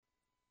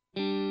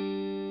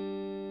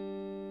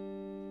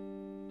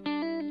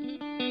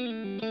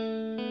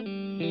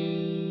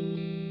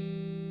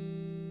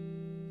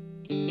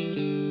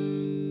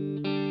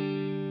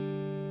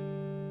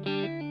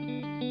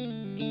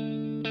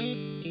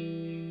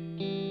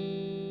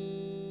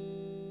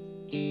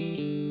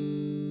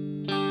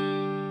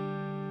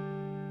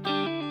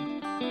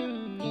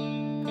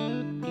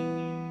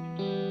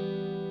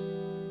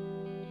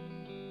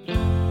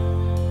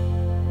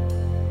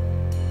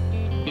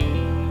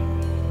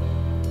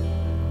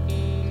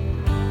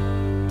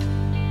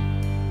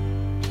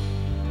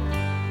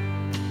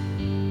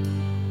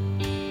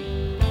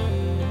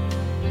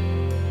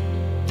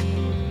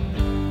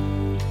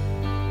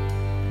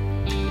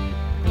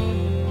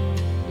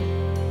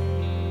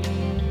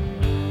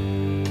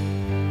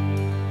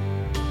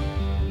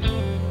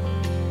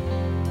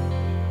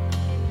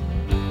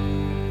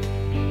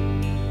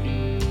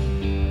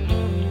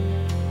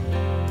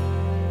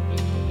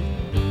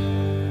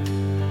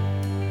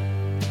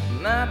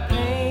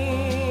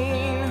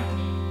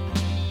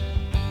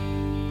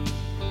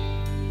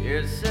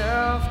You're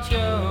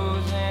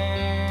self-chosen,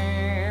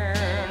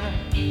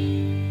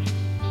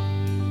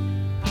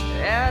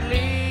 at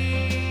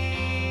least.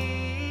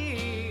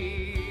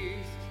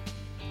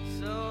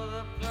 So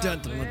the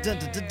Dun, dun, dun,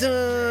 dun, dun,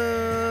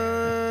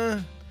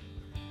 dun.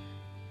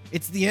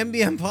 It's the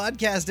MBM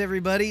podcast,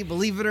 everybody.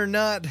 Believe it or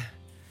not,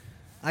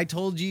 I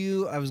told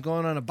you I was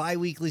going on a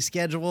bi-weekly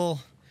schedule,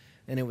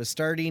 and it was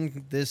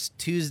starting this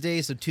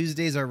Tuesday. So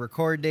Tuesdays are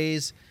record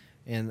days,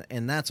 and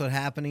that's what's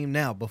happening.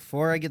 Now,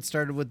 before I get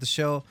started with the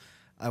show,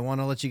 I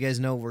want to let you guys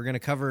know we're going to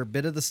cover a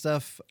bit of the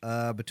stuff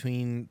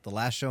between the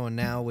last show and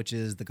now, which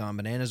is the Gone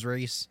Bananas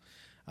race.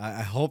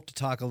 I hope to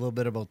talk a little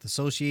bit about the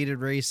Associated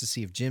race to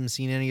see if Jim's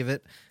seen any of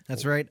it.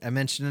 That's right. I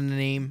mentioned the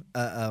name,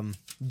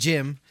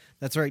 Jim.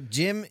 That's right.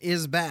 Jim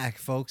is back,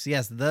 folks.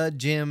 Yes, the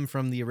Jim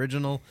from the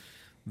original,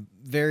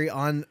 very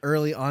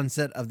early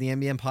onset of the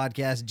MBM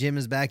podcast. Jim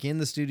is back in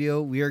the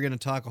studio. We are going to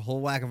talk a whole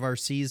whack of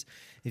RCs.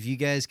 If you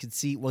guys could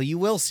see, well, you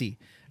will see.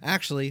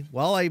 Actually,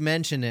 while I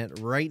mention it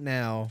right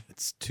now,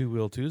 It's Two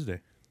Wheel Tuesday.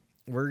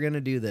 we're going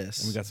to do this.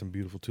 And we got some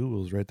beautiful two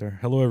wheels right there.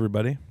 Hello,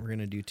 everybody. We're going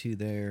to do two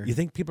there. You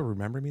think people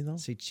remember me, though?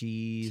 Say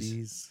cheese.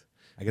 Jeez.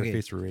 I got Okay, a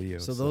face for radio.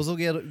 So those will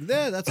get...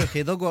 Yeah, that's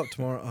okay. They'll go up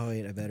tomorrow. Oh,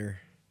 wait, I better...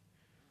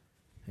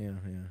 Yeah.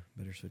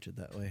 Better switch it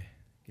that way.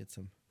 Get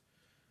some...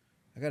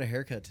 I got a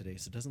haircut today,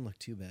 so it doesn't look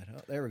too bad. Oh,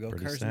 there we go.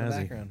 Pretty Cars in the snazzy.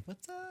 background.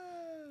 What's up?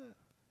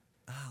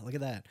 Ah, look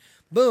at that.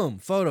 Boom.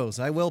 Photos.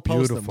 I will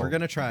post them. Beautiful. We're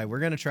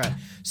going to try.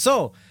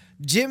 So,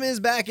 Jim is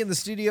back in the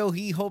studio.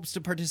 He hopes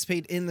to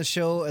participate in the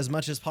show as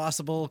much as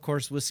possible, of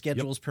course, with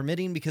schedules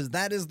permitting, because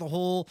that is the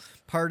whole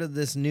part of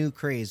this new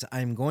craze.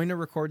 I'm going to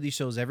record these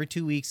shows every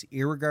 2 weeks,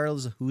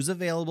 irregardless of who's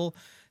available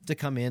to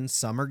come in.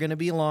 Some are going to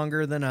be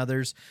longer than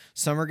others.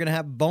 Some are going to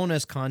have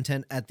bonus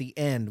content at the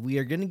end. We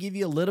are going to give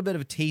you a little bit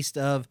of a taste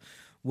of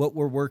what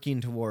we're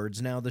working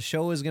towards. Now, the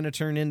show is going to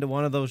turn into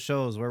one of those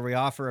shows where we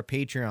offer a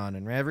Patreon,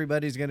 and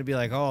everybody's going to be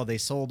like, oh, they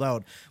sold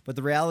out. But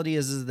the reality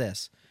is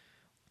this.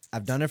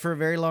 I've done it for a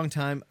very long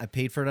time. I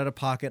paid for it out of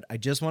pocket. I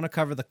just want to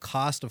cover the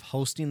cost of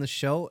hosting the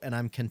show, and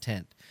I'm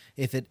content.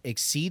 If it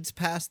exceeds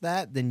past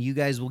that, then you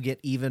guys will get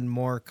even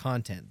more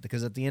content,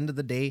 because at the end of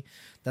the day,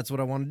 that's what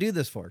I want to do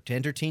this for, to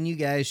entertain you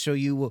guys, show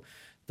you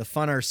the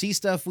fun RC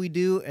stuff we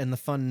do and the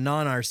fun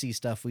non-RC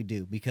stuff we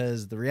do,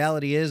 because the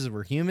reality is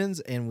we're humans,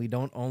 and we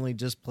don't only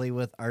just play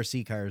with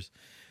RC cars,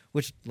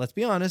 which, let's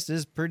be honest,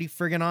 is pretty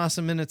friggin'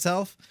 awesome in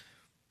itself,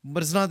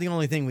 but it's not the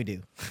only thing we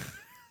do.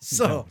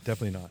 So No,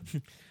 definitely not.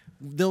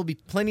 there'll be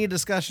plenty of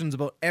discussions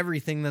about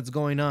everything that's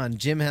going on.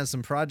 Jim has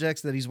some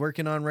projects that he's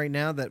working on right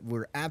now that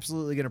we're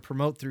absolutely going to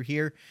promote through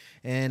here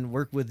and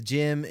work with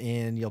Jim,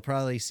 and you'll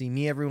probably see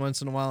me every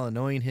once in a while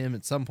annoying him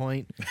at some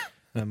point,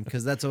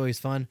 because that's always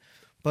fun.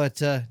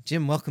 But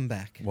Jim, welcome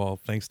back. Well,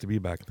 thanks to be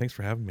back. Thanks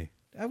for having me.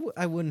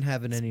 I wouldn't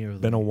have it any other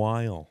Been a way.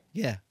 while.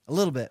 Yeah, a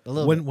little bit.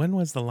 When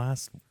was the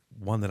last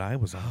one that I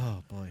was on?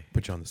 Oh, boy.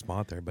 Put you on the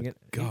spot there, but Yeah,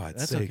 God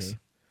that's sakes. okay.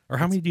 Or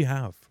how many do you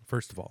have,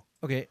 first of all?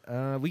 Okay,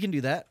 we can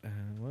do that.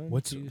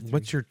 What's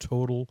your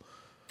total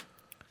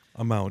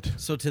amount?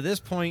 So to this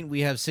point,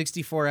 we have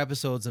 64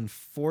 episodes and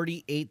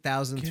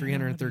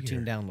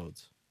 48,313 Get outta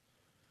downloads.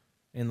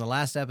 And the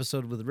last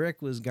episode with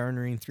Rick was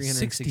garnering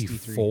 363.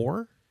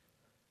 64?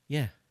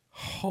 Yeah.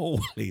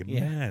 Holy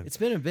Yeah. man. It's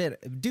been a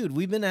bit. Dude,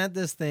 we've been at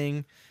this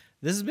thing.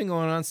 This has been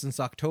going on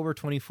since October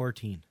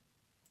 2014.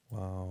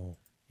 Wow.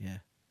 Yeah.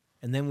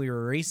 And then we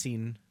were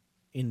racing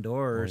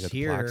indoors Oh, you got the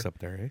here. plaques up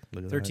there, eh?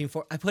 Look at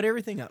 13-4. I put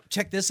everything up.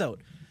 Check this out.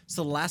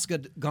 So the last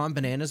Gone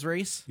Bananas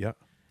race, that. Yeah.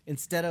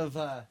 instead of...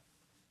 Are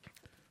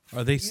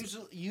they?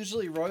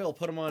 Usually Royal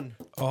put them on...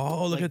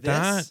 Oh, look like at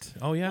this. that.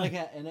 Oh, yeah. Like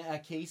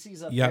at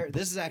Casey's up Yeah, there.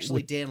 This is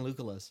actually Dan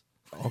Lucala's.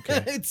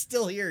 Okay. It's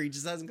still here. He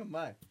just hasn't come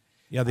by.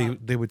 Yeah,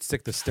 they would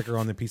stick the sticker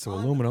on the piece of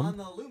aluminum. On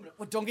the aluminum.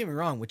 Well, don't get me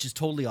wrong, which is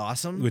totally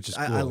awesome. Which is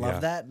I cool,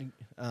 love yeah.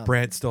 that.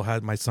 Brad still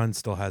has, my son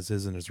still has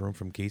his in his room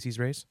from Casey's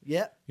race.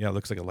 Yeah. Yeah, it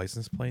looks like a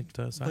license plate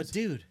size. But,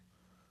 dude,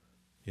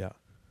 Yeah.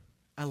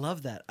 I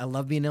love that. I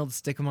love being able to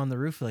stick them on the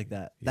roof like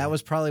that. Yeah. That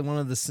was probably one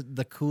of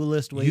the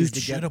coolest ways You to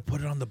should get... have put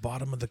it on the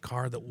bottom of the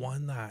car that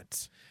won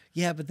that.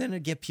 Yeah, but then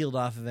it'd get peeled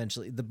off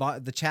eventually.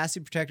 The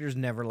chassis protectors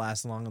never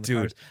last long on the Dude.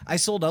 cars. I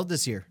sold out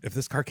this year. If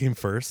this car came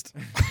first,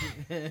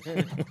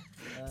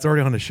 it's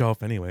already on the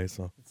shelf anyway.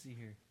 So Let's see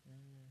here.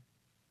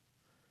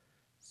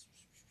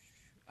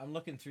 I'm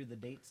looking through the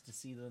dates to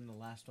see when the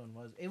last one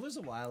was. It was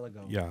a while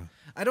ago. yeah,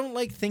 I don't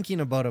like thinking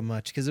about it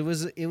much because it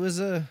was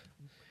a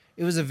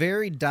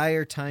very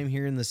dire time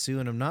here in the Sioux,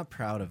 and I'm not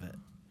proud of it.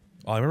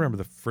 well, I remember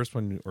the first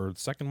one or the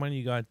second one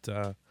you got.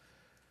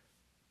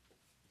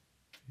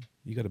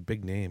 You got a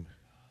big name.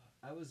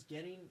 I was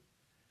getting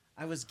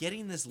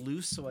this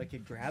loose so I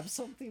could grab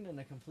something, and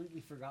I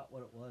completely forgot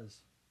what it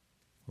was.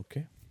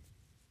 Okay,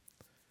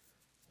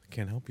 I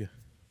can't help you.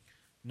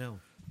 No,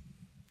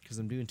 because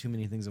I'm doing too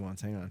many things at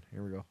once. Hang on.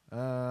 Here we go.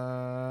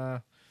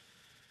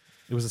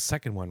 It was the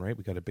second one, right?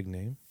 We got a big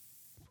name.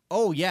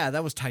 Oh, yeah,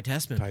 that was Ty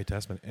Tessman. Ty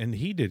Tessman. And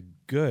he did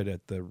good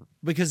at the...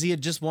 Because he had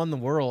just won the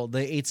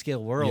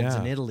 8-scale Worlds Yeah.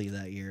 in Italy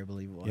that year, I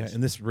believe it was. Yeah, in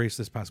this race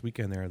this past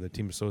weekend there, the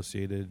Team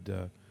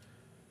Associated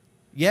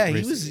Yeah, he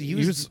race. was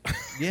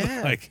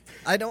yeah. like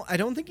I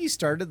don't think he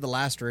started the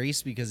last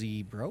race because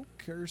he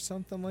broke or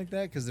something like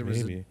that because there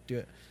was Maybe.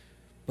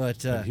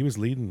 but he was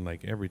leading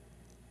like every.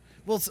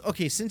 well,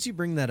 okay, since you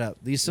bring that up,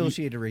 the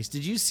associated race,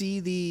 did you see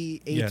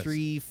the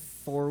A3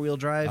 four-wheel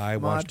drive I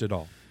mod? watched it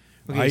all.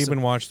 Okay, I so-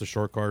 even watched the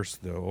short course,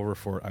 the over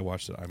four. I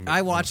watched it. I I'm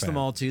a watched them fan.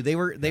 all too. They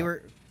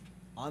were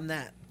on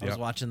that. I was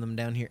Yeah. watching them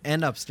down here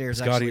and upstairs.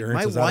 Scotty actually, Ernst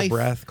my is out of wife,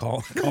 breath,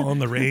 calling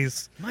the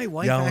race. my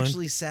wife yelling.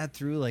 actually sat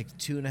through like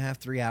 2.5,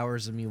 3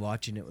 hours of me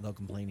watching it without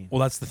complaining. Well,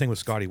 that's the thing with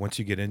Scotty. Once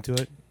you get into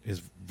it, his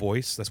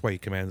voice. That's why he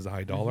commands the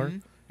high dollar. Mm-hmm.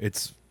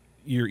 It's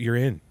you're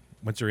in.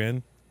 Once you're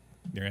in,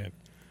 you're in.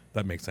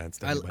 That makes sense.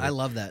 To everybody. I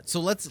love that. So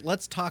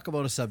let's talk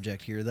about a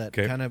subject here that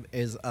 'Kay. kind of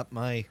is up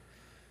my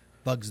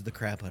bugs the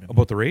crap out of me.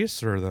 About the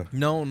race or the.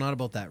 No, not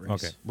about that race.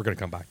 Okay, we're gonna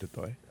come back to it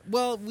though.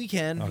 Well, we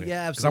can. Okay.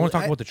 Yeah, Because I want absolutely. to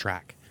talk about the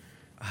track.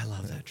 I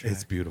love that track.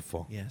 It's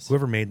beautiful. Yes.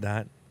 Whoever made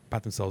that,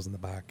 pat themselves in the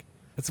back.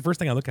 That's the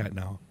first thing I look at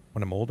now.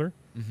 When I'm older,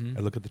 Mhm.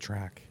 I look at the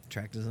track.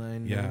 Track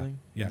design. and Yeah, everything,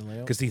 yeah. and the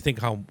layout. Because you think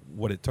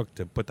what it took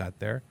to put that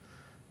there,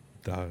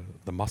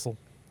 the muscle,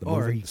 the Oh, are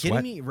moving, you the kidding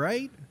sweat. me?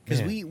 Right? Because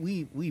Yeah.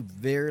 we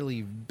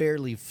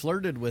barely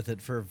flirted with it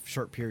for a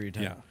short period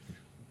of time. Yeah.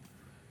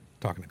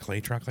 Talking a clay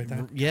track like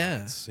that. Yeah.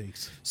 God's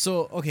sakes.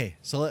 So okay,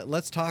 so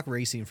let's talk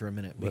racing for a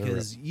minute Let it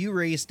because you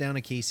race down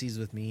at Casey's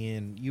with me,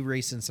 and you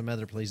race in some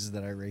other places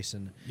that I race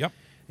in. Yep.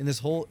 In this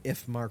whole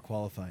IFMAR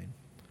qualifying,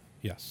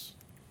 Yes.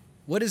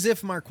 what is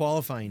IFMAR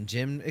qualifying,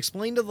 Jim?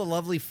 Explain to the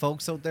lovely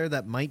folks out there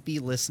that might be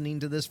listening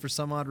to this for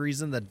some odd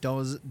reason that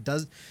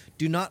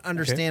do not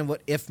understand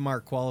what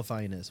IFMAR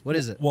qualifying is. What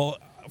is it? Well,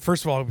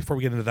 first of all, before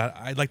we get into that,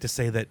 I'd like to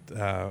say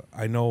that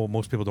I know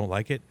most people don't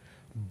like it,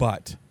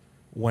 but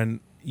when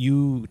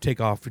you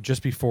take off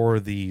just before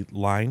the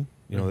line,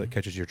 you know, that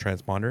catches your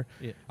transponder,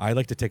 Yeah. I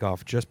like to take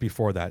off just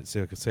before that.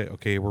 So I could say,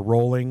 okay, we're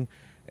rolling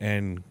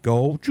and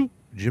go.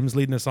 Jim's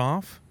leading us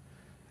off.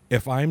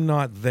 If I'm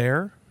not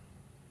there,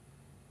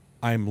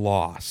 I'm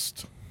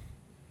lost.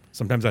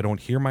 Sometimes I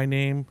don't hear my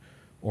name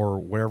or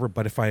wherever,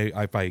 but if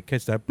I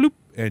catch that bloop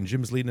and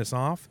Jim's leading us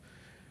off,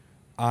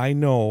 I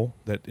know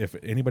that if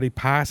anybody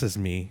passes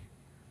me,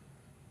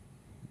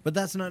 But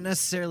that's not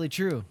necessarily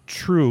true.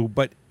 true,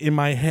 but in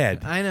my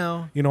head, I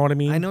know. you know what I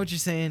mean? I know what you're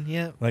saying.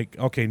 Yeah. Like,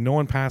 okay, no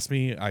one passed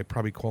me. I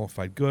probably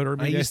qualified good, or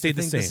I maybe I, used stayed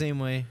to think the same.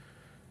 way.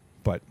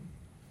 But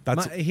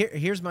that's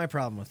Here's my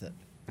problem with it.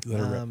 Let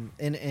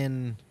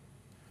it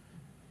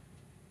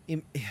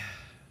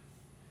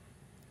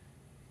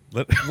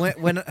rip.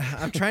 When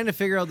I'm trying to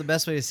figure out the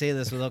best way to say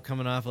this without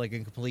coming off like a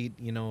complete,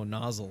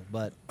 nozzle,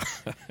 but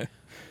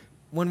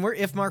when we're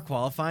IFMAR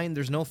qualifying,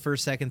 there's no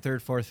first, second,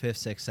 third, fourth, fifth,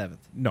 sixth, seventh.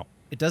 no,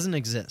 It doesn't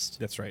exist.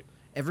 that's right.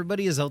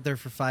 Everybody is out there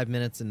for 5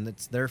 minutes, and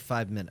it's their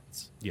 5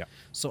 minutes. Yeah,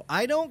 So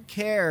I don't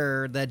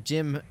care that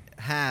Jim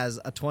has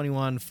a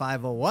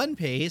 21.501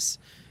 pace.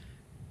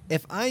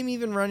 If I'm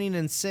even running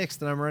in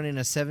sixth and I'm running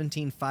a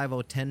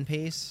 17.5010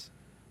 pace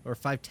or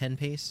 5:10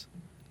 pace,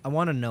 I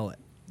want to know it.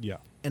 yeah.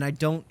 And I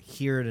don't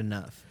hear it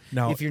enough.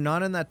 Now- if you're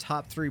not in that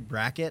top 3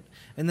 bracket,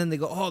 and then they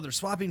go, oh, they're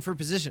swapping for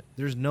position.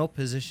 There's no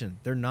position.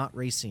 They're not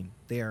racing.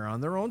 They are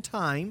on their own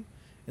time.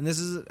 And this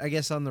is, I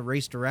guess, on the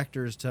race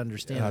directors to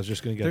understand. Yeah, I was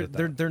just gonna get at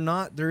that. They're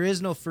not. There is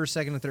no first,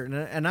 second, and third.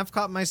 And I've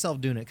caught myself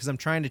doing it because I'm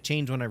trying to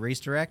change when I race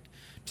direct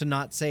to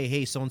not say,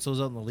 hey, so and so's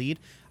out in the lead.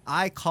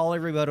 I call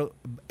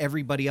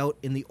everybody out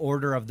in the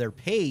order of their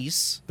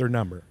pace. Their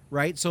number.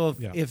 Right. So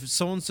Yeah. if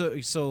so and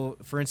so,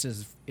 for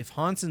instance, if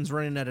Hanson's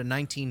running at a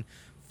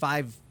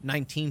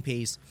 19.519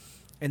 pace,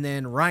 and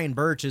then Ryan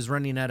Birch is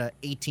running at a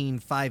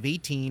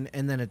 18.518,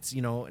 and then it's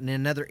and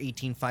another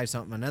 18.5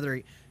 something,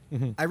 another.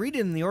 I read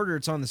it in the order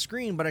it's on the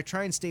screen, but I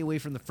try and stay away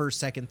from the first,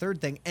 second,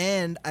 third thing,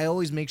 and I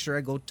always make sure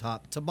I go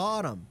top to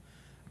bottom.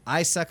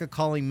 I suck at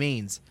calling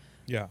mains.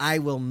 Yeah. I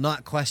will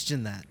not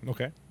question that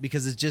Okay.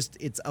 because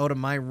it's out of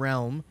my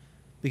realm,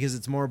 because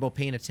it's more about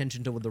paying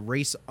attention to the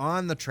race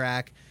on the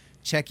track,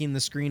 checking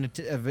the screen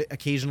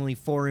occasionally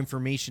for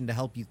information to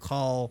help you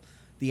call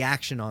the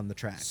action on the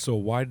track. So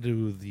why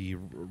do the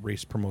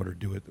race promoter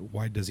do it?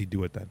 Why does he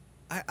do it then?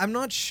 I'm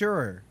not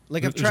sure.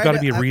 Like I've There's tried. gotta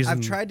be a I've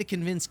reason. tried to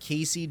convince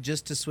Casey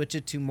just to switch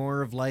it to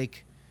more of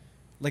like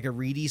a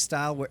Reedy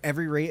style, where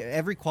every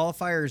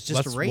qualifier is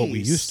just That's a race. what we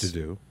used to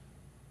do.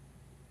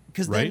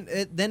 Because right?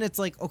 then it's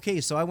like,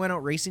 okay, so I went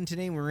out racing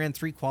today and we ran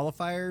 3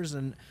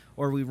 qualifiers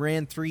or we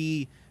ran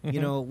 3,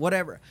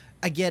 whatever.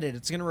 I get it.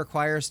 It's going to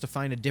require us to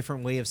find a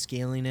different way of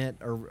scaling it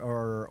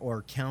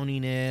or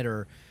counting it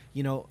or,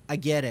 I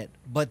get it.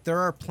 But there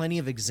are plenty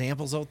of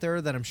examples out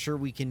there that I'm sure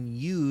we can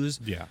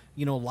use. Yeah.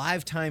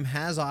 Live time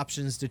has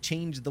options to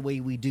change the way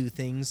we do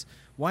things.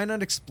 Why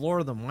not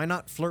explore them? Why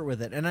not flirt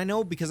with it? And I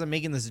know because I'm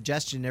making the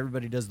suggestion,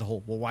 everybody does the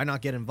whole, well, why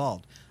not get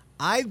involved?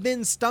 I've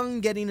been stung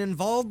getting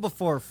involved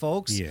before,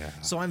 folks. Yeah.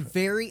 So I'm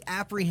very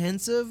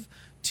apprehensive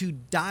to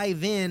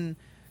dive in,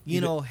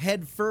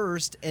 head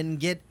first and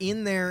get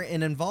in there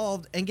and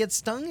involved and get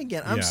stung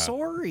again. I'm Yeah.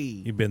 sorry.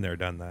 You've been there,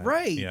 done that.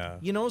 Right. Yeah.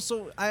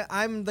 So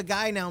I'm the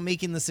guy now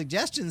making the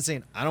suggestion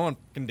saying, I don't want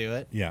to do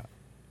it. Yeah.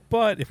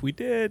 But if we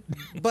did,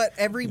 But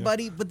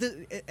everybody,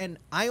 and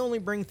I only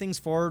bring things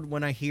forward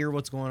when I hear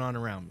what's going on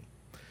around me.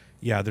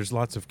 yeah, there's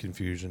lots of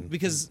confusion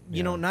Because,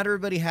 you know, not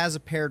everybody has a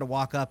pair to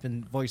walk up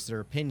and voice their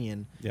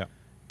opinion. Yeah,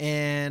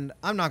 And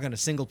I'm not going to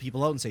single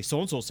people out and say,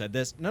 so-and-so said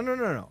this. No.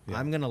 Yeah.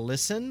 I'm going to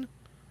listen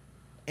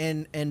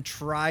and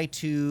try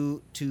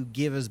to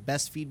give as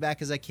best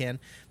feedback as I can.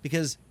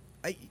 Because,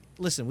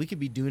 listen, we could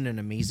be doing an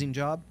amazing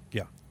job,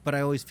 yeah, but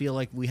I always feel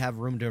like we have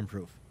room to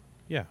improve.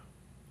 yeah.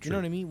 You know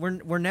what I mean?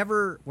 We're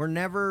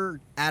never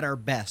at our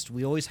best.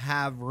 We always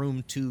have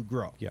room to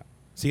grow. Yeah.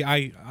 See,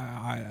 I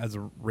as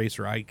a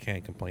racer, I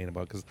can't complain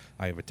about because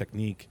I have a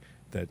technique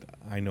that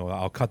I know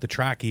I'll cut the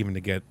track even to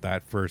get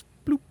that first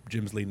bloop.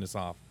 Jim's leading us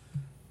off.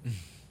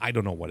 I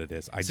don't know what it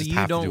is. I So just you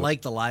have to don't do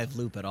like the live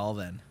loop at all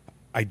then?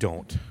 I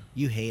don't.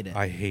 You hate it.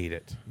 I hate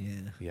it. Yeah.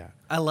 Yeah.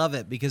 I love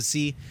it because,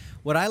 see,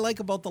 what I like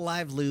about the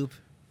live loop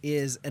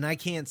is, and I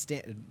can't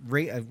stand,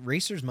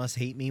 racers must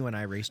hate me when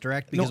I race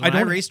direct because No, I when I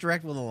don't- race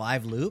direct with a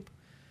live loop,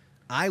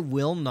 I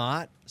will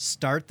not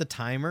start the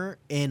timer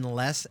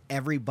unless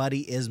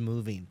everybody is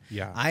moving.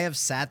 Yeah. I have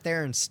sat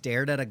there and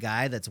stared at a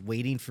guy that's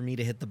waiting for me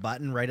to hit the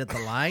button right at the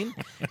line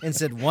and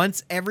said,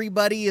 once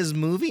everybody is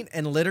moving,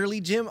 and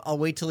literally, Jim, I'll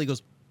wait till he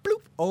goes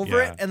bloop over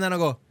Yeah. it, and then I'll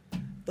go,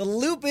 the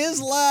loop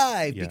is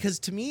live. Yeah. Because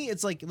to me,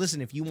 it's like,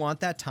 listen, if you want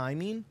that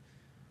timing,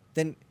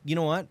 then you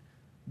know what?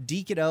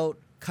 Deke it out,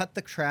 cut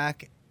the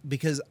track,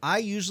 because I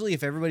usually,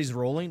 if everybody's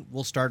rolling,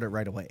 we'll start it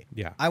right away.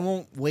 Yeah. I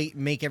won't wait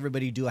and make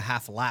everybody do a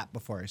half a lap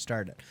before I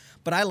start it.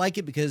 But I like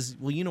it because,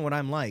 well, you know what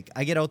I'm like.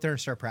 I get out there and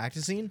start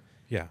practicing,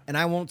 Yeah. and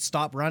I won't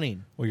stop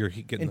running Well, you're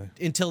getting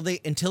until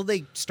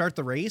they start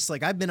the race.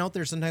 Like, I've been out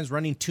there sometimes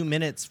running 2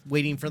 minutes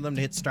waiting for them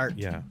to hit start.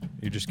 yeah.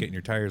 You're just getting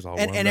your tires all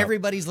And warmed up.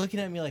 everybody's looking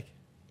at me like,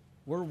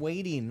 we're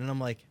waiting. And I'm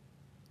like,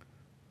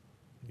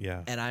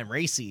 Yeah. and I'm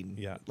racing.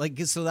 Yeah. Like,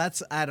 so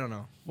that's, I don't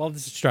know. Well,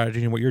 this is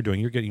strategy and what you're doing.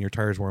 You're getting your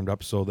tires warmed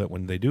up so that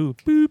when they do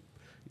boop,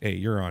 hey,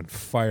 you're on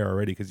fire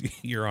already because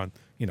you're on.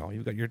 You know,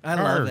 you've got your. I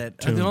car love it.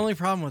 tuned. The only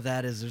problem with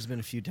that is there's been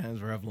a few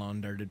times where I've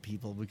lawn darted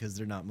people because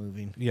they're not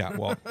moving. Yeah,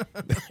 well,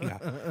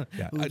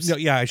 yeah. Oops. No,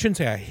 yeah, I shouldn't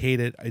say I hate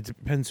it. It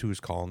depends who's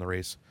calling the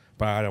race,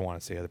 but I don't want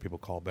to say other people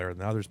call better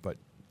than others. But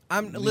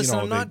I'm you listen.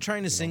 know, I'm not they-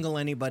 trying to you know. single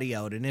anybody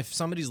out, and if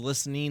somebody's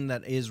listening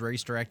that is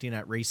race directing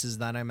at races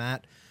that I'm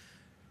at,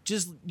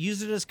 just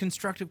use it as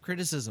constructive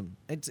criticism.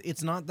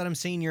 It's not that I'm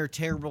saying you're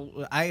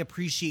terrible. I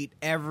appreciate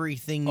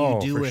everything you Oh,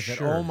 do for with it.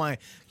 sure. Oh my,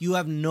 you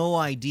have no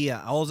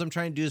idea. All I'm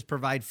trying to do is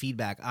provide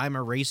feedback. I'm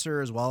a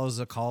racer as well as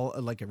a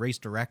race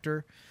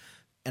director.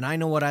 And I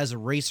know what as a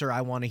racer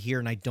I want to hear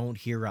and I don't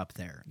hear up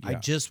there. I Yeah.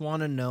 just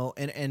want to know,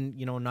 and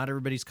you know, not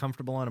everybody's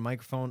comfortable on a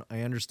microphone.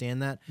 I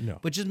understand that. No.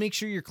 But just make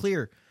sure you're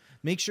clear.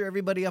 Make sure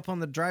everybody up on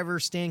the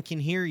driver's stand can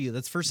hear you.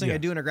 That's the first thing Yeah. I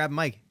do when I grab a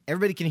mic.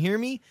 Everybody can hear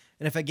me,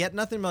 and if I get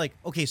nothing, I'm like,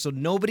 okay, so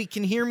nobody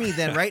can hear me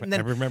then, right? And then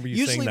I remember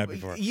you saying that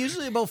before.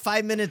 Usually about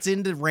 5 minutes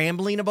into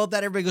rambling about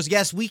that, everybody goes,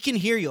 yes, we can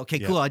hear you. Okay,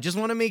 Yeah. cool. I just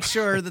want to make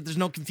sure that there's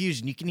no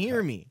confusion. You can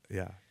hear me.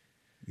 yeah,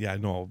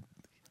 no,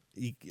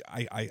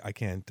 I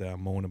can't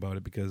moan about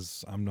it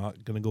because I'm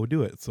not gonna go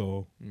do it.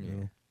 So you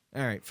know.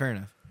 All right, fair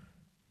enough.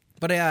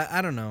 But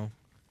I don't know.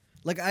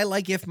 Like, I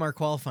like IFMAR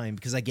qualifying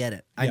because I get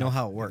it. I Yeah, know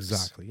how it works.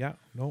 Exactly. Yeah.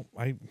 No,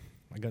 I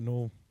got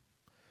no.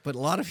 But a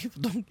lot of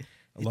people don't.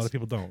 A lot of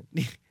people don't.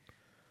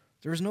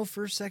 There was no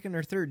first, second,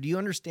 or third. Do you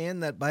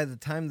understand that by the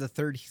time the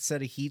third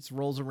set of heats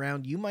rolls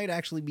around, you might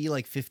actually be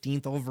like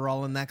 15th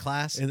overall in that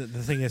class? And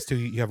the thing is, too,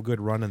 you have a good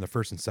run in the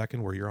first and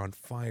second where you're on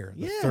fire.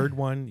 The Yeah. third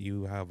one,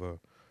 you have a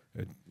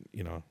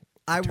you know.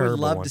 I would terrible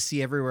love one. to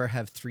see everywhere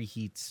have 3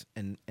 heats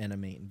and a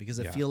main because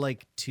I Yeah. feel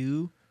like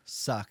 2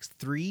 sucks.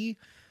 3,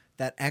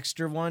 that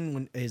extra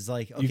one is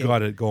like, okay. You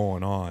got it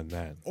going on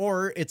then.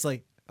 Or it's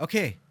like,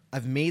 okay,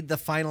 I've made the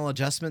final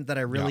adjustment that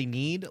I really Yeah.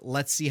 need.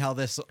 Let's see how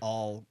this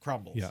all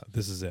crumbles. Yeah,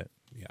 this is it.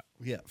 Yeah.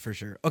 Yeah, for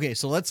sure. Okay,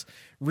 so let's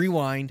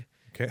rewind.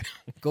 Okay.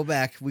 Go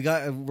back. We're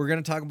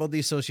going to talk about the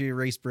associated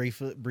race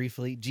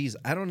briefly. Geez,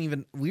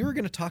 we were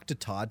going to talk to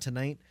Todd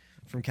tonight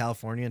from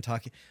California and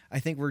talk. I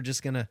think I'm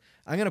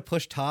going to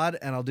push Todd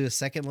and I'll do a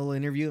second little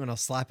interview and I'll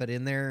slap it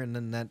in there. And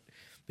then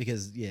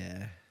because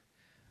yeah,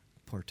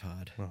 poor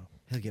Todd, Wow.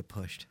 he'll get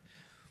pushed.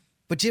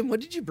 But Jim, what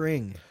did you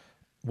bring?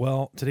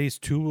 Well, today's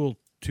Tool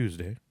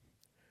Tuesday,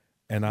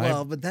 and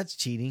But that's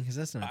cheating because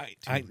that's not.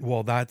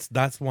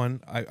 that's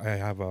one I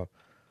have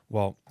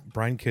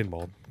Brian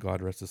Kinbald,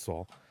 God rest his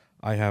soul.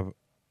 I have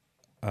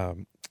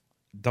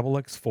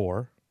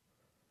XX4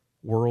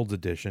 Worlds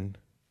Edition,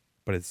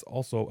 but it's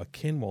also a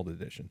Kinwald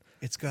edition.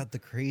 It's got the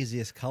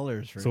craziest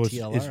colors for So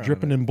TLR. it's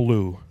dripping in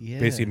blue. Yeah.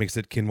 Basically makes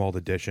it Kinwald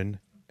edition.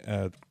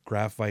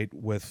 Graphite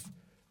with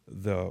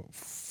the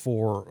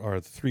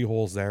 3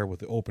 holes there with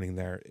the opening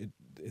there.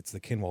 It's the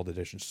Kinwald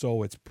edition.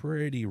 So it's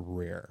pretty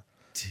rare.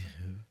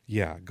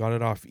 Yeah, got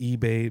it off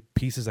eBay.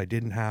 Pieces I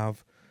didn't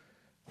have,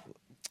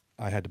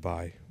 I had to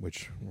buy,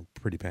 which were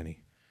pretty penny.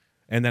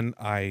 And then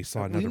I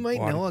saw another. We might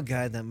bottom- know a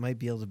guy that might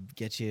be able to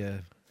get you,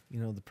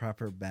 the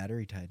proper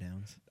battery tie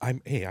downs.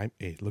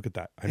 Hey, look at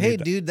that. I Hey, made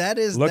that. dude, that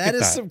is Look at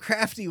that. some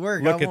crafty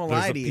work. Look I at won't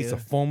there's lie a to piece you.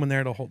 of foam in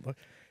there to hold.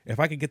 If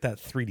I could get that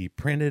 3D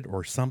printed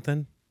or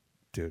something,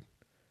 dude.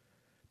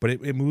 But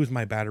it moves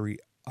my battery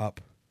up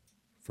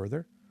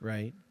further.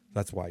 Right.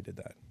 That's why I did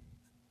that.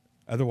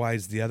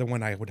 Otherwise, the other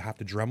one I would have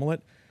to Dremel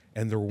it,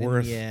 and they're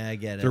worth yeah, I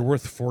get it. They're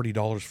worth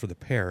 $40 for the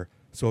pair.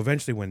 So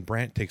eventually, when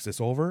Brant takes this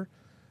over,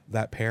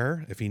 that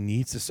pair, if he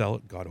needs to sell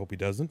it, God hope he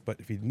doesn't, but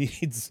if he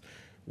needs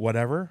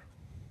whatever,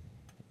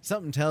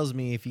 Something tells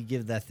me if you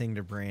give that thing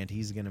to Brandt,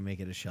 he's gonna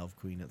make it a shelf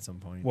queen at some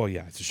point. well,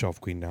 yeah, it's a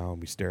shelf queen now,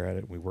 and we stare at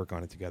it and we work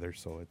on it together.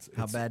 So it's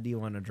How bad do you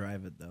want to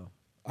drive it though?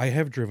 I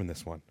have driven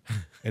this one,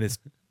 and it's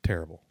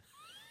terrible.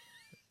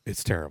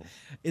 It's terrible.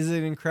 Is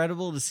it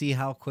incredible to see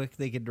how quick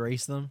they could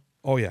race them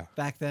Oh yeah,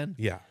 back then?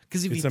 yeah.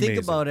 Because if It's you think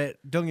amazing. about it,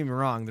 don't get me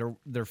wrong,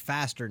 they're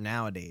faster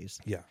nowadays.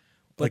 Yeah,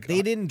 But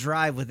they didn't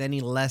drive with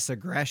any less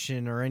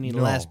aggression or any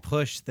No. less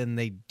push than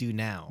they do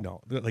now.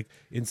 No, like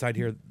inside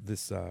here,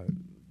 this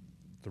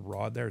the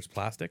rod there is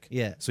plastic.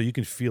 Yeah. So you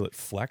can feel it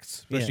flex,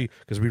 especially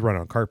because we run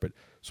on carpet.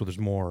 So there's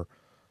more,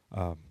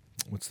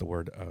 what's the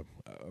word?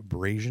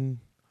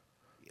 Abrasion.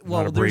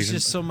 Well, Not there's abrasion.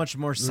 just so much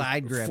more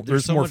side grip. there's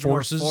There's so more much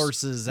forces. more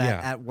forces Yeah.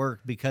 at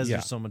work because Yeah.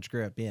 there's so much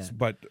grip. Yeah.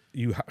 But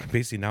you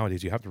basically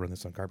nowadays you have to run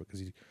this on carpet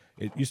because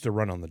it used to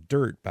run on the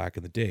dirt back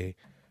in the day,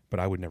 but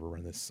I would never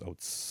run this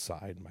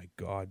outside. My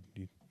God,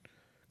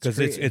 because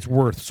great. it's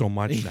worth so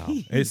much now.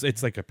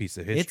 It's like a piece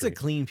of history. It's a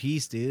clean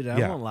piece, dude. I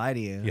Yeah. won't lie to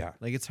you. Yeah.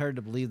 Like it's hard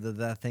to believe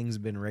that thing's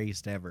been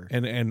raced ever.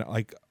 and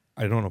like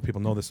I don't know if people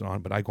know this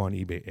on, but I go on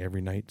eBay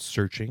every night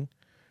searching,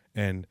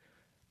 and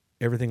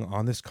everything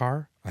on this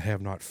car I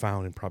have not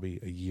found in probably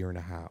a year and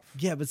a half.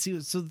 Yeah, but see,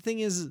 so the thing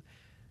is,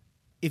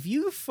 if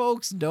you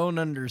folks don't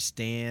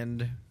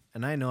understand,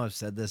 and I know I've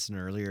said this in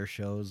earlier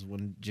shows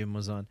when Jim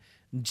was on,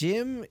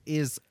 Jim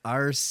is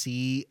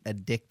RC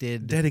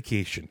addicted.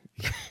 Dedication.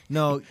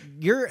 No,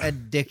 you're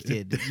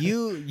addicted.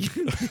 You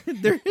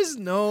there is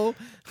no,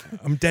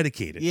 I'm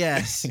dedicated.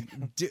 yes,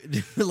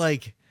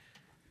 like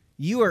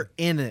you are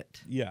in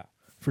it. Yeah,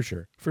 for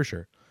sure, for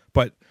sure.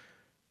 But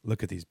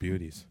look at these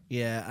beauties.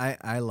 Yeah,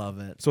 I love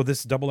it. So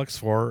this double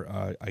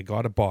X4, I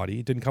got a body.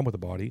 It didn't come with a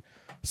body.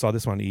 Saw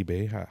this on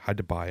eBay. I had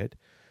to buy it.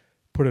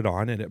 Put it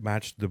on, and it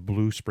matched the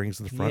blue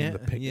springs at the front and the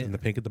pink Yeah. and the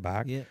pink at the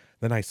back. Yeah.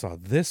 Then I saw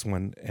this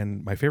one,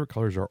 and my favorite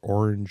colors are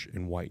orange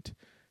and white.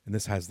 And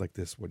this has like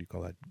this, what do you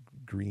call that?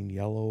 Green,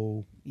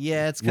 yellow.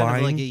 Yeah, it's kind of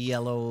like Line. a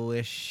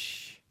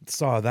yellowish.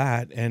 Saw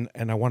that, and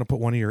I want to put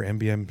one of your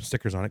MBM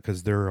stickers on it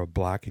because they're a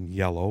black and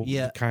yellow.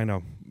 Yeah. Kind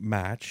of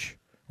match.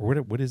 Or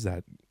what is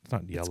that? It's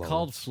not yellow. It's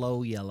called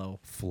Flow Yellow.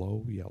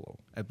 Flow yellow.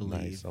 I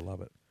believe. Nice. I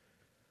love it.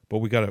 But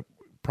we got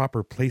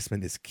proper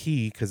placement is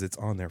key because it's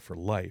on there for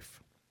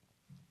life.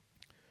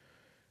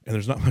 And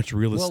there's not much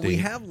real Well, estate. we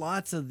have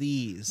lots of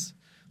these,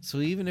 so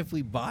even if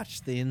we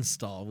botch the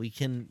install, we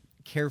can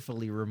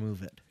carefully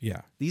remove it.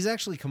 Yeah. These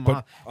actually come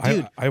But off,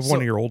 dude. I have so- one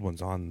of your old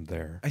ones on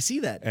there. I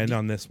see that. And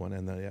on this one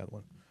and the other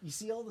one. You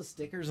see all the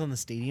stickers on the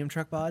stadium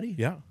truck body?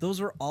 Yeah.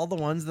 Those were all the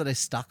ones that I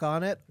stuck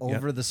on it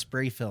over the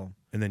spray film.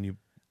 And then you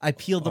I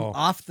peeled them Oh.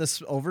 off the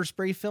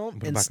overspray film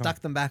Put it and back stuck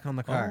on. them back on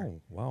the car.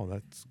 Oh, wow,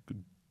 that's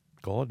good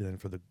quality then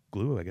for the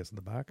glue, I guess, in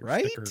the back. Or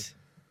Right? sticker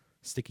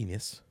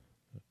stickiness.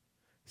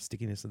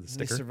 Stickiness of the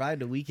They sticker.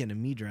 survived a weekend of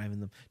me driving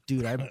them.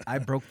 Dude, I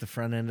broke the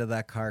front end of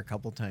that car a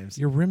couple times.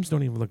 Your rims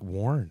don't even look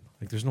worn.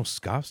 Like there's no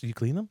scuffs. Do you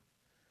clean them?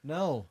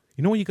 No.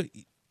 You know what you got?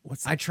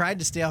 What's I tried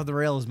to stay off the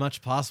rail as much as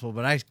possible,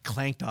 but I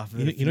clanked off of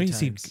it. you know a you few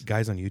see times.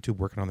 guys on YouTube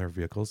working on their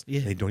vehicles. Yeah.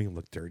 They don't even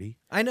look dirty.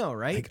 I know,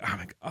 right? Like I'm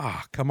like,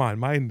 come on,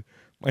 mine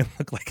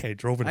look like I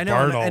drove in I know,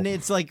 Barnall. and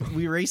it's like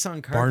we race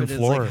on Barn carpet. It's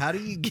floor. like, how do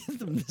you get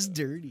them this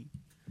dirty?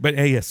 But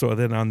hey, yeah. So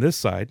then on this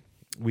side,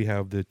 we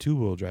have the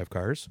 2-wheel drive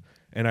cars,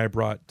 and I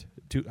brought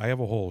two. I have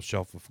a whole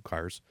shelf of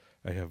cars.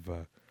 I have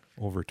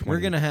over 20. We're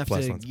gonna have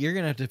plus to. ones. You're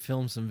gonna have to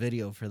film some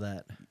video for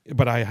that.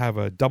 But I have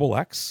a double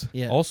X,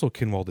 Yeah. also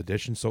Kinwald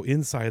edition. So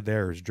inside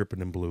there is dripping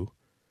in blue.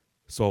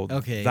 So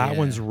Okay, that yeah.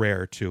 one's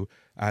rare too.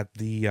 At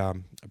the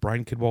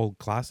Brian Kinwald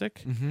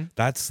Classic, Mm-hmm.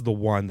 that's the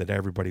one that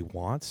everybody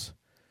wants.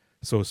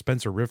 So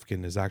Spencer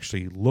Rifkin is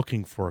actually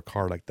looking for a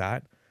car like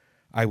that.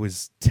 I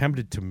was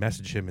tempted to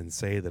message him and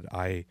say that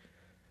I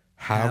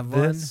have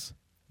one? this,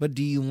 But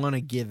do you want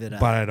to give it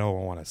up? but I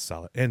don't want to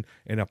sell it.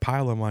 And a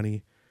pile of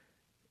money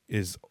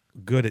is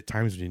good at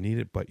times when you need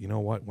it, but you know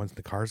what? Once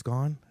the car's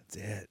gone, that's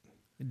it.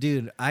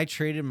 Dude, I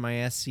traded my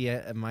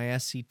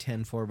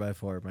SC10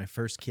 4x4, my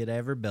first kit I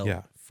ever built,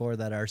 Yeah. for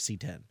that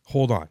RC10,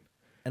 Hold on.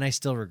 and I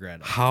still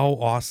regret it. How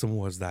awesome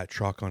was that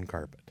truck on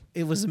carpet?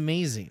 It was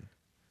amazing.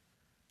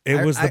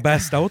 It was the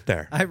best out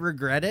there. I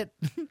regret it.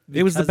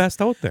 It was the because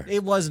best out there.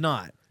 It was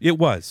not. It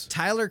was.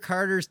 Tyler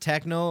Carter's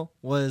Techno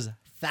was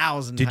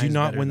 1,000 Did you times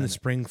not better win than the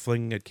spring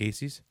fling at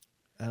Casey's?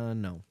 it.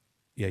 No.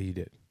 Yeah, you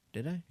did.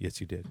 Did I?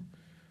 Yes, you did.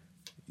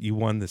 You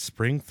won the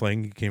spring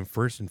fling. You came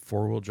first in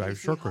 4-wheel drive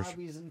short course.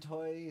 Hobbies and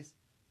Toys,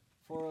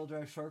 4-wheel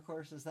drive short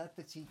course. Is that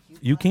the TQ?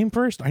 You came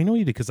first. I know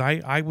you did because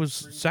I was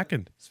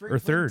second or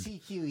third.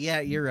 TQ.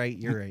 Yeah, you're right.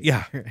 You're right.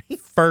 Yeah, You're right.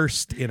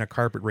 first in a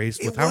carpet race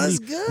with It how was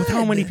many? With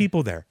how many good.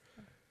 people there?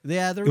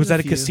 Yeah, there It was a at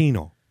a few.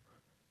 casino.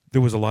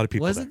 There was a lot of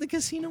people. Was there. it the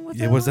casino with It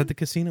that was one? at the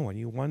casino one.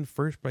 You won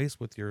first place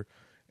with your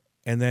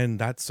And then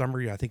that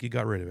summer, I think you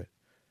got rid of it.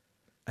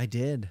 I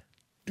did.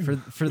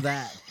 For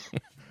that.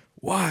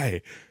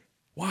 Why?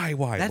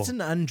 Why? That's an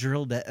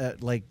undrilled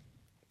like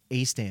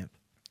A stamp.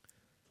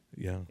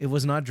 Yeah. It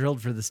was not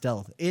drilled for the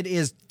Stealth. It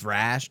is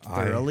thrashed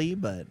thoroughly,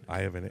 but I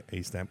have an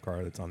A-stamp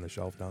car that's on the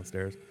shelf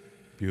downstairs.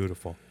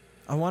 Beautiful.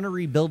 I want to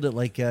rebuild it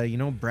like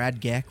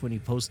Brad Geck when he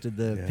posted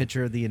the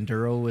picture of the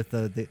Enduro with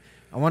the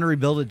I want to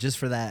rebuild it just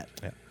for that.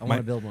 Yeah. I want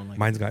to build one like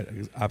mine's that.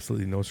 got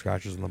absolutely no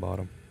scratches on the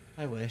bottom.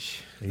 I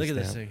wish. A Look at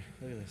this stamp. thing.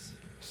 Look at this.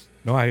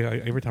 No, I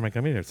every time I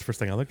come in here, it's the first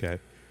thing I look at.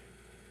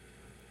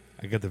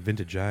 I got the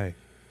vintage eye.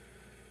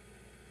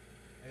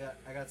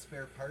 I got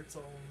spare parts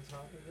all on the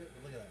top of it.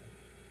 Look at that.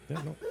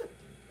 Yeah, no.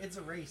 It's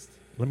erased.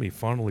 Let me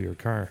fondle your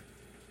car.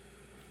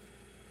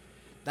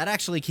 That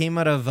actually came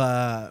out of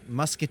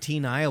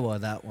Muscatine, Iowa.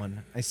 That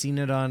one. I seen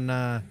it on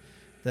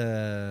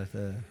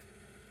the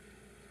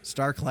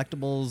Star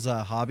Collectibles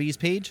hobbies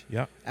page.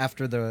 Yeah.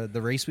 After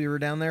the race we were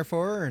down there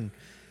for, and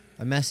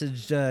I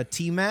messaged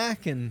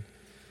T-Mac and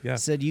Yeah.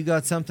 said, "You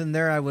got something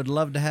there I would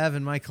love to have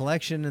in my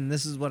collection, and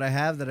this is what I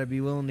have that I'd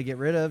be willing to get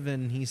rid of."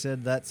 And he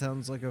said, "That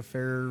sounds like a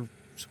fair,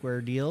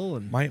 square deal."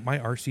 And My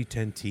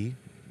RC10T,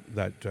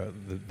 that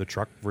the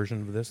truck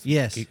version of this,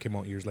 Yes. came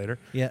out years later.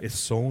 Yeah. It's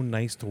so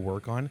nice to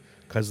work on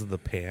because of the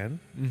pan,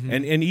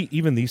 Mhm. and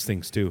even these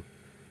things too.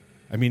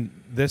 I mean,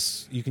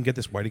 this you can get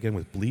this white again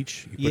with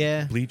bleach. You put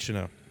Yeah. bleach in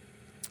a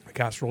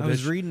casserole I dish.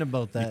 was reading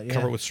about that. You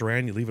cover it with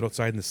saran. You leave it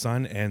outside in the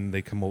sun, and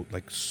they come out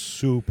like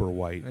super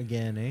white.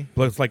 Again, eh?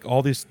 But it's like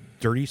all this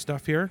dirty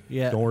stuff here.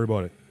 Yeah. Don't worry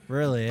about it.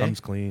 Really? Eh? Comes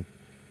clean.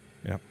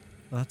 Yeah.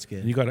 That's good.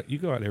 And you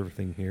got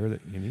everything here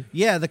that you need.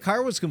 Yeah, the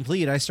car was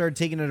complete. I started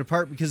taking it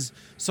apart because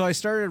I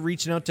started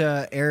reaching out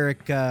to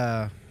Eric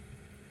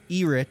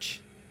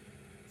Erich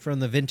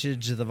from the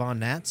Vintage of the Von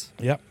Nats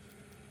Yep.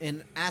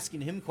 and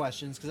asking him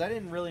questions because I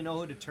didn't really know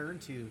who to turn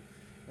to.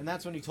 And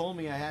that's when he told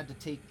me I had to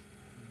take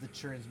the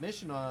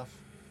transmission off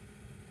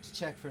to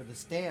check for the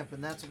stamp.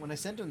 And that's when I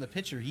sent him the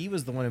picture. He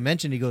was the one who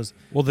mentioned, he goes,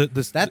 Well,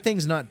 that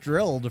thing's not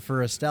drilled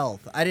for a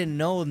Stealth. I didn't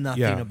know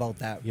nothing Yeah. about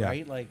that, Yeah.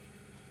 right? Like,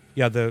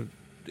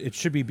 it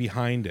should be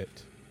behind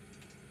it,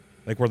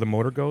 like where the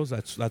motor goes.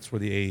 That's where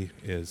the A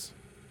is.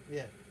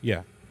 yeah.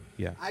 Yeah.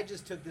 Yeah. I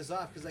just took this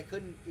off because I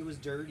couldn't, it was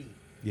dirty.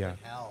 Yeah.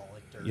 Like hell,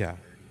 like dirty. Yeah.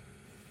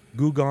 dirty.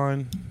 Goo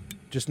gone,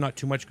 just not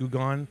too much goo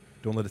gone.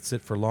 Don't let it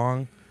sit for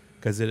long,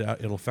 because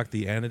it'll affect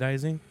the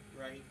anodizing.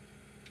 Right.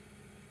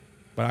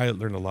 But I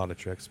learned a lot of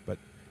tricks. But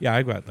yeah,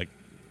 I got like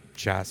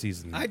chassis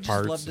and I just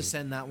parts. love to and-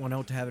 send that one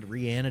out to have it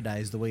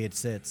re-anodized the way it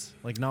sits.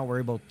 Like, not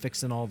worry about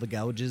fixing all the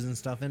gouges and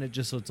stuff in it,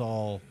 just so it's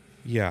all.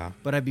 Yeah.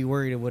 But I'd be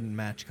worried it wouldn't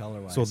match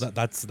color-wise. So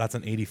that's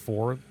an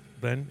 84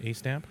 then A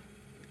stamp.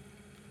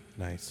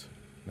 Nice.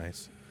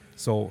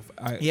 So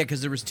yeah, because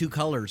there was two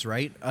colors,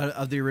 right?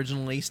 Of the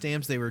original A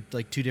stamps, they were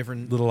like two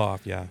different. little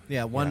off. Yeah.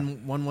 Yeah,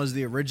 one was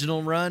the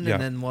original run, Yeah.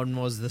 and then one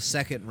was the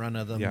second run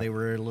of them. Yeah. They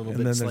were a little And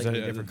bit then slightly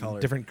there's a different color.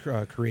 different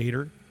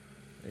creator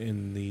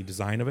in the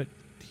design of it.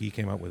 He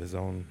came out with his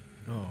own.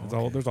 Oh, It's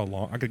okay. all, there's a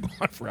long. I could go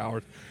on for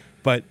hours,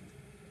 but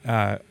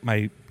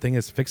my thing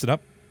is fix it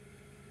up,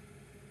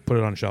 put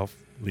it on a shelf,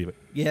 leave it,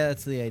 Yeah,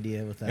 that's the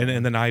idea with that.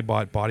 and then I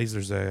bought bodies.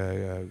 There's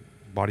a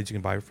bodies you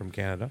can buy from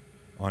Canada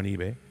on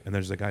eBay, and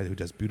there's a guy who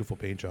does beautiful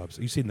paint jobs.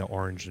 You've seen the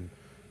orange and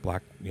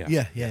black. Yeah.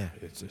 Yeah.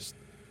 It's just.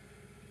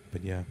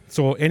 But yeah.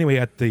 So anyway,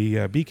 at the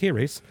BK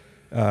race,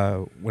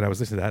 when I was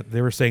listening to that,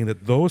 they were saying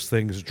that those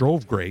things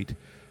drove great,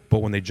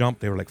 but when they jumped,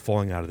 they were like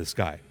falling out of the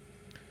sky.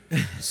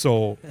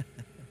 So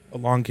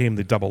along came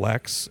the Double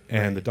X,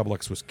 and Right. the Double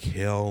X was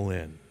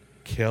killing.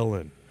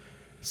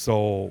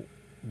 So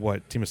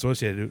what Team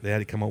Associated did, they had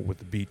to come out with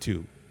the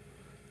B2.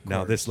 Now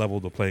course. this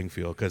leveled the playing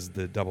field because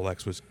the Double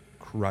X was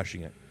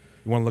crushing it.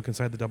 You want to look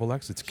inside the Double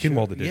X? It's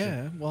Kinwald edition.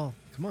 Yeah, well,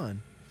 come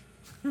on.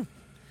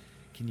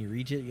 Can you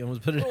reach it? You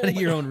almost put it out of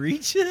your own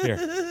reach.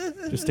 Here,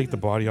 just take the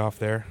body off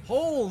there.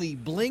 Holy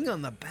bling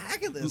on the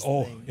back of this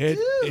Oh, thing. it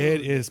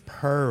Dude. is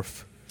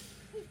perf.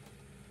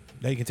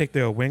 Now you can take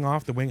the wing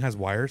off. The wing has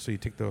wires, so you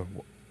take the.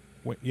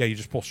 Yeah, you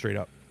just pull straight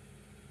up.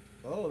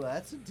 Oh,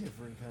 that's a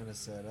different kind of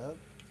setup.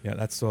 Yeah,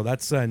 that's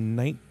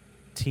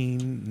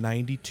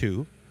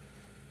 1992.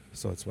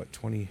 So it's what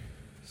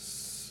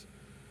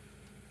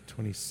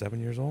 27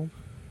 years old.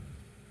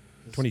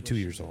 22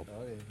 years old.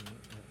 Oh, yeah.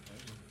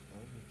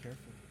 Be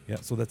careful. Yeah,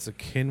 so that's a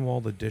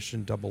Kinwald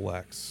edition Double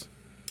X.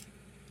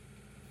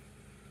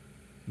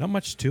 Not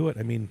much to it.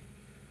 I mean,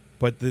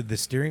 but the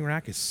steering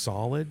rack is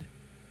solid.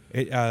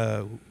 It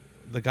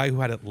the guy who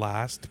had it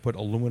last put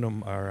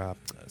aluminum or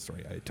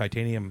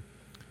titanium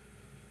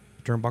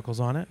turnbuckles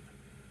on it.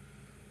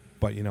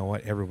 But you know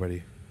what?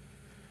 Everybody.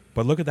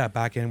 But look at that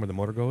back end where the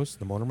motor goes,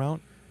 the motor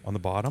mount on the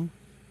bottom.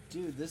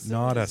 Dude, this thing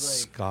Not a is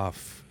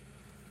scuff.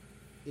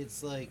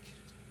 it's like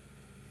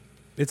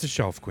It's a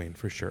shelf queen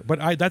for sure.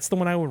 But that's the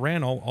one I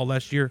ran all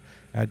last year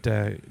at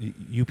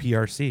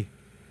UPRC.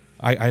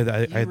 I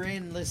you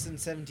ran less than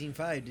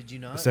 17.5, did you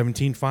not?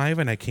 17.5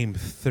 and I came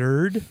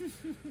third.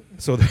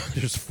 So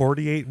there's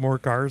 48 more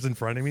cars in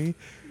front of me.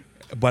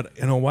 But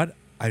you know what?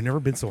 I've never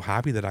been so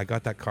happy that I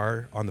got that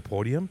car on the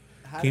podium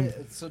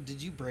So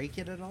did you break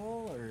it at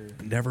all, or?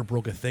 Never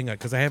broke a thing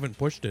because I haven't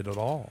pushed it at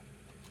all.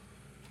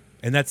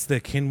 And that's the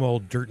Kinwell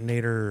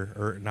Dirtinator,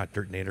 or not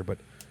Dirtinator, but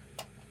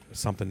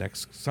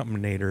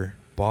something-nator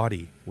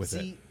body with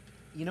it.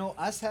 You know,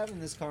 us having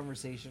this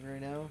conversation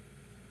right now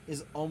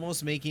is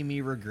almost making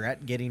me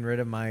regret getting rid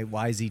of my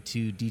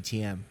YZ2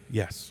 DTM.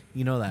 Yes.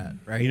 You know that,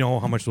 right? You know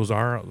how much those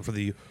are for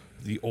the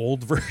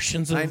old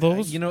versions of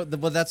those? You know,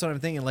 well, that's what I'm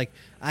thinking. Like,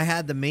 I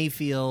had the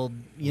Mayfield,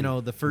 you know,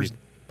 the first.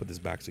 Put this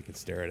back so you can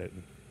stare at it.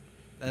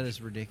 That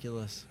is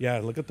ridiculous. Yeah,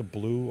 look at the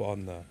blue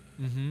on the,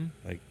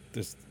 like,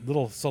 this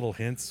little subtle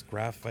hints,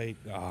 graphite.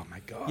 Oh,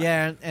 my God.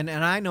 Yeah, and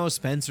I know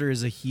Spencer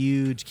is a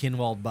huge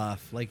Kinwald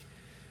buff. Like,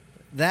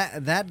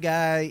 that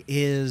guy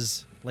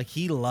is, like,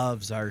 he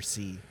loves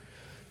RC.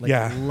 Like,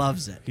 Yeah.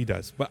 loves it. He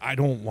does. But I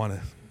don't want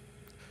to.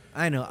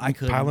 I know, I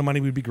couldn't. Pile of money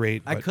would be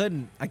great. I but-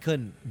 couldn't.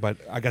 But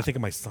I got to think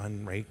of my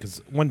son, right?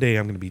 Because one day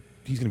he's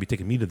going to be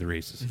taking me to the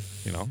races,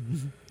 you know?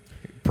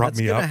 Prop That's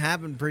me gonna up.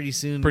 happen pretty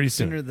soon. Pretty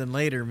soon. Sooner than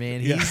later,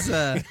 man. Yeah. He's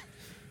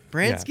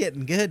Brant's Yeah.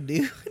 getting good,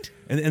 dude.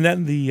 And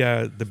then the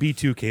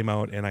B2 came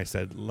out, and I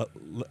said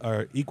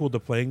equal the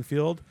playing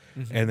field,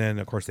 and then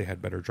of course they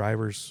had better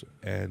drivers,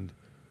 and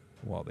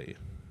well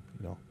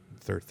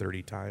they're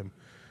 30-time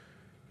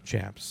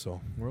champs.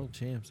 So, World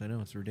champs. I know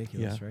it's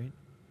ridiculous, Yeah. right?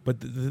 but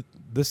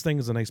this thing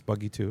is a nice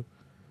buggy too,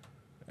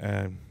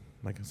 and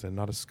like I said,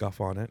 not a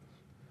scuff on it,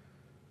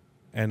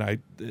 and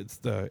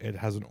it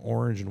has an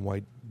orange and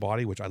white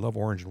body, which I love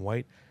orange and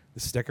white. The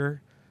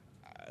sticker,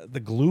 the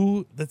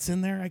glue that's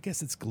in there, I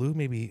guess it's glue.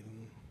 Maybe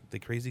they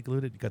crazy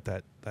glued it. You got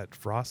that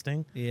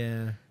frosting.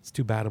 Yeah. It's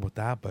too bad about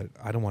that, but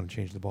I don't want to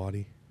change the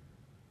body.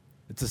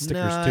 It's the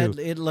stickers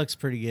too. It looks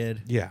pretty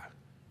good. Yeah,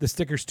 the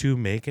stickers too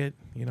make it.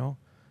 You know,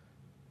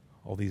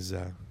 all these.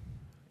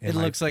 It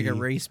looks like a MIP,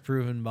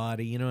 race-proven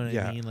body. You know what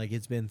Yeah. I mean? Like,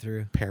 it's been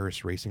through.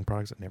 Paris racing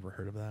products. I've never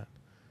heard of that.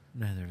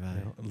 Neither have I.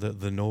 You know,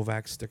 the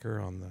Novak sticker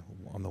on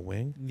the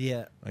wing.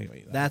 Yeah.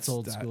 Anyway, That's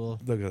old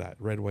school. Look at that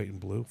red, white, and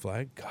blue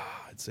flag.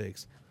 God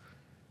sakes.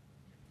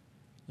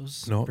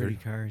 Those are No, some pretty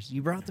they're- cars.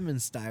 You brought them in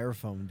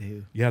styrofoam,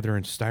 too. Yeah, they're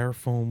in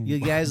styrofoam. You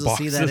guys will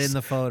see that boxes. in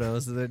the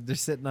photos. They're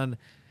sitting on.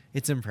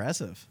 It's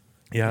impressive.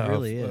 Yeah, It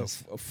really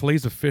is.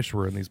 Fillets of fish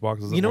were in these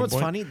boxes. You at know one what's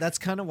point. funny? That's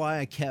kind of why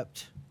I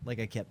kept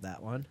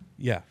that one.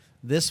 Yeah,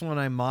 This one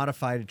I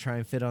modified to try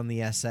and fit on the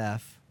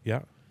SF,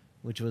 yeah.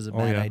 which was a Oh,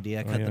 bad yeah. idea.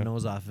 I Oh, cut yeah. the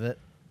nose off of it.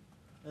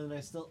 And then I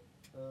still.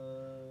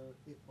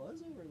 It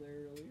was over there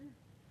earlier.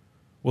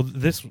 Well,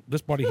 this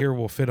body here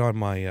will fit on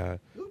my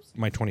Oops.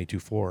 my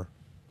 22.4.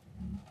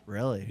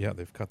 Really? Yeah,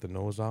 they've cut the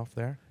nose off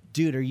there.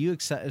 Dude, are you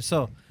excited?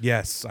 So,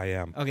 Yes, I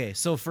am. okay,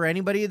 so for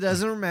anybody that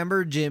doesn't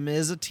remember, Jim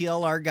is a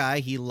TLR guy.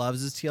 He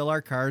loves his TLR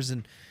cars,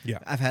 and Yeah.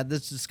 I've had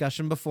this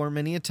discussion before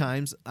many a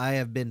times. I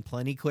have been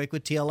plenty quick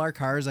with TLR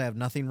cars. I have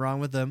nothing wrong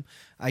with them.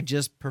 I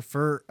just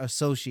prefer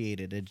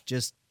Associated. It's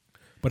just,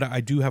 But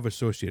I do have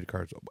associated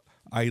cars.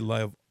 I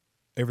love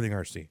everything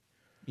RC.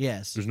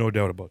 yes. There's no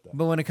doubt about that.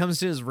 But when it comes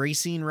to his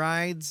racing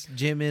rides,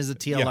 Jim is a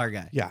TLR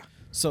guy. Yeah,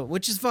 So,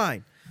 which is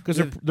fine. because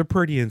they're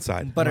pretty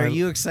inside. But And are I-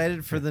 you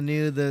excited for the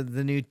new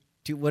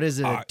what is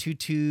it? A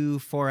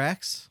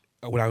 224X?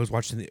 When I was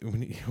watching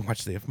when you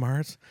watch the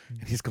IFMARs,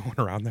 and he's going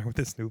around there with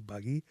this new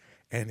buggy,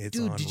 and it's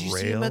Dude, on did you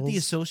rails. see him at the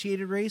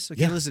Associated race?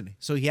 Okay, Yeah. listen.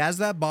 So he has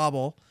that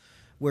bobble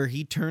where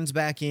he turns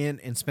back in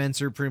and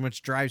Spencer pretty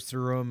much drives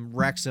through him,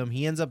 wrecks him.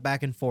 He ends up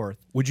back and forth.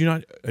 Would you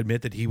not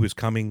admit that he was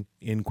coming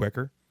in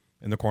quicker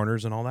in the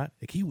corners and all that?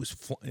 Like he was,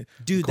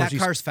 Dude, of course that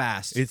car's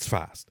fast. It's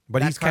fast, but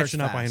That he's car's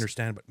catching up. I fast.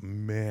 understand, but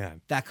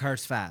man, That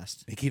car's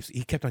fast. he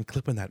kept on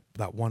clipping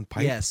that one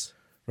pipe. Yes.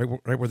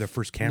 right where the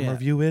first camera Yeah.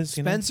 view is.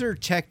 You know? Spencer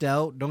checked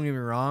out, don't get me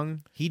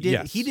wrong. He did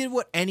Yes. he did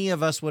what any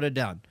of us would have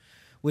done.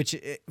 Which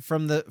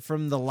from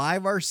the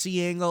live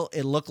RC angle,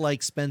 it looked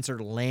like Spencer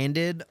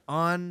landed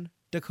on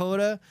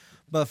Dakota,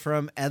 but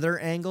from other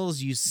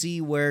angles, you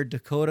see where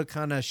Dakota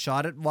kind of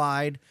shot it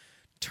wide,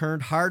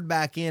 turned hard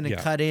back in and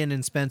Yeah. cut in,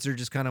 and Spencer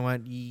just kind of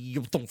went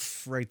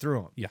right through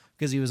him. Yeah.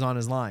 Because he was on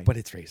his line. But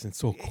it's racing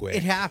so quick.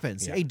 It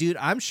happens. Yeah. Hey, dude,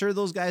 I'm sure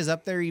those guys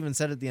up there even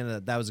said at the end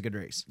of that was a good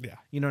race. Yeah.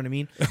 You know what I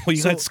mean? Well,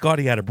 you got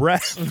Scotty out of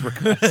breath.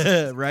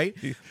 right?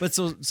 But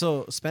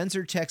so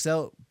Spencer checks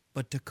out,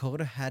 but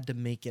Dakota had to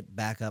make it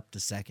back up to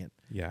second.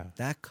 Yeah,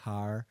 That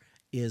car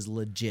is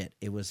legit.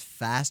 It was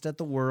fast at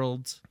the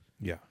Worlds.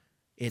 yeah,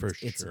 It's, for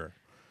it's, sure.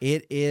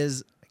 It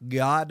is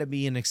got to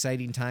be an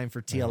exciting time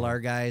for TLR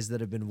guys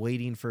that have been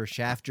waiting for a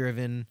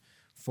shaft-driven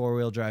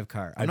four-wheel drive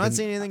car. I'm I've not been-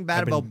 saying anything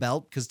bad I've about been-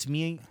 belt, because to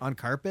me, on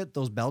carpet,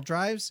 those belt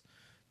drives,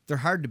 they're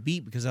hard to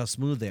beat because how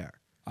smooth they are.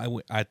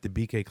 At the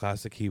BK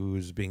Classic, he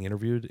was being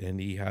interviewed, and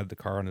he had the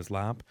car on his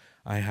lap.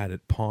 I had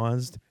it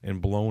paused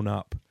and blown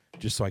up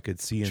just so I could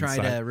see inside.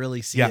 Try to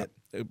really see it.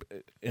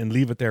 and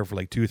leave it there for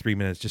like 2 or 3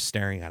 minutes, just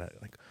staring at it,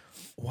 like,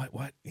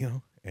 what, you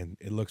know. And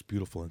it looks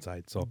beautiful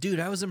inside. So Dude,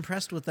 I was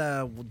impressed with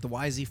the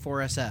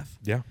YZ4SF.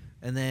 yeah,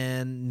 And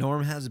then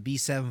Norm has a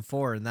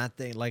B74, and that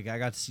thing, like, I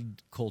got to see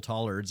Cole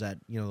Tollards at,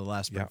 the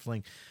last Spring Yeah.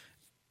 Fling.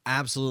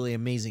 Absolutely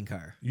amazing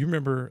car. you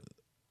remember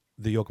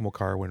the Yokomo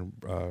car when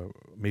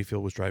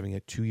Mayfield was driving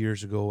it 2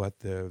 years ago at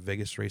the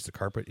Vegas race,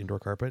 the indoor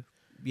carpet.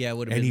 Yeah, it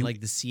would have And been he- like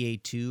the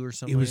CA2 or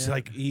something. It was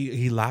like like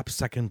he lapped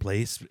second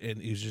place,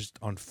 and he was just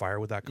on fire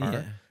with that car.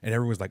 Yeah. And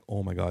everyone was like,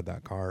 "Oh my god,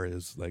 that car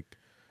is like,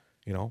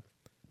 you know."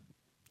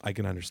 I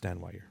can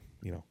understand why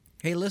you're.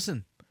 Hey,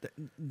 listen.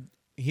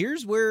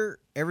 Here's where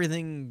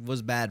everything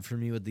was bad for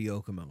me with the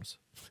Yokomos.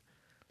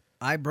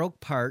 I broke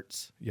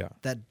parts Yeah.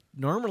 that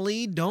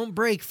normally don't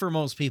break for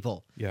most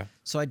people. Yeah.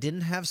 So I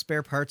didn't have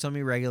spare parts on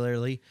me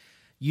regularly.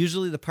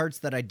 Usually the parts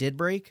that I did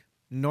break,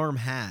 Norm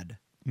had,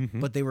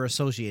 but they were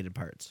associated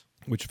parts.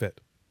 Which fit?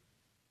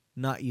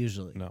 Not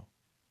usually. No.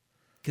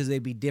 Because they'd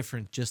be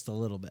different just a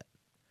little bit.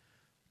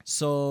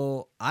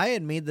 So I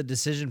had made the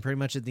decision pretty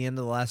much at the end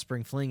of the last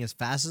spring fling. As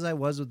fast as I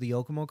was with the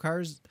Yokomo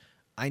cars,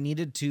 I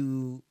needed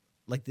to,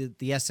 like the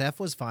SF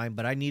was fine,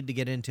 but I needed to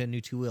get into a new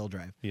two-wheel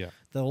drive. Yeah.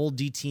 The old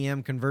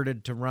DTM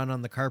converted to run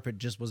on the carpet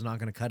just was not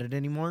going to cut it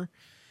anymore.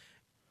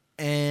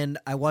 And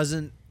I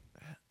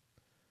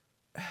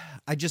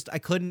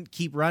couldn't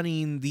keep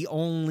running the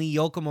only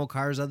Yokomo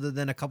cars other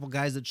than a couple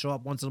guys that show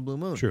up once in a blue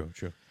moon. True.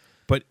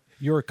 But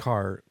your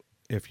car,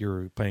 if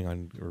you're planning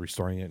on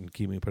restoring it and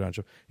keeping it put on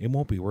show, it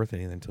won't be worth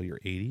anything until you're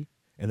 80,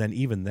 and then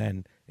even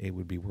then, it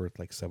would be worth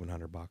like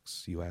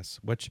 $700 US.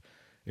 Which,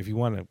 if you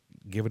want to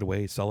give it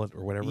away, sell it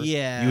or whatever,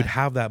 Yeah. you would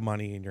have that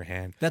money in your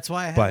hand. That's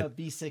why I had But- a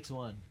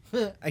B61.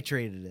 I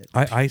traded it.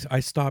 I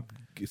stopped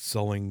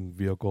selling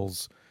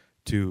vehicles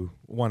to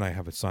one. I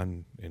have a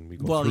son, and we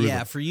go. Well, through yeah,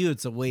 them. for you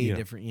it's a way Yeah.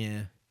 different.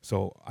 Yeah,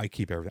 So I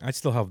keep everything. I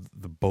still have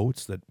the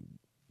boats that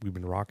we've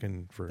been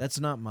rocking for. that's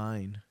not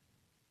mine,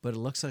 but it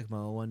looks like my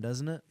old one,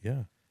 doesn't it?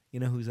 Yeah. You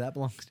know whose that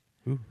belongs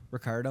to? Ooh.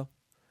 Ricardo.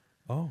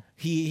 Oh.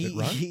 He Did it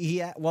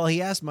run?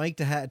 he asked Mike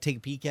to take a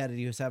peek at it.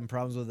 He was having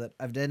problems with it.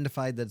 I've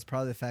identified that it's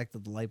probably the fact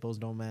that the lipos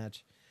don't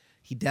match.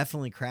 He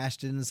definitely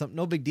crashed it into something.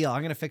 No big deal.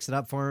 I'm gonna fix it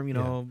up for him. You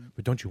know, Yeah.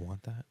 But don't you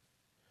want that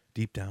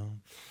deep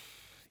down?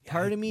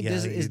 part of me yeah,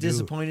 is you do.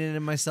 disappointed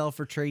in myself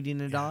for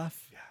trading it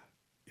off.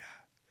 Yeah.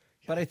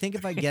 But I think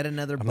if I get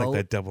another I'm boat, like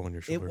that devil on your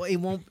It, shoulder. it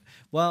won't.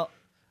 Well,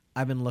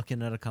 I've been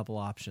looking at a couple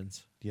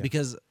options Yeah.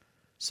 because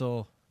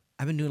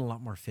I've been doing a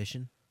lot more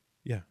fishing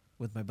Yeah.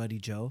 with my buddy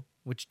Joe,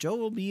 which Joe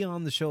will be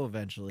on the show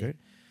eventually, Okay.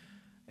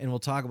 and we'll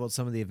talk about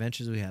some of the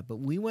adventures we had. But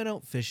we went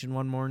out fishing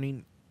one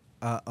morning,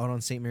 out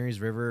on St.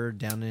 Mary's River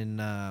down in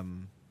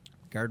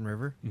Garden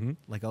River,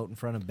 like out in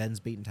front of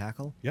Ben's Bait and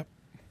Tackle. Yep.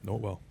 Know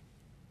it well.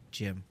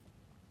 Jim,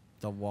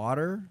 the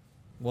water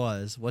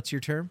was, what's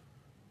your term?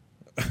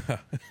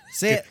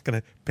 Say it.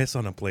 Gonna piss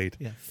on a plate.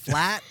 Yeah,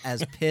 flat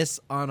as piss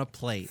on a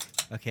plate.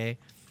 Okay,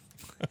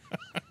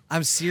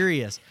 I'm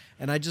serious.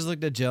 And I just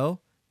looked at Joe.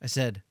 I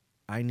said,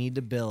 I need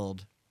to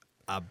build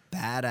a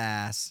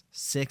badass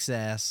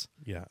 6S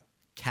Yeah.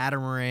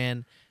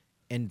 catamaran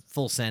and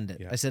full send it.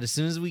 Yeah. I said, as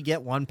soon as we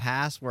get one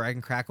pass where I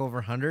can crack over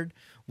 100,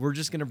 we're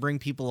just gonna bring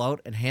people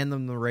out and hand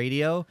them the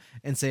radio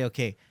and say,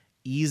 okay,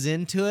 ease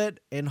into it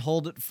and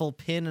hold it full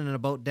pin and in a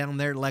boat down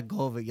there, let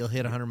go of it. You'll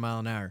hit 100 mile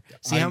an hour.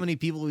 See how many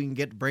people we can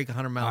get to break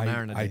 100 mile an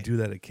hour in a day. I do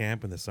that at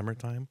camp in the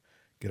summertime.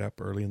 Get up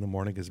early in the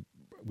morning because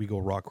we go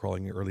rock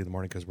crawling early in the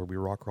morning because where we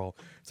rock crawl,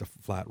 it's a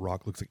flat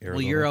rock, looks like Arizona.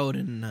 Well, you're out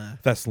in.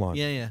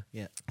 Thessalon.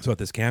 Yeah. So at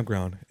this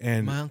campground,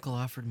 and My uncle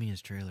offered me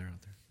his trailer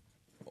out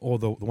there.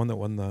 the one that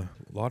won the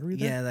lottery.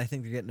 There? Yeah, I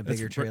think they're getting a That's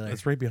bigger right- trailer.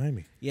 That's right behind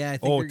me. Yeah, I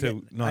think. Oh, they're to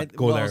getting- not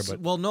go there, s- but-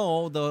 well,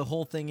 no. The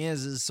whole thing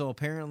is so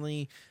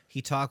apparently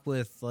he talked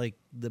with like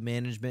the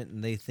management,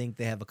 and they think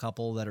they have a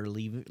couple that are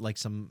leaving, like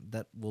some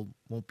that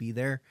won't be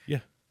there. Yeah.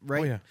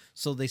 Right. Oh, yeah.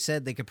 So they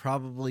said they could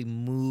probably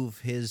move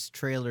his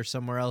trailer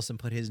somewhere else and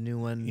put his new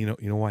one. You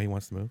know why he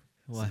wants to move?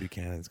 It's Why? the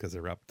Buchanan's because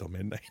they're up till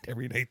midnight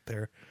every night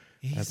there.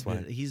 He's That's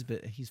been- fine.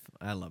 He's.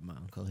 I love my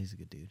uncle. He's a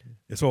good dude.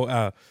 So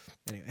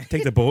Anyway.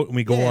 take the boat and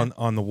we go Yeah.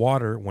 on the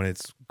water when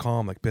it's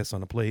calm, like piss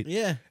on a plate.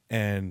 Yeah.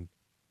 And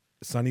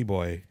Sonny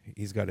Boy,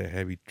 he's got a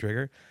heavy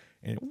trigger,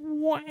 and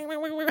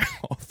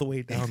all the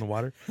way down the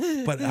water.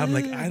 But I'm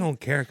like, I don't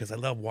care because I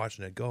love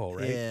watching it go,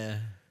 right? Yeah.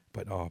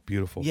 But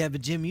beautiful. Yeah,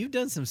 but Jim, you've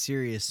done some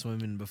serious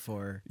swimming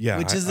before. Yeah,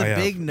 which is I a have.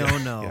 big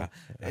no-no. Yeah,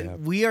 I have.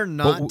 We are But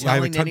not I have a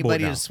telling tugboat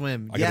anybody now. to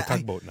swim. I got a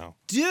tugboat now.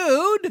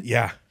 Dude,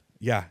 Yeah.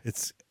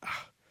 It's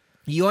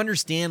you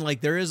understand?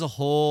 Like there is a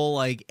whole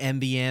like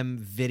MBM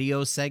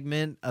video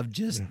segment of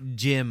just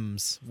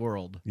Jim's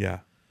world. yeah.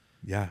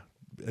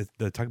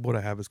 The tugboat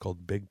I have is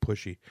called Big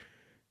Pushy.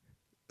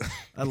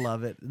 I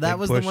love it. That Big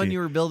was the one pushy. you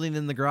were building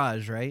in the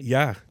garage, right?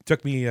 Yeah,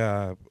 took me.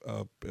 It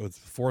was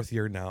the fourth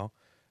year now.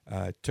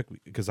 Took me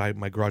because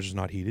my garage is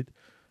not heated,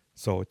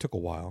 so it took a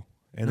while.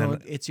 And No,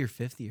 then it's your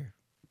 5th year.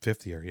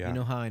 fifth year, yeah, You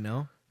know how I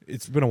know?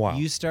 it's been a while.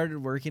 You started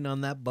working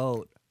on that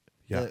boat.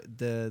 Yeah.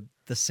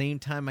 The same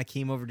time I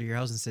came over to your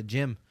house and said,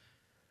 Jim,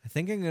 I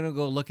think I'm gonna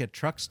go look at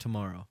trucks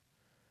tomorrow.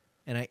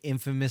 And I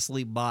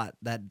infamously bought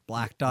that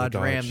black Dodge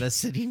Ram Dodge. that's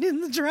sitting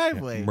in the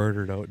driveway.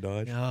 Murdered out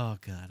Dodge. Oh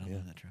God, I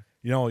love that truck.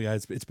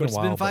 It's been But a it's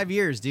while. been but- 5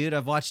 years, dude.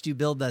 I've watched you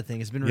build that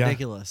thing. It's been Yeah,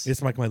 ridiculous.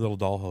 It's like my little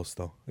dollhouse,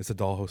 though. It's a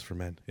dollhouse for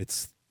men.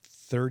 It's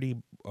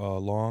 30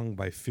 long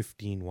by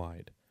 15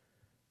 wide.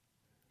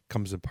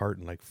 Comes apart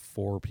in like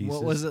 4 pieces.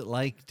 What was it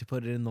like to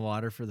put it in the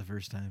water for the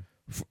first time?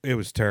 It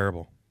was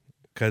terrible.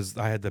 because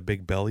I had the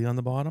big belly on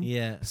the bottom.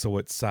 Yeah. So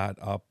it sat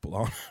up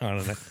on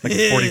like a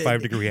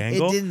 45-degree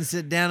angle. It didn't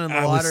sit down in the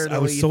I water. was, I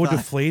was so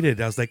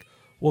deflated. I was like,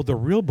 well, the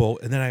real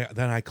boat, and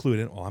then I clued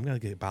in. Oh, I'm gonna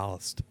get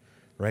ballast,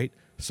 right?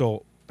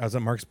 So I was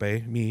at Marks Bay.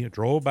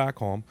 Drove back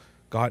home,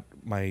 got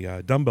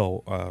my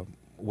dumbbell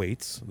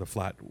weights, the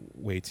flat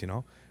weights,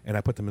 and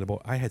I put them in the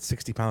boat. I had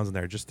 60 pounds in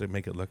there just to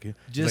make it look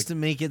just to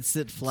make it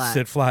sit flat.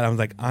 Sit flat. I was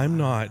like, I'm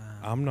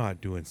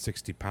not doing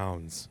 60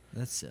 pounds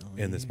That's silly.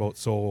 in this boat.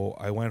 So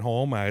I went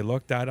home. I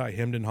looked at it. I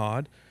hemmed and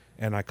hawed,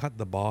 and I cut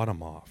the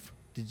bottom off.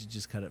 Did you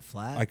just cut it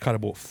flat? I cut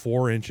about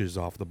 4 inches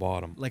off the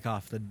bottom. Like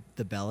off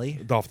the belly?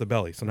 Off the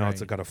belly. So now Right.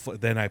 it's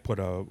got then I put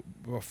a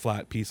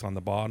flat piece on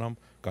the bottom,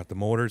 got the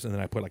motors, and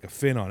then I put like a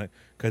fin on it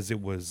because it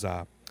was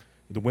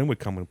the wind would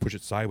come and push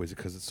it sideways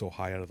because it's so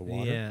high out of the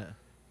water. Yeah.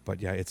 But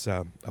yeah, it's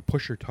a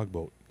pusher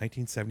tugboat,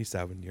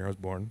 1977, year I was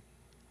born.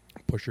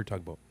 Pusher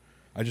tugboat.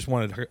 I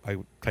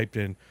typed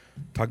in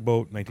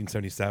tugboat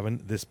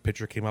 1977. This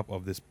picture came up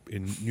of this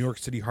in New York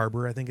City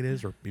Harbor, I think it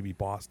is, or maybe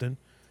Boston,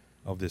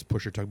 of this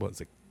pusher tugboat.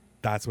 It's like,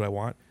 that's what I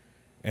want.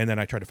 And then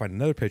I tried to find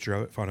another picture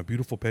of it, found a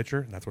beautiful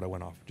picture, and that's what I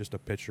went off. Just a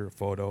picture, a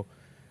photo,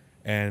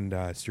 and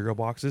cereal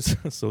boxes.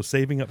 So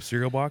saving up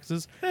cereal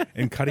boxes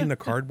and cutting the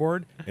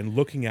cardboard and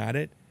looking at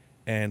it,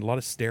 and a lot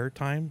of stare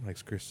time,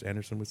 like Chris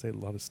Anderson would say, a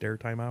lot of stare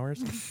time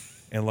hours,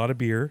 and a lot of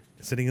beer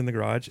sitting in the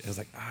garage. And I was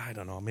like, I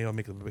don't know, maybe I'll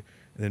make it. And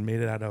then made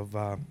it out of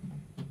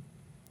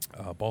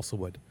balsa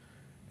wood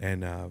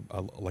and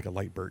like a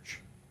light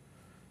birch.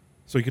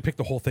 So you could pick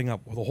the whole thing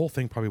up. Well, the whole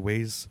thing probably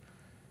weighs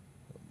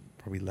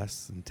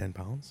less than 10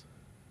 pounds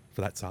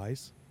for that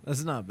size.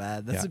 That's not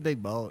bad. That's Yeah. a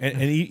big boat.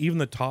 And even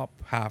the top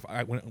half,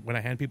 when I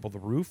hand people the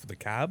roof, the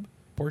cab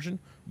portion,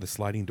 the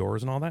sliding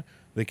doors and all that,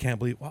 they can't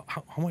believe, well,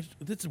 how much,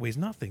 this weighs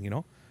nothing,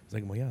 It's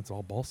like, well, yeah, it's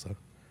all balsa.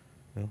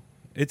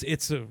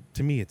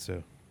 To me, it's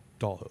a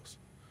dollhouse.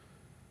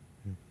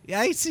 yeah,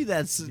 I see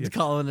that's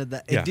calling it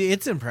that. Yeah.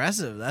 It's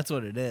impressive. That's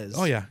what it is.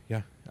 Oh, yeah,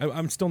 yeah.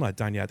 I'm still not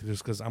done yet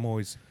just because I'm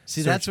always...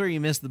 See, that's where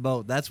you missed the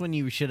boat. That's when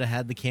you should have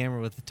had the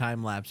camera with the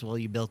time lapse while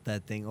you built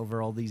that thing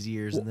over all these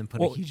years and then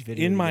put a huge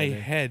video in my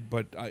together. head,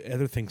 but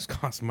other things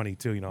cost money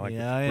too. Like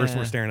Yeah, first yeah.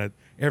 we're staring at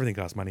everything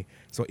costs money.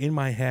 So in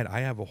my head,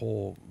 I have a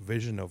whole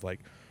vision of like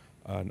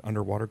an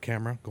underwater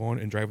camera going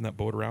and driving that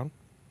boat around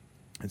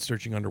and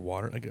searching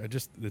underwater. Like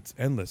it's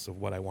endless of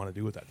what I want to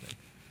do with that thing.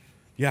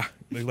 Yeah,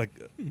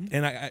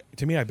 and I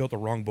to me, I built the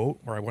wrong boat,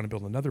 or I want to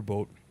build another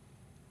boat.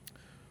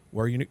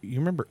 Where you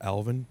remember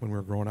Alvin when we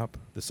were growing up,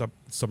 the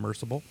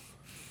submersible?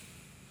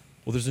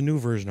 Well, there's a new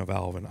version of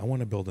Alvin. I want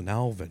to build an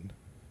Alvin.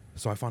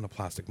 So I found a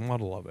plastic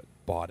model of it,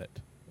 bought it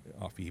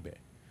off eBay.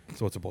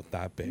 So it's about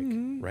that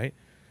big, right?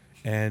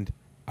 And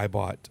I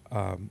bought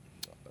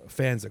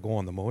fans that go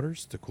on the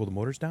motors to cool the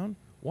motors down,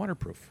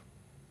 waterproof.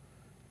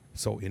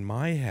 So in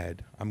my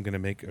head, I'm going to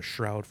make a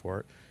shroud for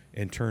it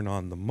and turn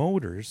on the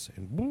motors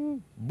and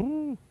boo,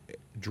 boo,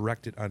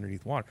 direct it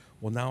underneath water.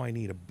 Well, now I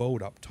need a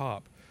boat up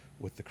top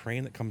with the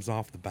crane that comes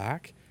off the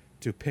back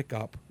to pick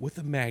up, with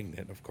a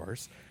magnet, of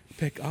course,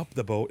 pick up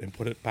the boat and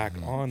put it back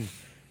on.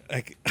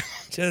 Like,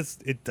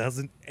 it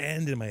doesn't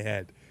end in my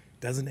head.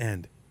 Doesn't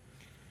end.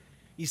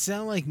 You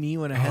sound like me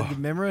when I had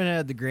remember when I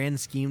had the grand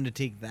scheme to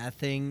take that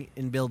thing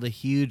and build a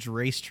huge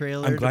race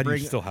trailer. I'm glad to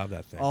bring you still have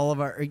that thing. all of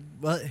our.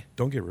 Well,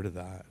 Don't get rid of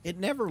that. it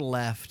never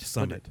left. but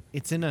Summit.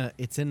 It's in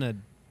a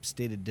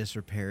state of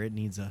disrepair. It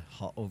needs a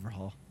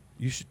overhaul.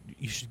 You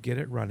should get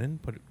it running.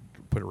 Put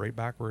it right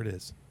back where it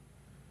is.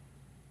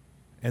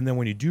 And then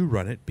when you do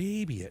run it,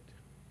 baby it.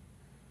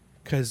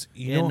 Because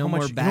you know how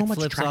much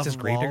Traxxas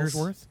grave digger's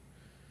worth?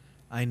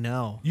 I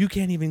know. You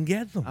can't even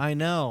get them. I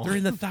know. They're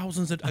in the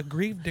thousands. A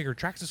grave digger,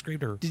 Traxxas grave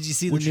digger. Did you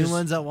see the new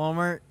ones at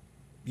Walmart?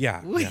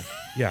 Yeah,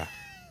 yeah.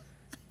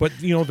 But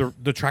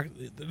the track,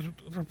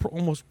 they're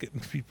almost getting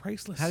to be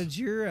priceless. How did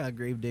your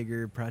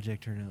Gravedigger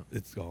project turn out?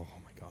 It's oh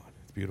my god,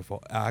 it's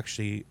beautiful.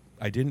 Actually,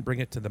 I didn't bring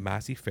it to the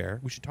Massey Fair.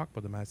 We should talk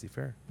about the Massey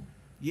Fair.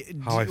 Yeah,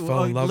 How I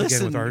fell in love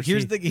again with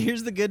RC.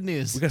 Here's the good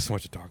news. We got so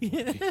much to talk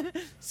about.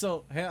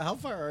 So how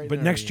far are you?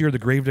 But next year, the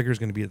Gravedigger is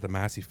going to be at the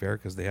Massey Fair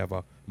because they have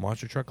a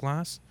monster truck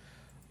class.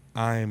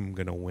 I'm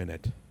going to win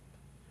it.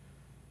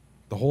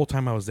 The whole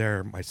time I was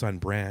there, my son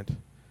Brant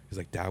is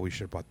like, Dad, we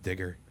should have bought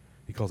Digger.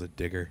 He calls it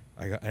Digger.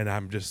 And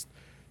I'm just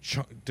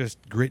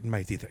gritting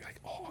my teeth.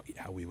 Like, oh,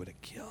 yeah, we would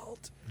have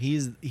killed. He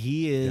is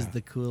Yeah.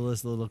 the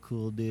coolest little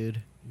cool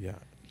dude. Yeah.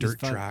 He's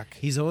Dirt fun. track.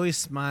 He's always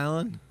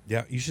smiling.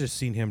 Yeah, you should have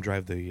seen him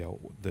drive the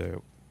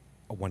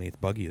 1/8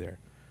 buggy there.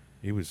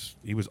 He was.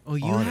 Oh,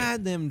 you on it.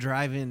 had them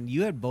driving.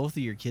 You had both of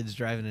your kids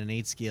driving an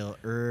 8 scale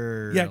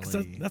early. Yeah,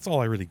 because that's all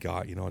I really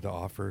got, to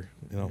offer.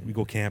 We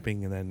go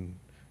camping and then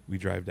we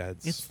drive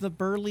Dad's. It's the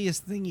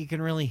burliest thing you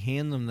can really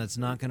hand them. That's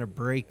not going to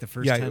break the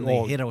first time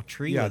they hit a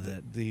tree with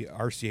it. The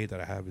RC8 that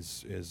I have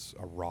is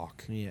a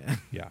rock. Yeah.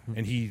 Yeah,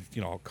 and he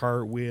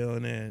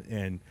cartwheeling it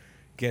and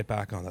get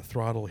back on the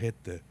throttle, hit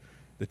the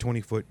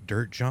 20-foot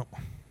dirt jump.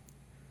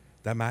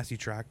 That Massey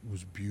track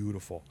was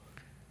beautiful.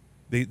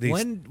 They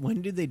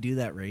when did they do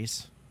that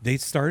race? They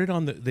started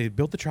they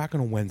built the track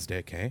on a Wednesday.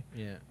 Okay.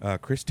 Yeah.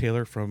 Chris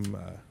Taylor from.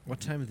 What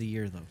time of the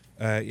year though?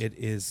 It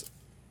is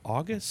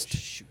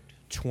August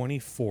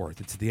 24th.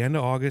 It's the end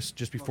of August,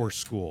 just before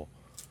school.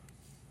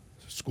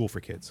 School for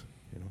kids,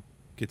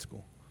 kids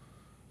school.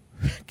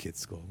 Kids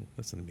school.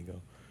 Listen to me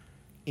go.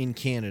 In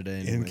Canada,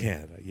 anyway. In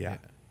Canada, yeah.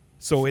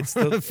 So it's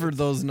the, for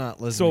those not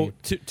listening.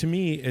 so to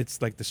me,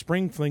 it's like the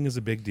spring fling is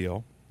a big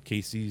deal.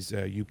 Casey's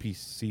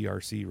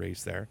UPCRC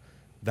race there.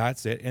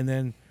 That's it, and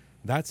then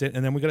that's it,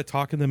 and then we got to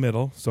talk in the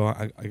middle. So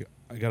I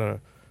got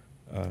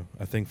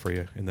a thing for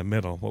you in the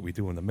middle. What we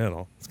do in the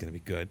middle, it's gonna be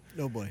good.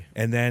 Oh boy.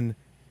 And then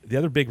the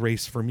other big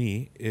race for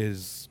me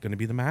is going to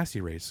be the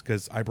Massey race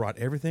because I brought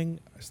everything.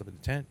 I slept in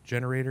the tent,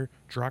 generator,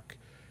 truck,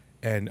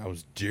 and I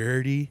was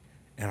dirty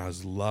and I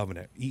was loving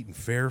it. Eating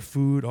fair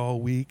food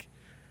all week,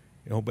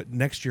 But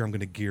next year I'm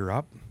going to gear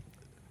up.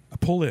 I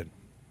pull in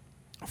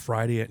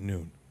Friday at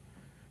noon.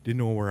 Didn't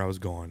know where I was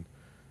going.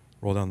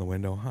 Roll down the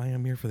window. Hi,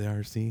 I'm here for the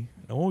RC.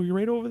 Oh, you're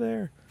right over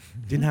there.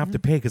 Didn't have to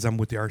pay because I'm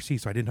with the RC,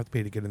 so I didn't have to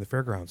pay to get in the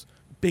fairgrounds.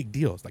 Big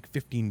deal. It's like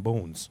 15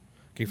 bones.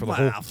 Okay, for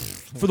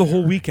the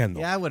whole weekend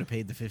though. Yeah, I would have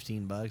paid the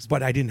 $15,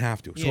 But I didn't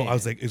have to. So Yeah, I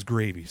was yeah. like, it's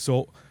gravy.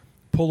 So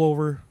pull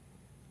over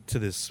to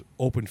this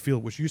open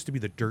field, which used to be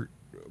the dirt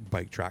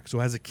bike track. So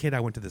as a kid, I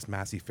went to this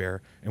Massey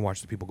fair and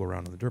watched the people go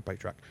around on the dirt bike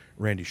track.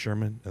 Randy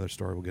Sherman, another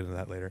story, we'll get into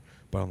that later.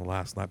 But on the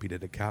last lap, he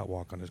did a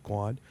catwalk on his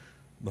quad,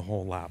 the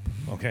whole lap.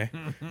 Okay,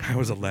 I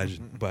was a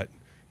legend, but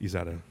he's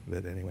out of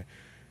it anyway.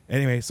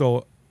 Anyway,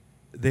 so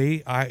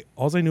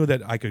all I knew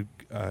that I could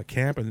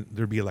camp and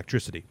there'd be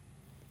electricity.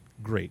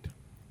 Great.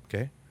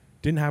 Okay,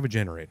 didn't have a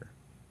generator.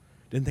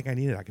 Didn't think I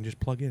needed it. I can just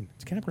plug in.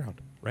 It's a campground,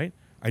 right?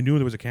 I knew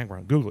there was a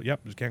campground. Google it. Yep,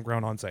 there's a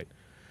campground on site.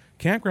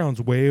 Campground's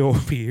way over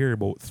here,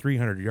 about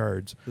 300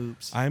 yards.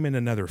 Oops. I'm in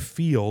another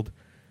field.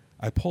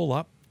 I pull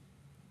up.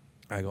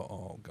 I go,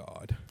 oh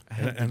God. I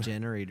had the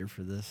generator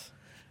for this.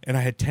 And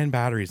I had 10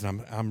 batteries,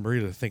 and I'm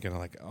really thinking,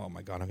 like, oh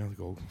my God, I'm gonna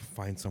go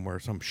find somewhere,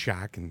 some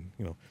shack, and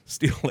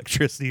steal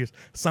electricity or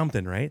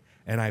something, right?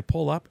 And I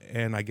pull up,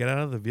 and I get out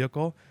of the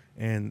vehicle,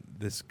 and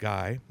this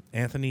guy,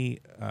 Anthony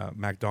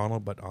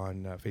MacDonald, but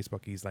on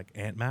Facebook he's like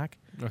Ant Mac.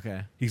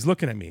 Okay. He's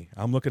looking at me.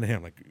 I'm looking at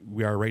him like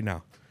we are right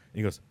now. And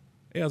he goes,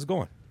 "Hey, how's it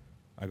going?"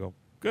 I go,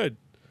 "Good."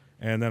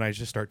 And then I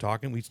just start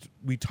talking.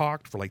 We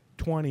talked for like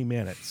 20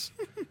 minutes,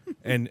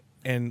 and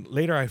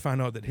later I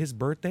found out that his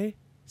birthday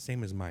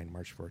same as mine,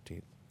 March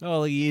 14th. Oh,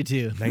 look at you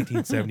too.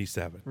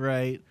 1977.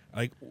 Right.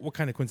 Like, what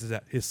kind of coincidence is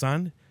that? His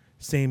son,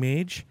 same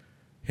age.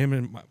 Him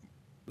and my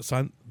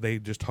son, they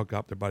just hooked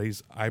up. Their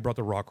buddies. I brought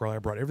the rock crawl. I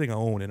brought everything I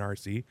own in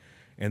RC,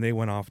 and they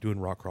went off doing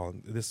rock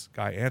crawling. This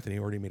guy, Anthony,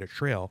 already made a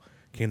trail.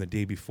 Came the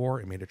day before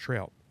and made a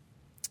trail.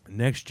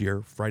 Next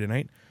year, Friday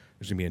night,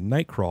 there's going to be a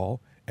night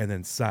crawl, and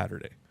then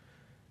Saturday.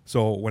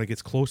 So when it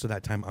gets close to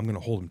that time, I'm going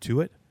to hold him to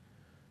it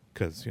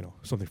because,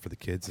 something for the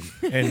kids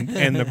and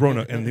the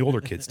grown-up and the older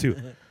kids too.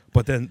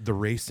 But then the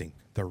racing,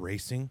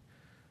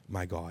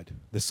 my God,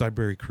 the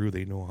Sudbury crew,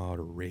 they know how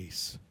to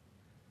race.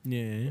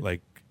 Yeah.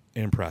 Like,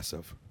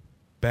 impressive.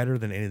 Better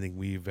than anything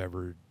we've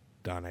ever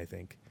done, I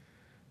think.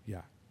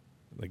 Yeah.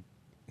 Like,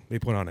 they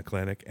put on a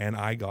clinic, and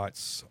I got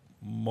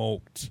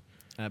smoked.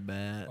 I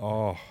bet.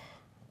 Oh,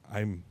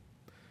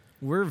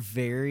 We're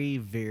very,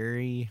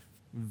 very,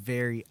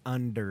 very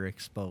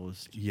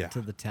underexposed Yeah.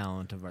 to the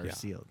talent of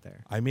RC out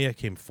there. I may have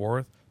came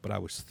fourth, but I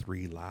was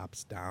 3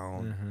 laps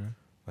down. Mm-hmm.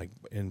 Like,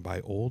 and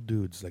by old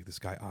dudes like this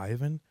guy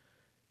Ivan,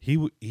 he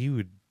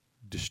would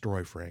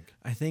destroy Frank.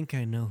 I think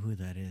I know who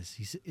that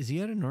is. Is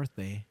he out of North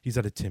Bay? He's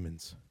out of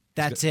Timmins.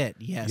 That's it.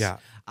 Yes. Yeah.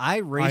 I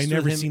raced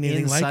never with him seen in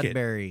anything like it.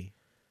 Sudbury.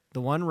 The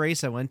one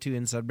race I went to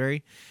in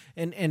Sudbury,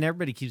 and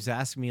everybody keeps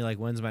asking me, like,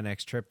 when's my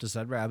next trip to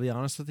Sudbury? I'll be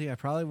honest with you, I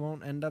probably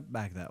won't end up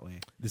back that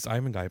way. This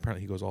Ivan guy,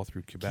 apparently he goes all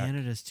through Quebec.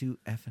 Canada's too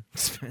effing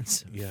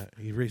expensive. Yeah,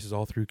 he races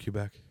all through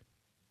Quebec.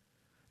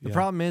 The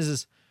problem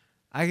is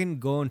I can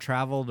go and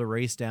travel to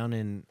race down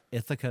in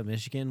Ithaca,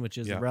 Michigan, which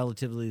is Yeah.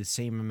 relatively the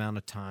same amount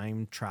of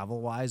time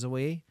travel-wise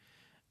away.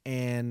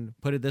 And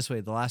put it this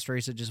way, the last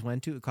race I just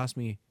went to, it cost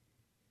me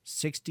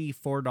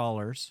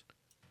 $64.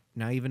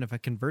 Now, even if I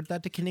convert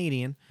that to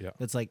Canadian, Yeah.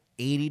 that's like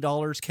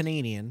 $80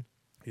 Canadian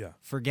Yeah.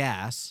 for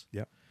gas.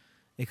 Yeah.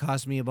 It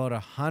cost me about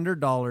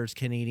 $100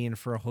 Canadian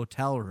for a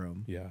hotel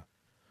room. Yeah.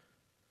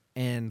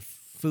 And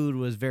food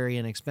was very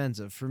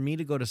inexpensive. For me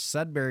to go to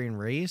Sudbury and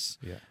race,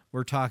 Yeah.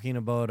 we're talking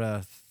about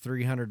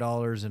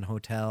 $300 in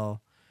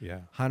hotel,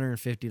 Yeah.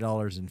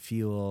 $150 in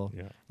fuel.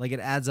 Yeah. Like, it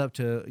adds up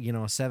to,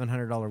 a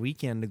 $700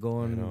 weekend to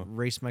go know. and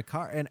race my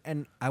car.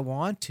 And I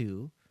want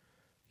to,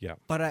 Yeah.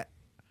 but I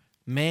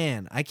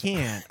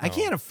can't. I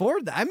can't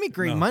afford that. I make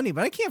great No. money,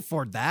 but I can't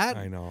afford that.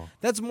 I know.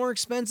 That's more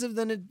expensive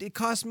than it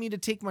cost me to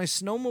take my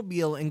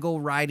snowmobile and go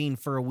riding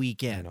for a I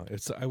weekend. know.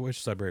 I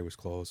wish Sudbury was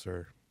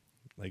closer.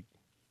 Like,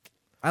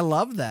 I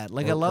love that.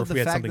 Like, I Or love if the we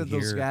had fact that something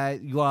those here.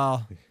 guys,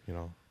 well, you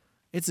know,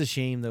 it's a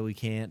shame that we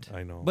can't.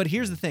 I know. But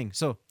here's the thing.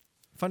 So,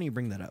 funny you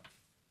bring that up.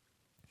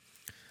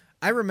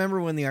 I remember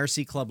when the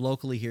RC club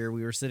locally here,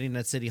 we were sitting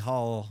at City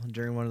Hall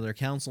during one of their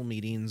council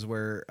meetings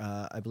where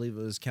I believe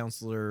it was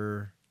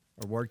Councilor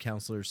or Ward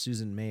Councilor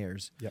Susan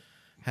Mayers Yep.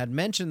 had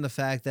mentioned the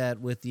fact that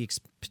with the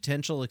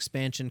potential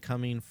expansion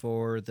coming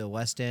for the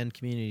West End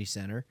Community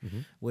Center,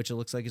 which it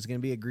looks like is going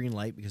to be a green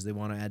light because they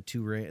want to add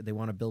they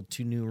want to build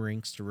 2 new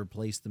rinks to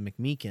replace the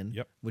McMeekin,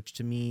 Yep. which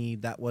to me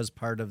that was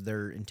part of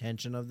their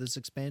intention of this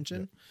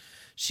expansion.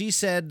 She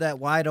said that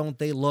why don't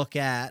they look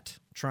at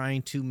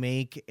trying to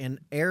make an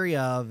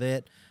area of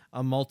it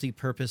a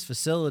multi-purpose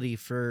facility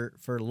for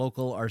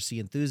local RC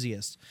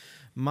enthusiasts.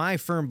 My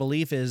firm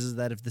belief is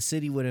that if the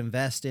city would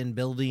invest in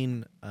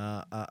building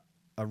a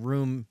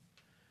room,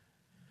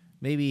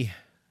 maybe,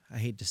 I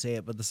hate to say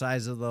it, but the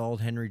size of the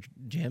old Henry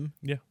gym,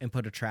 Yeah. and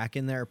put a track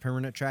in there, a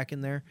permanent track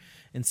in there,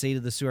 and say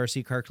to the Sioux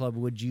RC Car Club,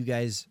 would you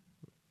guys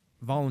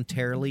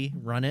voluntarily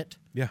run it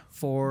Yeah.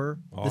 for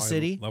Oh, the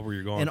city? I love where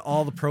you're going. And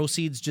all the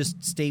proceeds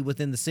just stay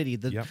within the city.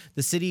 Yep.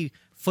 The city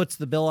foots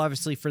the bill,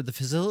 obviously, for the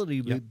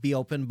facility to Yep. be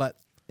open, but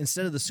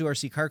instead of the Sioux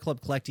RC Car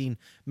Club collecting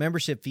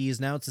membership fees,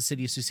 now it's the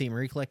city of Sault Ste.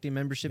 Marie collecting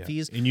membership Yeah.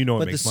 fees. And you know it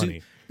but makes the Sioux-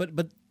 money. But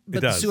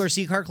the does. Sioux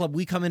RC Car Club,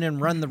 we come in and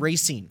run the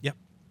racing. Yep.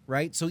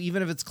 Right? So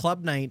even if it's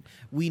club night,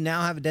 we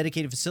now have a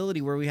dedicated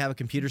facility where we have a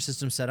computer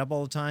system set up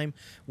all the time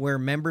where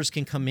members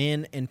can come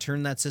in and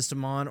turn that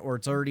system on, or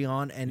it's already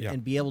on, and, Yeah.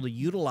 and be able to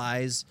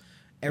utilize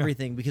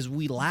everything, because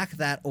we lack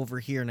that over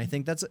here. And I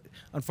think that's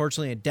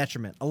unfortunately a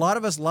detriment. A lot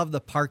of us love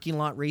the parking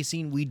lot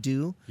racing. We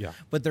do. Yeah.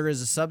 But there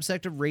is a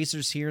subsect of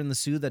racers here in the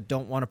Sioux that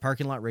don't want a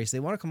parking lot race.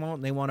 They want to come out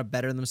and they want to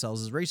better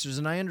themselves as racers.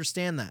 And I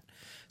understand that.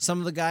 Some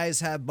of the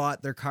guys have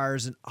bought their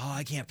cars and,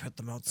 I can't put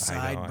them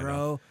outside, I know.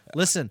 bro.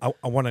 Listen.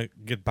 I want to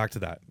get back to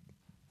that.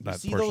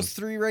 See portion. those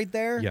 3 right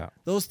there? Yeah.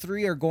 Those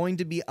 3 are going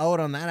to be out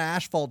on that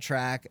asphalt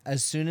track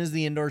as soon as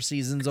the indoor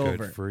season's Good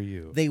over. for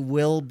you. They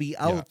will be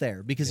out Yeah.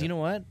 there because Yeah. you know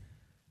what?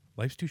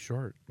 Life's too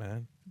short,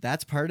 man.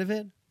 That's part of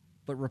it.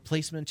 But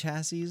replacement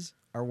chassis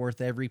are worth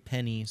every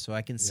penny. So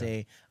I can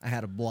say I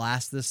had a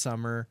blast this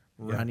summer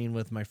running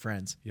with my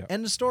friends. Yeah.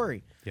 End of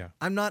story. Yeah.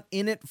 I'm not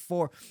in it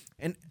for.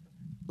 And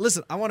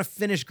listen, I want to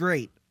finish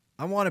great.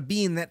 I want to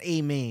be in that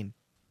A main.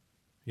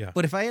 Yeah.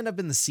 But if I end up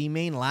in the C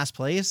main last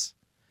place,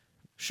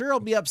 sure, I'll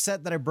be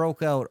upset that I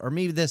broke out or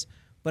maybe this.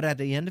 But at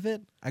the end of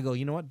it, I go,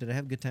 you know what? Did I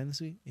have a good time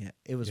this week? Yeah,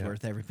 it was Yeah.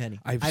 worth every penny.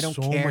 I have don't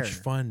so care. much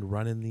fun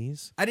running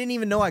these. I didn't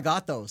even know I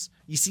got those.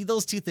 You see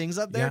those 2 things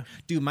up there?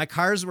 Yeah. Dude, my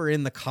cars were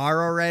in the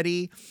car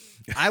already.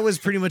 I was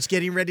pretty much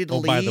getting ready to Oh,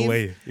 leave. by the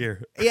way,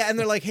 here. Yeah, and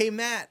they're like, hey,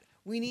 Matt,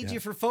 we need Yeah. you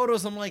for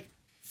photos. I'm like,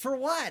 for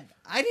what?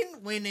 I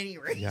didn't win any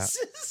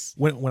races.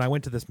 When I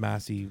went to this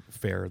Massey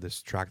fair, this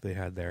track they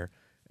had there,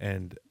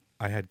 and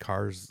I had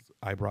cars.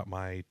 I brought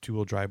my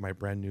 2-wheel drive, my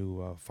brand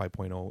new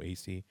 5.0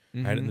 AC. I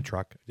had it in the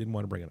truck. I didn't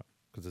want to bring it up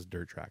because it's a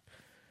dirt track.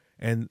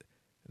 And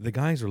the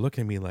guys are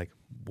looking at me like,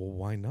 well,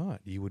 why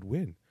not? You would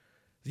win.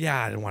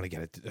 Yeah, I didn't want to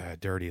get it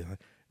dirty.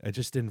 I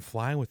just didn't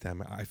fly with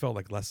them. I felt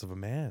like less of a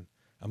man.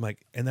 I'm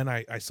like, and then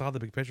I saw the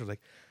big picture. I was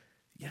like,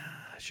 yeah,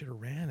 I should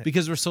have ran it.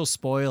 Because we're so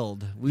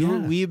spoiled. Yeah.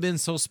 We've been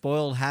so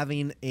spoiled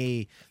having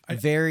a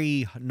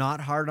very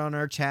not hard on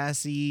our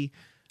chassis,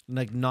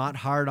 like not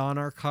hard on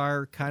our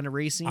car kind of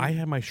racing. I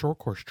had my short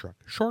course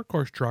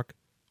truck,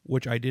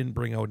 which I didn't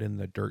bring out in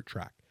the dirt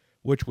track,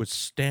 which was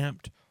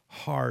stamped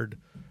hard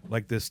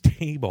like this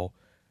table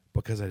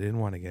because I didn't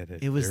want to get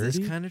it. It was dirty.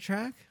 this kind of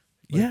track?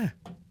 Yeah.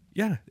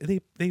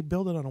 They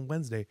built it on a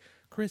Wednesday.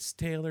 Chris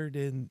Taylor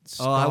didn't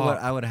stop. Oh,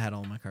 I would have had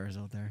all my cars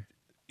out there.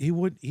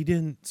 He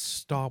didn't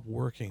stop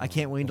working. I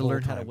can't on it wait the to whole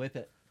learn how to time. whip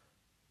it.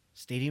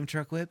 Stadium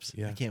truck whips?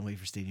 Yeah. I can't wait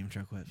for stadium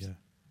truck whips.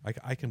 Yeah,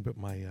 I can put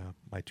my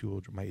my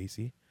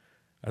AC.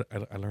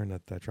 I learned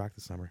at that track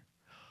this summer.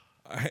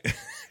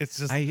 It's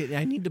just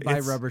I need to buy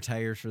It's- rubber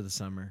tires for the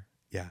summer.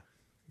 yeah.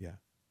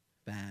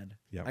 Bad.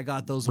 Yeah. I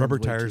got those Rubber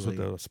ones way tires too with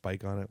late. the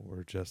spike on it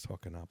were just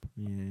hooking up.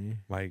 Yeah.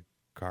 My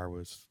car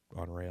was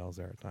on rails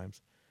there at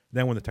times.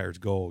 Then when the tires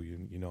go,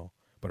 you know,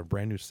 but a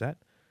brand new set.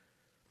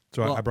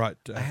 So Well, I brought.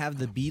 I have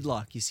the bead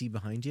lock you see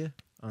behind you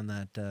on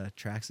that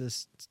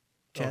Traxxas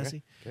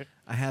chassis. Okay.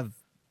 I have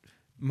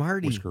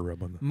Marty. Whisker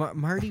rub on the.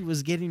 Marty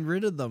was getting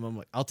rid of them. I'm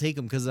like, I'll take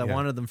them because I Yeah.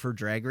 wanted them for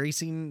drag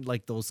racing,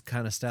 like those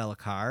kind of style of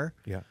car.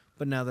 Yeah.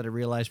 But now that I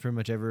realize pretty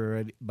much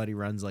everybody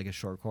runs like a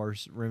short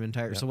course rim and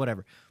tire, Yeah. so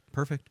whatever.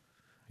 Perfect.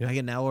 Yeah. I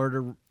can now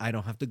order. I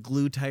don't have to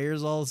glue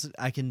tires.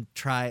 I can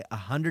try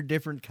 100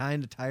 different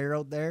kind of tire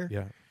out there.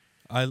 Yeah.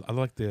 I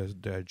like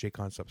the J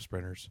Concept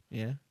sprinters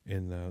Yeah.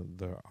 in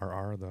the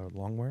RR, the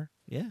long wear.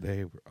 Yeah.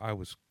 I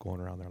was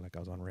going around there like I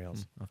was on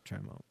rails I'll try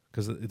them out.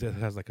 because it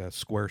has like a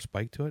square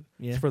spike to it.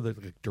 Yeah. It's for the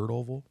like, dirt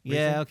oval.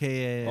 Yeah. racing.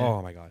 Okay. Yeah.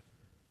 Oh my god,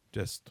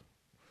 just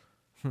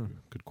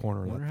good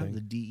corner I of wonder that how thing.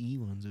 the DE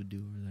ones would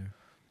do over there.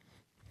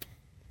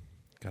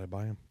 Gotta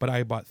buy them. But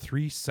I bought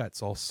 3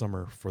 sets all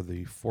summer for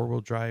the 4-wheel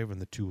drive and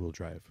the 2-wheel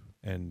drive,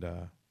 and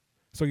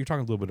so you're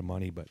talking a little bit of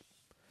money, but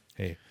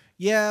hey,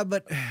 Yeah,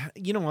 but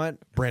you know what?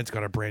 Brand's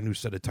got a brand new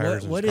set of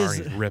tires What in his car. is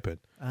And he's ripping.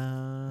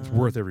 It's Uh,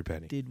 worth every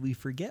penny. Did we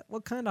forget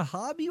what kind of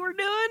hobby we're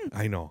doing?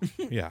 I know.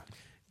 Yeah,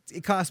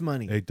 It costs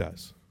money. it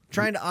does.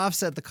 Trying to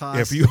offset the cost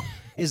If you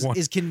is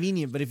want-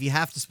 convenient, but if you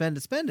have to spend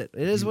it, spend it.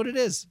 It is what it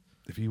is.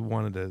 If you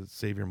wanted to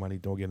save your money,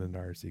 don't get into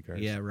RC cars.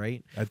 Yeah,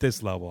 right. At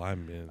this level,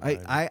 I'm in.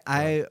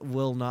 I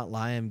will not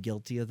lie. I'm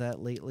guilty of that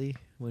lately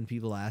when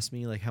people ask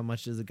me, like, how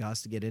much does it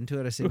cost to get into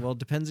it? I say, well, it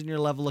depends on your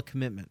level of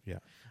commitment. Yeah.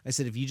 I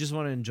said, if you just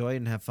want to enjoy it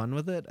and have fun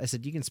with it, I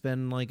said, you can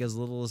spend like as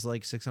little as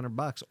like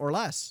 $600 or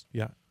less.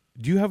 Yeah.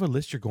 Do you have a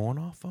list you're going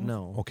off of?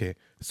 No. Okay.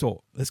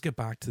 So let's get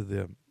back to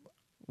the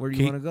Where do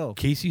you want to go?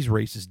 Casey's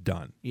race is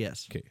done.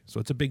 Yes. Okay. So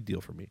it's a big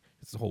deal for me.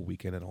 It's the whole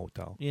weekend in a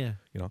hotel. Yeah.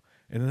 You know,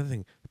 and another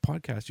thing, the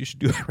podcast, you should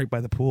do it right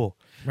by the pool.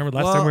 Remember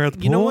last time we were at the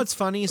pool? You know what's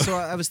funny? So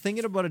I was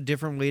thinking about a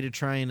different way to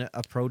try and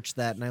approach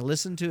that. And I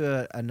listened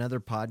to another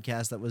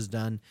podcast that was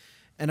done.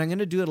 And I'm going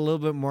to do it a little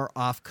bit more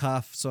off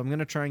cuff. So I'm going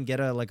to try and get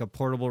a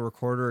portable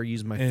recorder or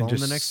use my and phone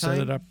just the next set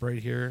time. it up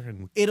right here.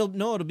 And It'll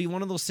be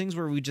one of those things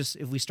where we just,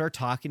 if we start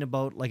talking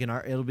about like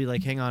it'll be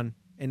like, hang on.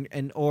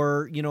 And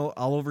or, you know,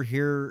 I'll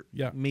overhear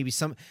maybe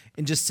some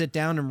and just sit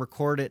down and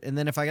record it. And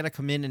then if I got to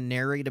come in and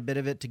narrate a bit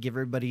of it to give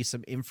everybody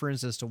some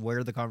inference as to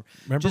where the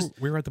remember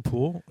we were at the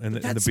pool and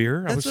the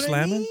beer I was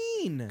slamming?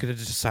 Could have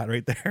just sat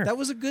right there. That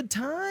was a good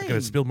time. Could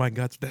have spilled my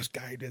guts. This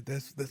guy did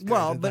this. This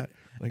guy did that.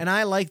 And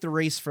I like the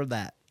race for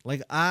that.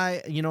 Like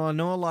I know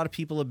a lot of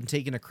people have been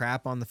taking a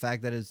crap on the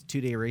fact that it's a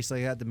 2-day race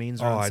like that. The mains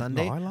are on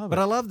Sunday. No, I love but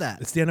it. I love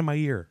that. It's the end of my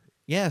year.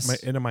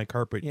 Yes. End of my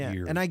carpet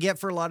year. And I get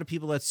for a lot of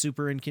people that's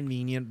super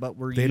inconvenient, but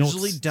we're They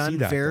usually don't done see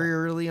that, very though.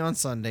 early on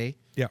Sunday.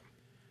 Yeah.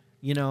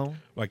 You know?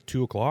 Like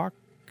 2:00.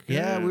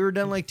 Yeah, we were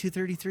done like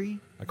 2:33.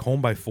 Like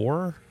home by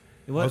 4.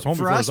 I was home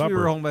for before us, it was we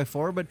were upper. home by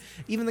 4, but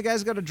even the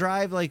guys got to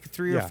drive like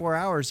 3 or 4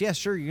 hours. Yeah,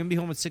 sure, you're going to be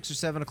home at 6 or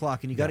 7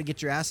 o'clock, and you got to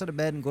get your ass out of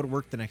bed and go to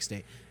work the next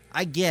day.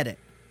 I get it.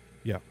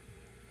 Yeah.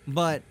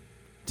 But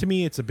to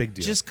me, it's a big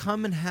deal. just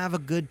come and have a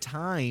good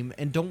time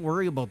and don't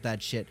worry about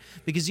that shit.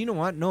 Because you know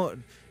what? No,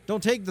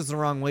 don't take this the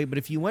wrong way, but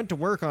if you went to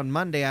work on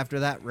Monday after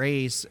that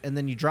race and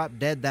then you dropped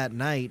dead that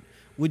night,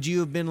 would you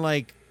have been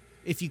like,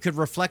 if you could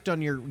reflect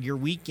on your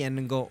weekend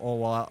and go, oh,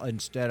 well,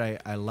 instead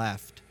I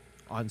left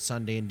on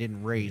Sunday and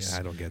didn't race. Yeah,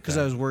 I don't get that. Because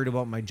I was worried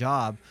about my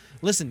job.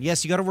 Listen,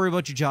 yes, you got to worry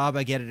about your job.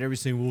 I get it.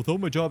 Everybody's saying, well, without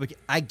my job,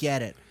 I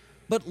get it.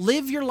 But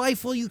live your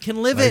life while you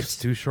can live Life's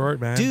it. too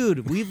short, man.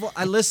 Dude,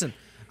 listen,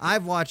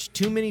 I've watched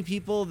too many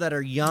people that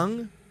are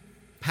young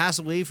pass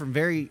away from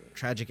very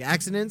tragic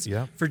accidents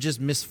for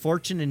just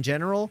misfortune in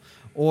general,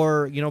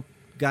 or, you know,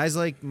 guys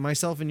like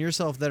myself and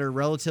yourself that are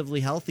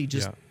relatively healthy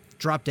just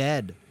drop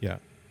dead. Yeah.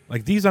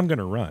 Like these I'm going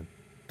to run.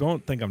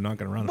 Don't think I'm not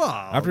going to run. Well,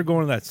 after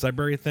going to that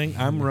Sudbury thing,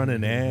 I'm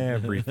running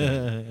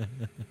everything.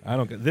 I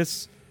don't get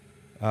this.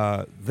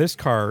 This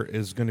car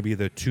is going to be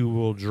the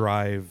 2-wheel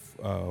drive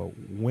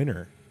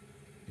winner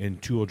in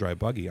 2-wheel drive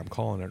buggy. I'm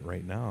calling it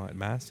right now at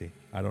Massey.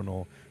 I don't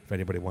know if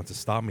anybody wants to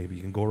stop me, but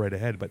you can go right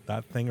ahead. But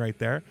that thing right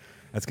there,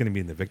 that's going to be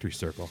in the victory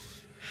circle.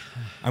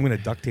 I'm going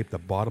to duct tape the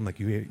bottom like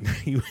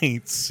you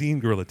ain't seen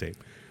Gorilla Tape.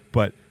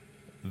 But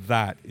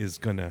that is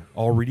going to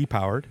already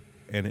powered,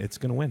 and it's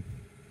going to win.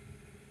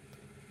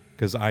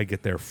 Because I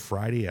get there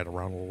Friday at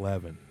around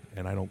 11,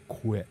 and I don't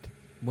quit.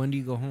 When do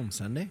you go home?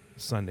 Sunday?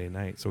 Sunday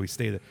night. So we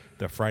stay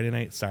the Friday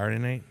night, Saturday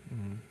night.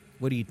 Mm-hmm.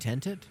 What, do you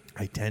tent it?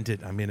 I tent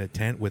it. I'm in a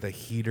tent with a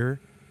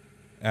heater.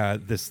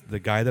 The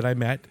guy that I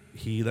met,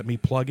 he let me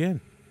plug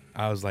in.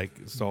 I was like,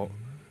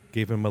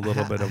 gave him a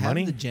little bit of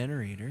money. The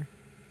generator.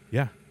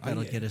 Yeah.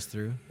 That'll get us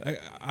through.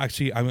 I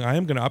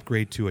am going to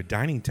upgrade to a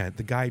dining tent.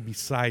 The guy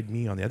beside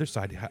me on the other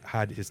side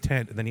had his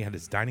tent, and then he had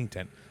his dining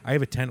tent. I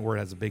have a tent where it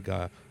has a big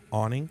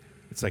awning.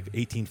 It's like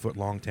 18-foot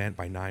long tent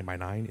by 9 by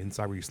 9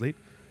 inside where you sleep.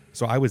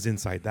 So I was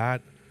inside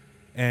that.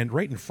 And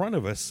right in front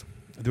of us,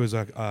 there was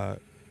a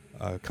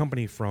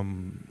company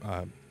from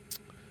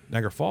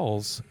Niagara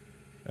Falls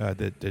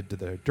that did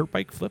the dirt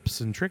bike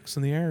flips and tricks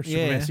in the air,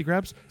 Superman sea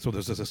grabs. So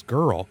there's this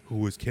girl who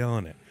was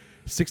killing it.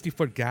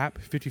 60-foot gap,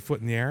 50-foot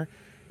in the air.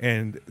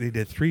 And they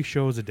did 3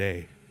 shows a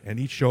day.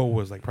 And each show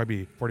was like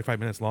probably 45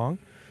 minutes long.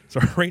 So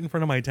right in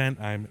front of my tent,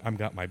 I'm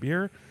got my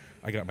beer.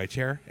 I got my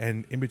chair,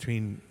 and in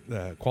between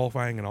the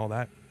qualifying and all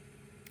that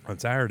on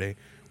Saturday,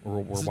 we're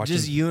watching.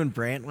 Just you and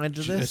Brant went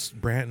to this? Just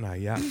Brant and I,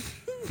 yeah.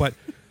 But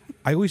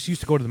I always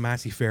used to go to the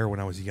Massey Fair when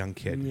I was a young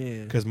kid.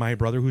 Because my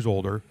brother, who's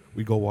older,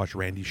 we'd go watch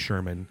Randy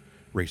Sherman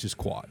race his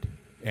quad.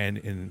 And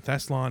in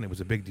Thessalon, it was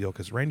a big deal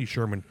because Randy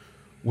Sherman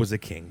was a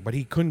king. But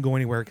he couldn't go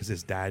anywhere because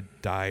his dad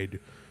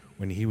died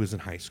when he was in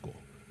high school.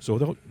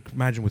 So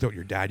imagine without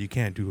your dad, you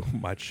can't do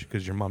much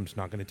because your mom's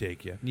not going to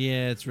take you.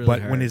 Yeah, it's really But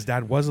hard. when his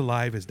dad was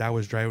alive, his dad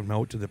was driving him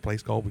out to the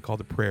place we called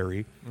the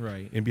Prairie.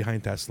 Right. In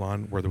behind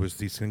Thessalon, where there was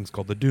these things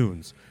called the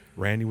Dunes.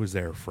 Randy was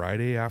there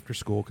Friday after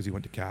school because he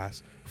went to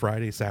Cass.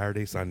 Friday,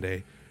 Saturday,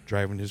 Sunday,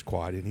 driving his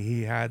quad. And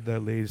he had the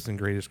latest and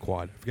greatest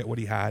quad. I forget what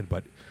he had,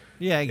 but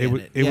yeah, I get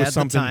it. It was at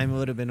something. the time, it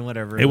would have been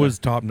whatever. It was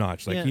top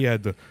notch. Like he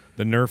had the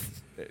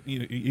Nerf.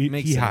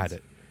 He had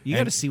it. You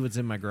got to see what's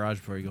in my garage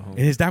before you go home.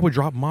 And his dad would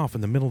drop him off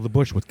in the middle of the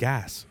bush with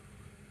gas.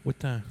 What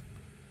the?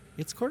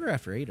 It's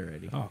 8:15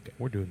 already. Oh, okay.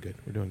 We're doing good.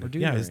 We're doing good.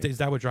 doing Yeah, all his right.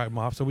 dad would drive him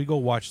off, so we go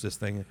watch this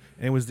thing,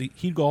 and it was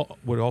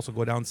would also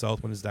go down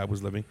south when his dad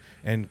was living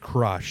and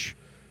crush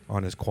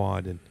on his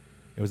quad, and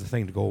it was a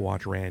thing to go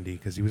watch Randy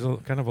because he was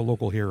kind of a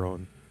local hero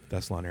in the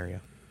Thessalon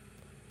area.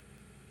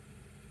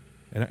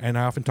 And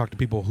I often talk to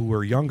people who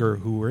were younger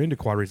who were into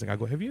quad racing. I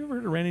go, "Have you ever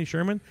heard of Randy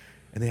Sherman?"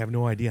 And they have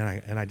no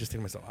idea. And I just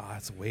think to myself, "Ah,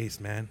 it's a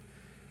waste, man."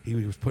 He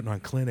was putting on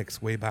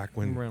clinics way back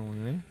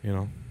when, you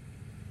know.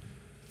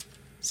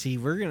 See,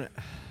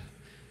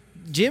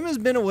 Jim has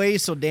been away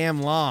so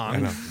damn long. I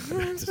know.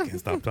 I just can't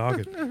stop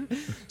talking.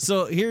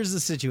 So here's the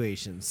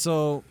situation.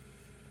 So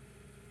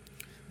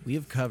we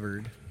have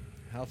covered.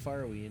 How far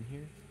are we in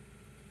here?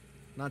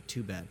 Not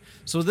too bad.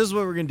 So this is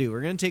what we're gonna do.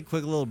 We're gonna take a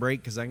quick little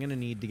break because I'm gonna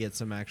need to get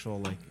some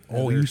actual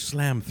Oh, other- you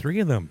slammed 3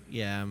 of them.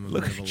 Yeah, I'm a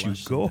Look bit of a at you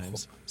lush go.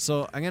 sometimes.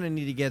 So I'm gonna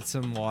need to get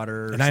some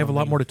water. And I have a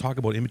lot more to talk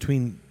about in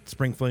between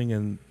Spring Fling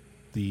and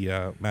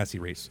the Massey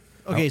race.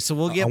 Okay, so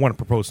we'll get. I want to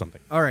propose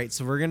something. All right,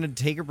 so we're gonna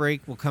take a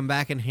break. We'll come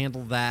back and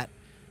handle that,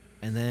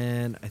 and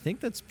then I think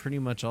that's pretty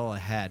much all I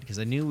had because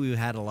I knew we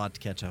had a lot to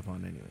catch up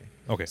on anyway.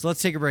 Okay. So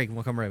let's take a break and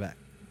we'll come right back.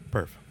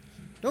 Perf.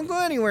 Don't go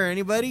anywhere,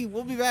 anybody.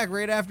 We'll be back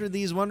right after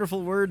these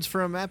wonderful words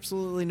from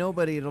absolutely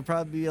nobody. It'll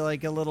probably be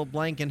like a little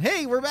blank and,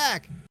 hey, we're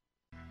back.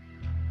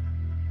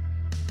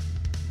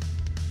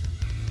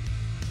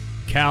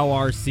 Cow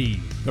RC,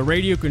 the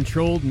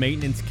radio-controlled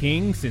maintenance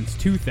king since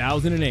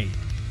 2008.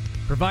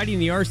 Providing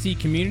the RC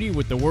community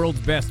with the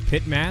world's best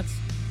pit mats,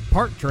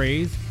 part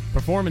trays,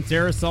 performance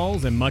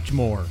aerosols, and much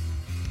more.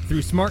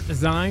 Through smart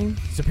design,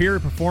 superior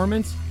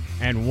performance,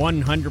 and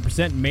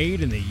 100% made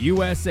in the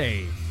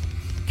USA.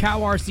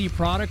 Cow RC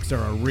products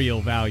are a real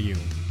value.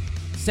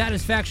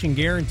 Satisfaction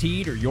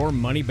guaranteed or your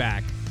money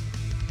back.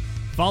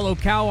 Follow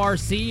Cow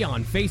RC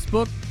on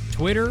Facebook,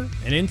 Twitter,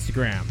 and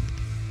Instagram.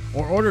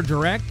 Or order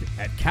direct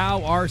at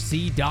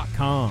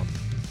cowrc.com.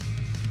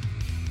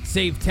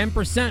 Save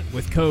 10%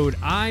 with code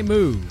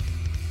IMOVE.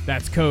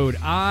 That's code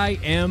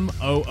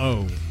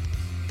IMOO.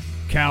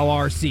 Cow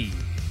RC.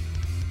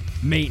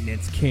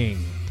 Maintenance King.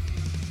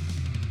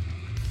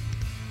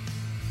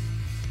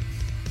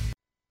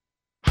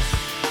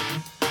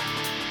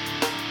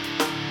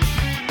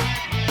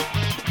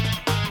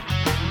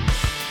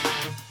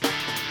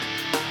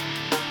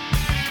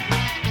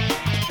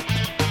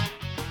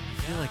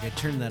 I feel like I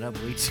turned that up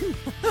way too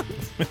loud.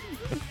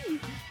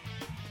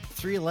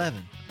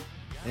 311.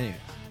 Anyway,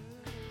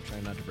 try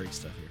not to break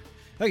stuff here.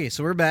 Okay,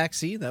 so we're back.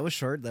 See, that was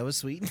short. That was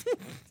sweet.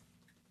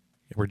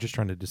 We're just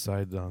trying to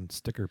decide on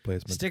sticker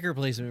placement. Sticker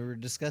placement. We were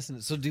discussing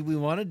it. So do we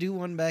want to do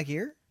one back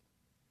here?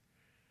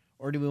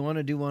 Or do we want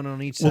to do one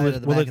on each side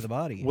of the back of the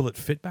body? Will it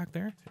fit back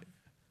there?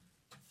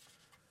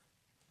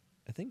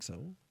 I think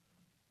so,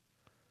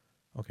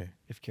 Okay.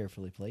 if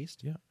carefully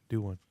placed. Yeah.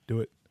 Do one. Do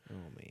it. Oh,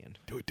 man.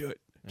 Do it. Do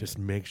it. Just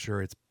make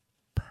sure it's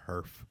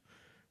perf.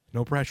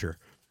 No pressure.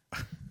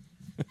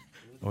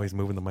 Oh, he's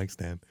moving the mic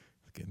stand.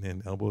 Getting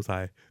in. Elbows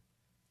high.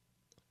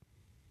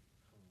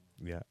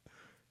 Yeah.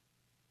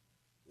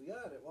 We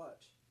got it.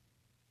 Watch.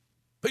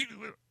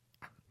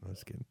 No,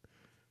 just kidding.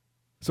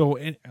 So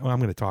I'm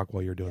going to talk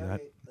while you're doing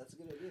that. That's a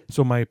good idea.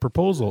 So my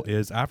proposal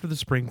is after the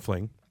spring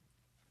fling,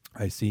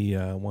 I see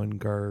 1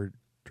 guard,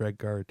 drag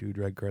car, 2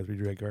 drag car, 3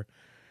 drag car,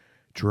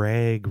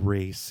 drag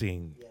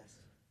racing. Yes.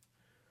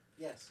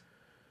 Yes.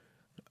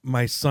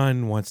 My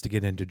son wants to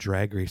get into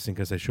drag racing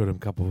because I showed him a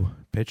couple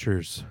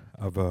pictures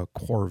of a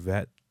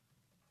Corvette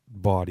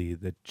body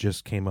that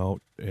just came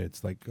out.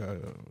 It's like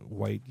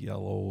white,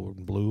 yellow,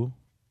 and blue.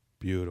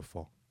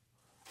 Beautiful.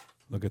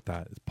 Look at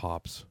that. It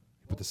pops.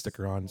 Put the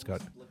sticker on. It's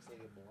got. Looks like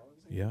it belongs.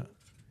 Yeah.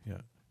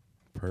 Yeah.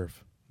 Perf.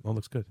 Oh,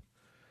 looks good.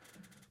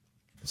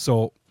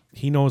 So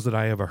he knows that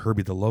I have a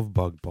Herbie the Love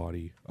Bug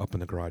body up in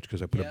the garage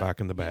because I put it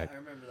back in the bag. I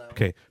remember that.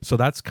 Okay, so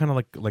that's kind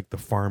of like the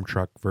farm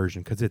truck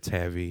version because it's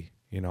heavy,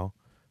 you know.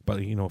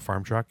 But you know,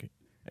 farm truck.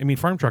 I mean,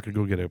 farm truck could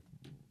go get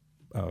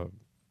a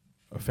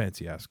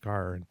fancy ass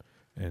car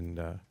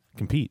and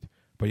compete.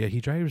 But yeah, he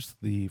drives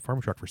the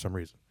farm truck for some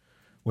reason,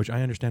 which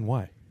I understand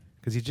why,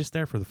 because he's just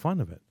there for the fun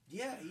of it.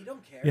 Yeah, you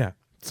don't care. Yeah.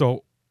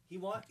 So He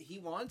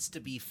wants to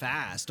be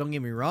fast. Don't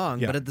get me wrong,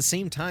 Yeah. but at the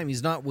same time,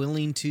 he's not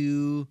willing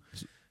to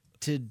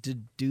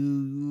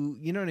do.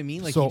 You know what I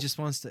mean? Like So- he just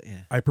wants to.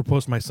 Yeah. I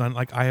proposed to my son.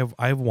 Like I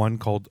have one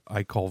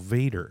I call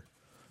Vader.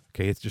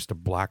 Okay, it's just a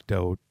blacked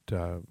out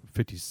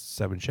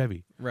 57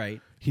 Chevy.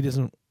 Right. He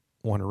doesn't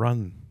want to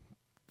run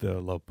the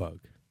Love Bug,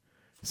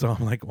 so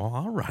I'm like, well,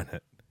 I'll run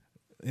it.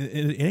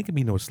 It ain't gonna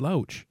be no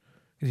slouch,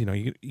 'cause, you know,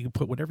 you can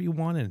put whatever you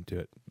want into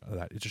it.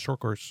 That it's a short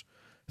course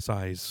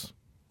size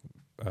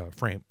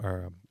frame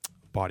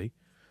body.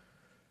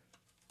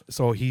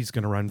 So he's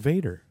gonna run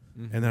Vader,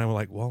 and then I'm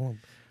like, well,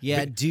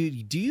 Yeah,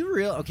 dude. Do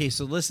you Okay,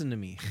 so listen to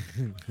me.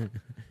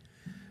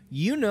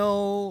 You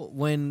know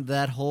when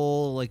that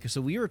whole so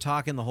we were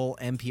talking the whole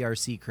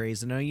MPRC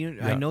craze. And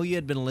I know you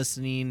had been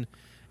listening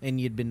and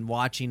you'd been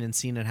watching and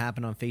seeing it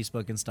happen on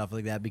Facebook and stuff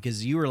like that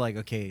because you were like,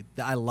 okay,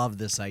 I love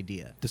this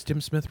idea. does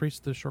Tim Smith race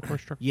the short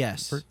course truck?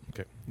 Yes. first?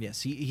 Okay.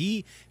 Yes,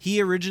 he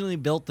originally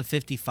built the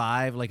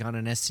 55 like on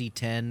an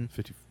SC10.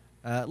 50.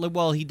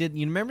 Well, he did.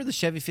 You remember the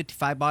Chevy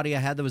 55 body I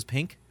had that was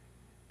pink?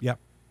 Yeah.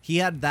 He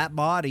had that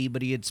body,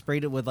 but he had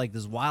sprayed it with like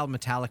this wild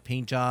metallic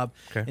paint job,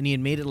 Okay. and he had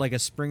made it like a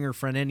Springer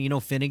front end. You know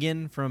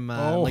Finnegan from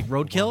Oh, like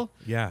Roadkill,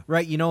 Yeah.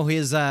 right? You know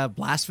his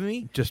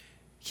Blasphemy. Just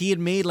He had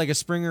made like a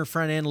Springer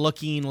front end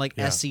looking like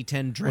Yeah.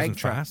 SC10 drag wasn't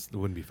truck. fast. It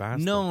wouldn't be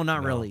fast. No, though.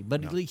 not No, really. But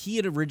no. like, he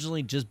had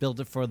originally just built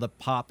it for the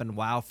pop and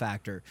wow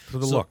factor. For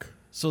the So- look.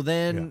 So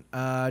then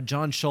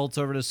John Schultz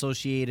over at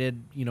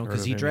Associated, you know, Heard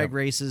because of he him, drag yep.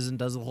 races and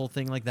does the whole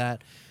thing like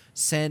that,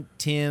 sent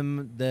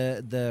Tim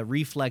the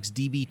Reflex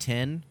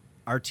DB10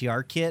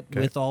 RTR kit Okay.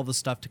 with all the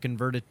stuff to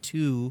convert it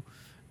to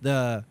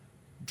the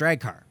drag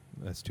car.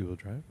 That's two-wheel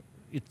drive.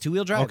 It's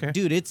two-wheel drive. Okay.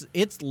 Dude,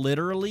 it's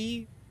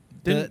literally...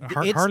 it's-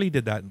 Harley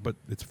did that, but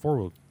it's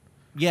four-wheel.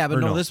 Yeah, but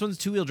or no, no. this one's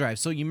two-wheel drive.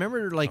 So you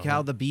remember like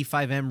how the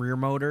B5M rear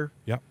motor...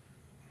 Yep.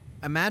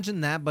 Imagine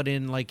that, but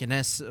in like in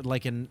a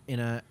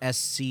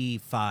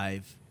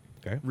SC5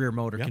 Okay. rear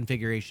motor Yep.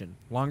 configuration,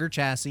 longer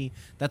chassis.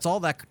 That's all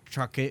that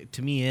truck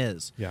to me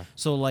is. Yeah.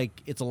 So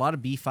like it's a lot of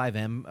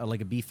B5M,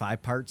 like a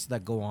B5 parts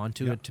that go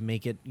onto Yeah. it to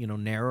make it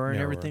narrower and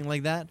Narrower. everything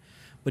like that.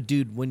 But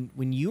dude, when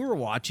you were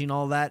watching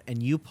all that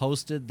and you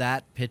posted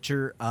that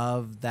picture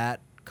of that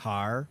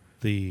car,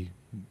 The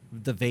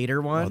the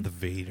Vader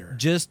Vader.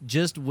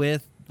 just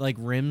with like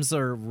rims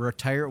or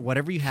retire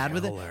whatever you had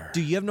with it, Killer.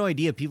 dude, you have no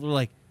idea. People are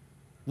like,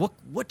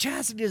 what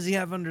chassis does he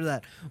have under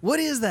that? What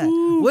is that?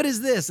 What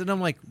is this? And I'm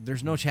like,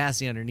 there's no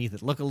chassis underneath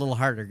it. Look a little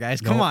harder,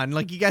 guys. Come No. on,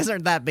 like you guys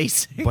aren't that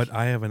basic. But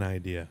I have an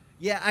idea.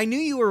 Yeah, I knew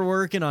you were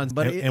working on,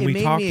 but it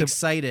made me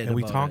excited. And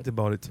we about talked it.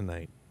 about it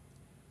tonight.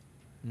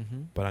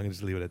 Mhm. But I'm gonna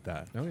just leave it at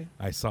that. Okay.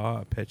 I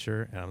saw a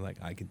picture and I'm like,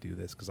 I can do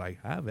this because I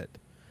have it,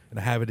 and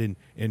I have it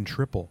in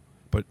triple.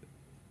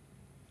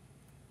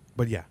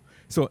 But yeah.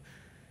 So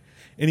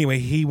anyway,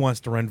 he wants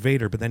to run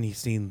Vader, but then he's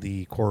seen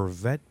the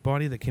Corvette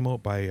body that came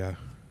out by.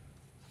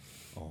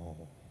 Oh,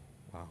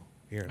 wow!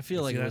 Here, I feel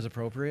you like see it was that?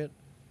 appropriate.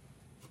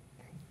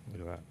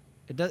 Look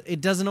at that. It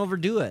doesn't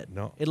overdo it.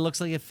 No. It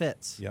looks like it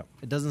fits. Yep.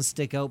 It doesn't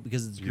stick out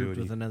because it's grouped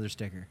Beauty. with another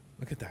sticker.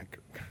 Look at that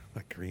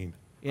green.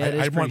 Yeah, it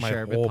is I'd want pretty my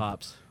sharp. Whole, It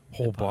pops.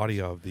 Whole It pops.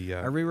 body of the.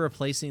 Are we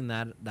replacing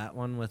that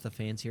one with a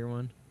fancier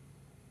one?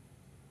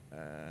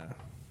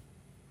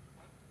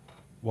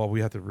 Well,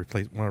 we have to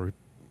replace.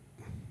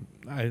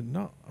 I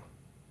no.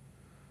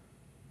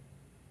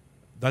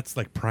 That's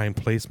like prime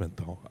placement,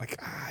 though. Like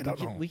I don't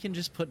know. We can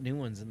just put new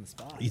ones in the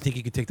spot. You think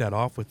you could take that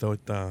off without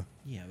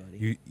Yeah, buddy.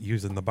 you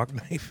using the buck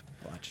knife?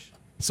 Watch.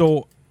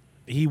 So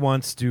he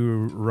wants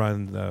to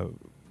run the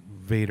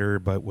Vader,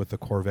 but with the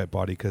Corvette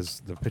body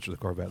because the picture of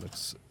the Corvette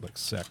looks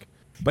sick.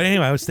 But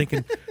anyway, I was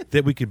thinking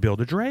that we could build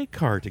a drag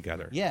car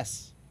together.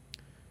 Yes.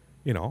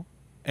 You know,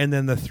 and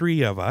then the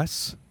three of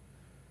us.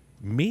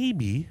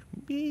 Maybe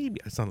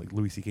I sound like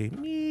Louis C.K.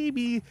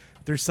 Maybe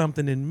there's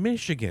something in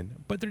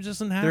Michigan, but there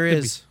doesn't have There to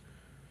is. be.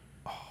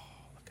 Oh,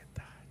 look at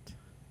that.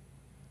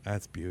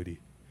 That's beauty.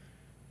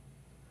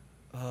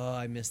 Oh,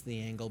 I missed the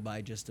angle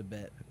by just a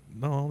bit.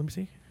 No, let me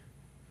see.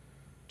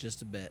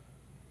 Just a bit.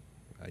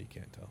 Oh, you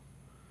can't tell.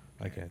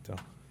 I can't tell.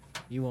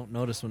 You won't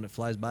notice when it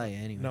flies by you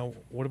anyway. No,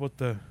 what about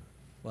the?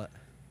 What?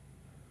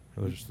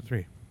 Oh, there's just the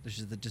three. There's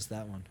just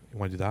that one. You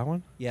want to do that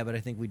one? Yeah, but I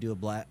think we do a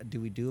black.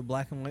 Do we do a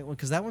black and white one?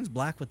 Because that one's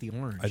black with the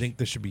orange. I think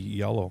this should be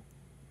yellow.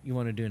 You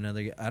want to do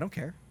another? I don't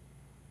care.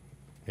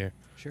 Here,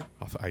 Sure.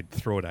 I'd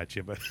throw it at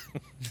you, but.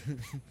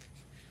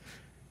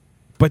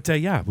 But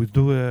yeah, we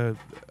do a.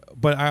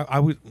 But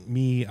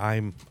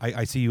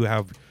I see you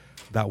have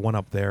that one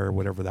up there,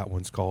 whatever that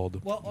one's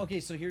called. Well, okay.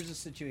 So here's the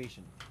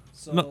situation.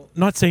 So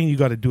Not saying you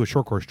got to do a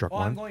short course truck oh,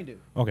 one. I'm going to.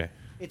 Okay.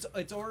 It's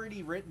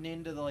already written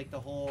into the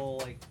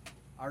whole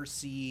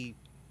RC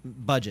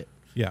budget.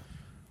 Yeah.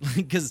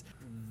 Because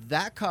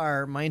that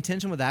car, my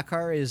intention with that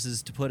car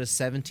is to put a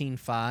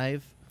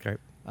 17.5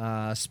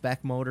 Okay.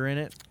 spec motor in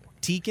it.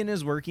 Tekin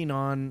is working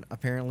on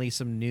apparently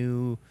some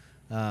new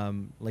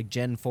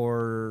Gen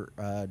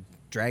 4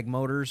 drag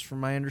motors, from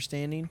my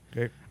understanding.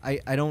 Okay.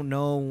 I don't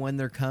know when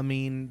they're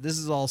coming. This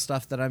is all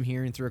stuff that I'm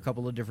hearing through a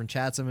couple of different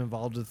chats I'm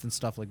involved with and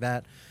stuff like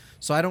that.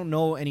 So I don't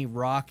know any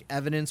rock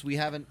evidence. We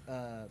haven't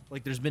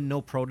there's been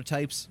no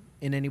prototypes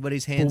in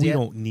anybody's But hands we yet.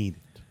 don't need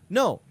it.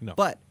 No, No.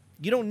 but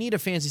you don't need a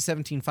fancy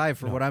 17.5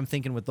 for No. what I'm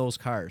thinking with those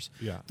cars.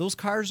 Yeah. Those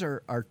cars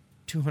are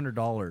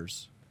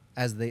 $200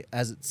 as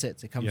it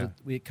sits. It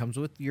comes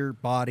with your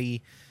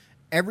body,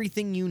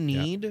 everything you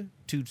need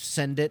to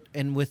send it.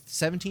 And with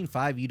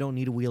 17.5, you don't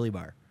need a wheelie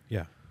bar.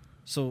 Yeah.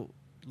 So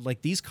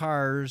like these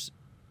cars,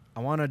 I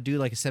want to do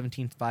like a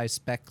 17.5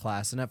 spec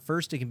class, and at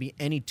first it can be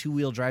any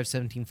two-wheel drive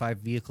 17.5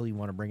 vehicle you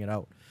want to bring it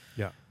out.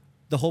 Yeah.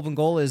 The hope and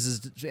goal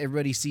is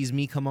everybody sees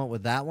me come out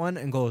with that one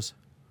and goes,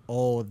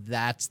 oh,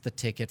 that's the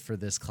ticket for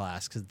this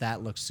class because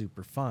that looks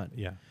super fun.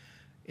 Yeah.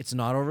 It's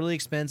not overly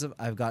expensive.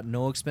 I've got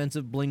no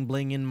expensive bling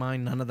bling in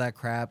mind, none of that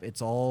crap.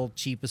 It's all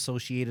cheap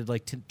associated,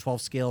 like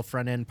 12 scale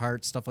front end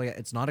parts, stuff like that.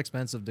 It's not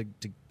expensive to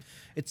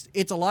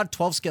it's a lot of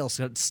 12 scale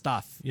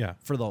stuff Yeah.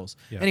 for those.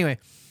 Yeah. Anyway,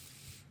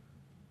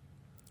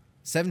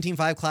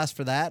 17.5 class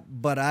for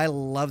that, but I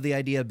love the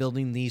idea of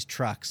building these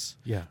trucks.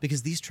 Yeah.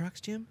 Because these trucks,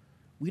 Jim,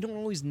 we don't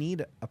always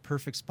need a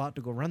perfect spot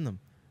to go run them.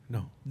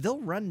 No. They'll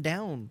run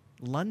down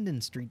London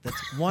Street that's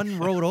one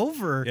road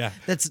over. Yeah.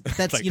 That's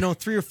Like-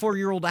 3 or 4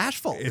 year old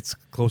asphalt. It's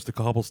close to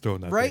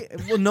cobblestone. That Right?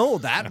 thing. Well, no,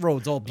 that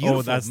road's all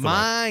beautiful. that's the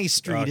My one.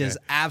 street Okay. is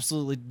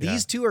absolutely. Yeah.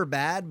 These two are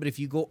bad, but if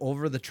you go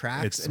over the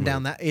tracks It's and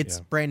down smooth. that, it's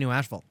Yeah. brand new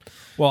asphalt.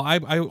 Well,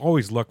 I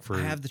always look for.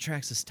 I have the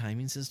Traxxas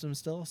timing system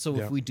still, so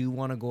Yeah. if we do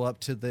want to go up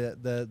to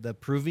the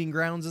proving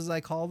grounds, as I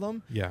call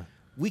them, Yeah.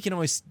 we can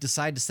always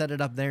decide to set it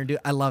up there and do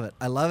it. I love it.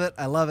 I love it.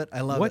 I love it.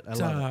 I love it. I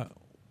love it.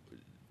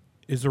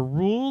 Is there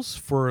rules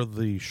for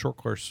the short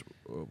course,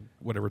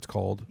 whatever it's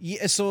called,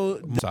 Yeah,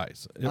 so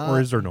size, or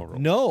is there no rule?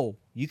 no,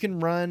 you can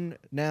run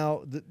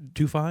now.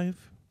 2.5.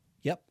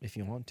 Yep, if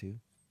you want to.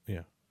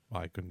 Yeah,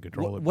 well, I couldn't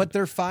control it. What but-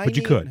 they're finding,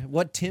 you could.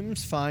 what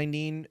Tim's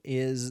finding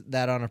is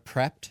that on a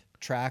prepped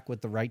track with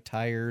the right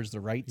tires, the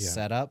right Yeah.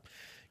 setup,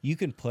 you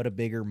can put a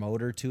bigger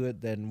motor to it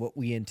than what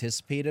we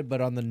anticipated.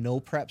 But on the no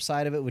prep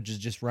side of it, which is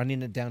just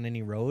running it down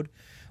any road,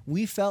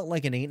 we felt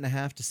like an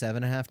 8.5 to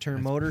 7.5 turn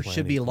That's motor should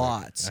plenty be quick.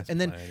 lots. That's And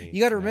then plenty,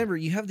 you got to yeah. remember,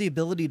 you have the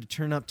ability to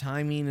turn up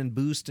timing and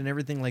boost and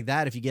everything like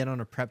that if you get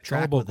on a prep It's all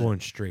track. about with it. going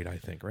straight, I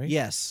think, right?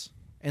 Yes.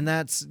 And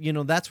that's,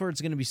 that's where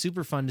it's going to be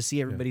super fun to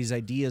see everybody's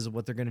ideas of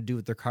what they're going to do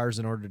with their cars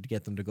in order to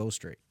get them to go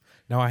straight.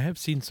 Now, I have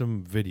seen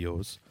some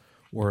videos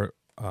where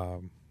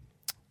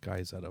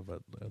guys out of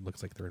it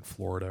looks like they're in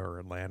Florida or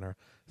Atlanta,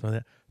 something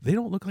like that. They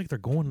don't look like they're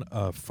going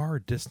a far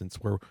distance.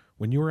 Where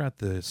when you were at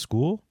the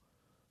school,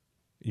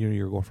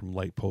 you're going from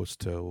light post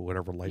to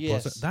whatever light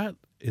Yes. post. That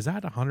is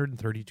that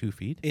 132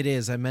 feet. It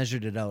is. I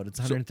measured it out. It's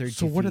 132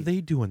 So what are feet.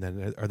 they doing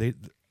then? Are they?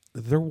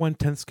 They're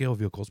 1/10 scale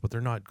vehicles, but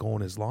they're not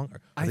going as long.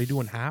 Are they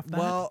doing half that?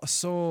 Well,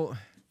 so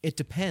it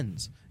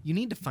depends. You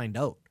need to find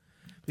out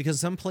because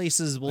some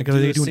places will like do are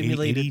they a doing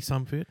simulated. 80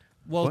 some feet?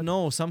 Well, What?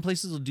 no, some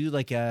places will do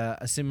like a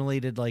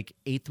simulated like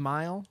 1/8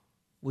 mile,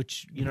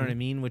 which you know what I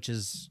mean, which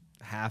is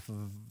half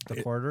of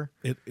the quarter.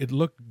 It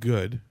looked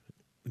good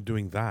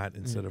doing that Mm.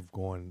 instead of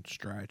going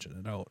stretching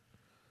it out,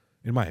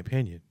 in my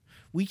opinion.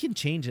 We can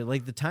change it.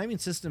 Like the timing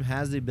system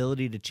has the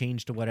ability to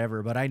change to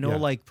whatever, but I know Yeah.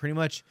 like pretty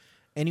much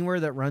anywhere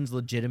that runs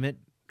legitimate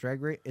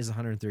drag rate is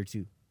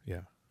 132.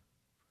 Yeah.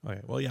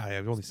 Okay. Well, yeah,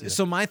 I've only seen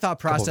So my thought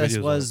Couple process videos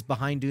on was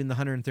behind doing the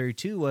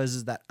 132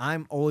 was that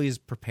I'm always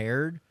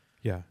prepared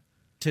Yeah.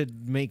 to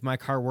make my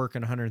car work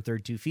in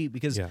 132 feet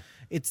because Yeah.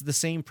 it's the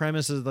same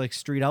premise as like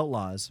Street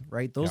Outlaws,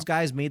 right? Those Yeah.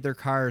 guys made their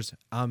cars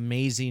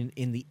amazing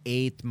in the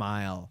 1/8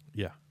 mile,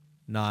 Yeah.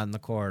 not in the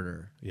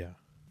quarter. Yeah.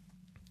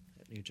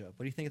 New job.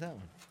 What do you think of that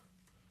one?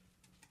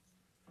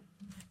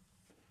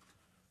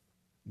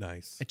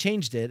 Nice. I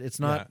changed it. It's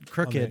not Yeah.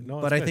 crooked, Okay.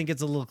 No, but it's I good. think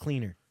it's a little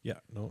cleaner. Yeah.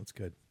 No, it's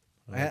good.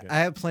 I I, like it. I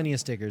have plenty of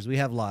stickers. We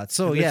have lots.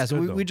 So It looks yeah, so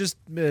good, we though. just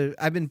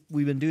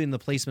we've been doing the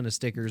placement of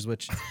stickers,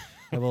 which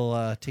I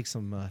will take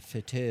some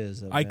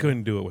photos of. I that.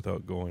 couldn't do it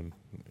without going,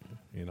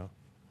 you know.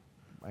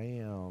 I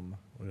am.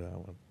 Look at that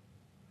one.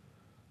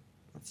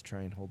 Let's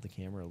try and hold the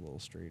camera a little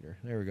straighter.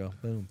 There we go.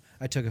 Boom.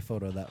 I took a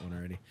photo of that one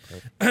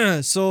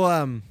already.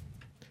 So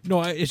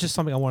No, it's just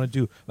something I want to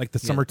do. Like the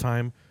Yeah.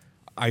 summertime,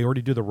 I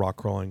already do the rock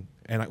crawling,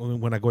 and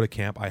when I go to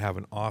camp, I have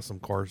an awesome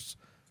course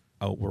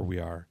out where we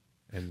are.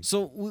 And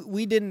So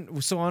we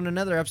didn't. So on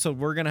another episode,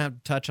 we're gonna have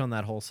to touch on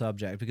that whole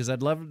subject because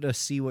I'd love to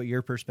see what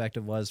your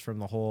perspective was from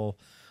the whole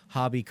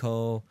Hobby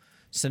Co.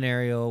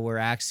 scenario where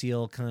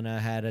Axial kind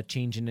of had a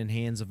changing in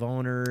hands of I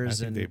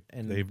owners, think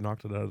and they've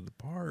knocked it out of the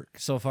park.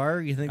 so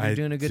far, you think they're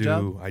doing a good do,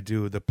 job? I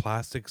do. The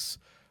plastics.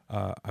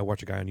 I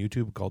watch a guy on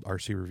YouTube called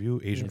RC Review,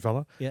 Asian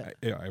fella. Yeah.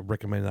 I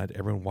recommend that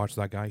everyone watch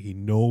that guy. He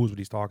knows what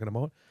he's talking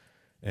about.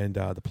 And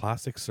the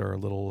plastics are a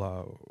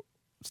little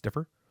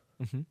stiffer,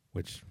 Mhm.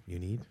 which you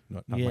need.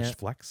 Not Yeah. much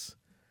flex.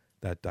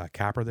 That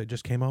capper that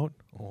just came out.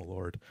 Oh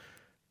Lord.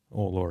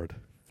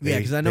 Yeah,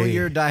 because I know They-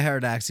 you're a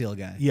diehard Axial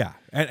guy. Yeah,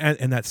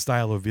 and that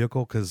style of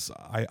vehicle, because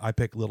I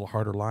pick little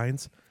harder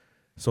lines.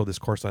 So this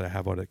course that I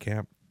have out at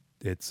camp,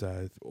 it's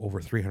over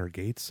 300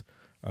 gates,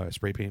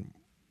 spray paint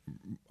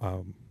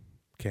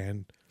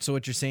can. So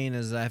what you're saying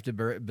is I have to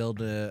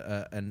build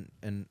an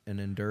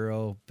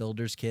enduro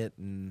builder's kit,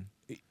 and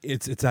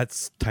It's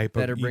that type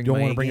Better of. You bring don't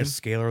my want to bring a A-game.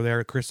 scaler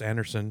there. Chris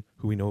Anderson,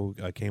 who we know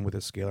came with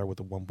a scaler with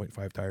the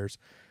 1.5 tires,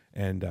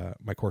 and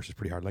my course is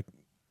pretty hard. Like,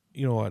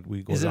 you know what,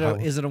 we go. is to it the a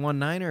highway. is it a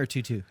 1.9 or a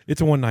 2.2? It's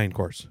a 1.9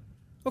 course.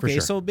 for Okay,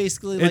 sure. so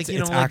basically like it's you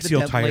know like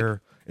axial the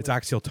tire. It's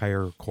axial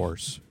tire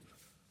course.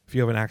 If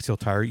you have an axial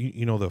tire,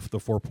 you know the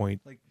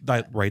 4-point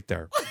that right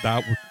there.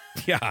 That would,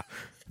 yeah,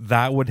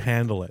 that would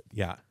handle it.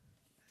 Yeah.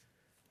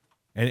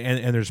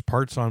 And there's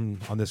parts on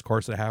this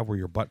course that have where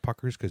your butt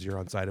puckers because you're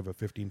on side of a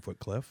 15-foot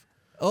cliff.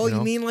 Oh, you you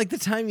know? mean like the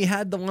time you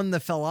had the one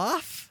that fell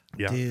off?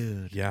 Yeah.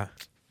 Dude, Yeah.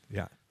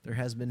 Yeah. there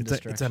has been It's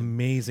destruction.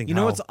 amazing. You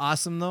know how- what's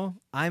awesome though?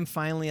 I'm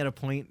finally at a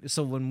point.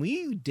 So when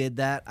we did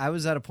that, I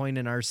was at a point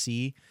in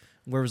RC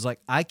where it was like,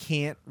 I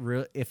can't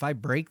if I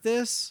break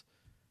this,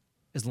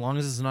 as long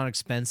as it's not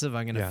expensive,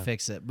 I'm gonna Yeah.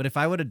 fix it. But if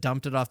I would have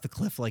dumped it off the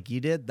cliff like you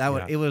did, that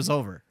would Yeah. it was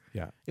over.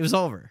 Yeah. It was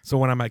over. So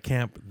when I'm at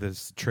camp,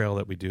 this trail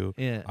that we do,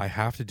 Yeah. I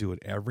have to do it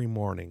every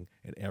morning.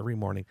 And every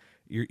morning,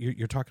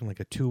 you're talking like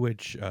a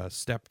 2-inch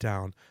step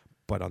down,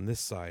 but on this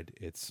side,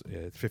 it's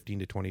 15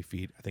 to 20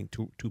 feet. I think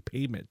to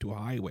pavement, to a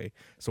highway.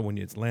 So when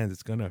it lands,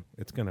 it's gonna.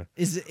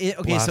 Is it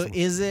okay? Blast So 'em.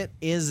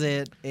 is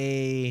it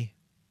a?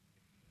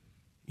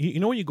 You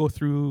know when you go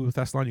through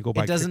Thessalon, you go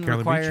by It doesn't Carolyn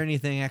require Beach?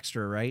 anything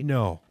extra, right?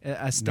 No,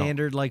 A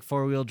standard like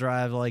 4-wheel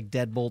drive, like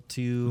Deadbolt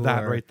 2,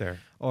 that or, right there.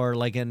 or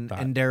like an That.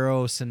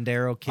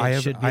 Sendero kit. I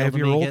should be have able to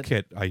your make old it.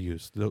 kit. I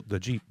use the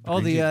Jeep.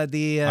 Oh, green Jeep.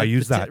 the I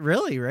use that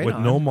really right with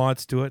on. no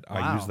mods to it.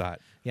 I use Wow.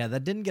 that. Yeah,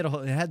 that didn't get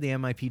it had the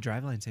MIP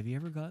drive lines. Have you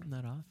ever gotten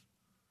that off?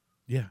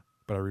 Yeah,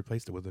 but I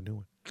replaced it with a new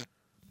one.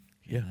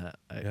 Yeah,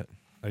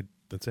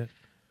 that's it.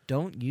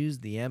 Don't use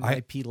the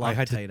MIP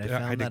Loctite. I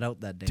found that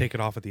out that day. Take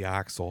it off at the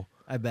axle.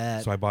 I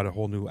bet. So I bought a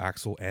whole new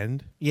axle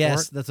end.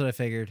 Yes, for it. that's what I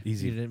figured.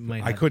 Easy. You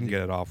might I have to couldn't do-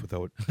 get it off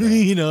without.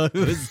 you know, it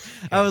was.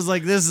 I was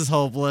like, this is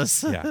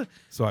hopeless. Yeah.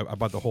 So I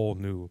bought the whole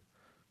new.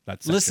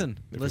 That section, Listen,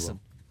 if you listen.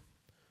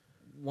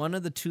 One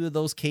of the two of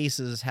those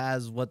cases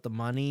has what the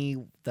money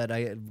that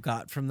I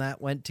got from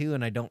that went to,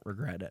 and I don't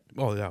regret it.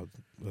 will. Oh yeah,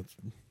 that's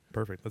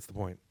perfect. That's the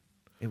point.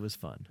 It was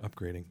fun.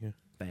 Upgrading. Yeah.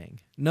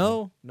 Bang.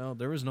 No,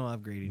 there was no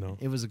upgrading. No.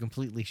 It was a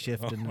completely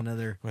shift in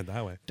another Went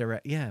that way.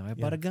 direct. Yeah, I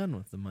bought Yeah. a gun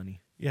with the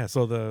money. Yeah.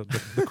 So the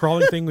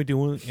crawling thing we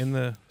do in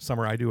the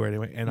summer, I do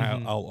anyway, and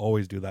I'll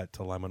always do that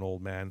till I'm an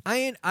old man.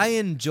 I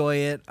enjoy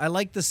it. I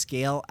like the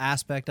scale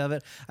aspect of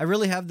it. I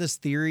really have this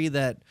theory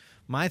that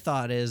my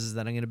thought is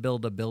that I'm going to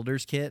build a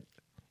builder's kit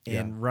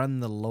and Yeah. run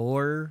the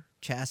lower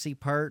chassis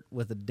part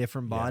with a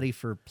different body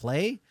for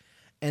play,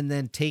 and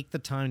then take the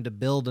time to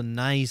build a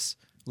nice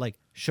like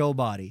show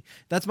body.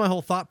 That's my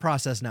whole thought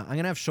process now. I'm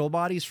going to have show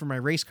bodies for my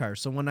race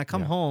cars. So when I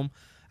come Yeah. home,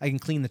 I can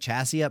clean the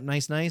chassis up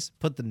nice,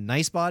 put the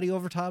nice body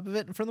over top of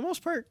it, and for the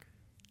most part,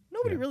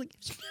 nobody Yeah. really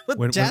gives a shit what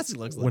the chassis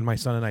looks like. When my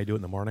son and I do it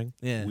in the morning,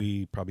 Yeah.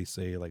 we probably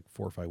say like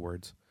 4 or 5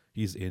 words.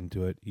 He's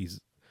into it.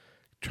 He's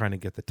trying to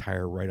get the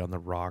tire right on the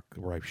rock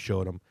where I've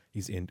showed him.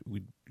 He's in.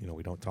 We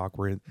don't talk.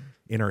 We're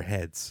in our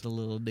heads. The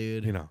little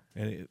dude.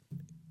 And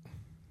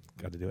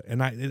got to do it.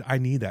 And I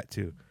need that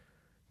too,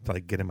 to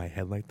like get in my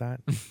head like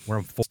that, where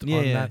I'm focused on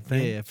that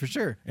thing. Yeah, for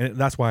sure. And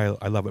that's why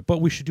I love it.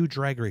 But we should do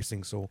drag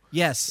racing. So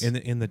Yes.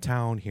 in the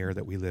town here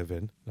that we live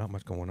in, not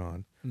much going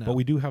on. No. But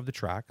we do have the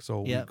track,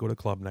 so Yep. we go to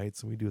club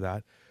nights and we do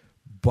that.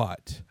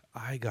 But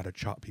I gotta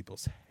chop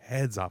people's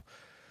heads off.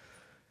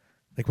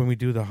 Like when we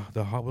do the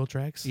Hot Wheel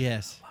drags.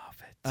 Yes. I love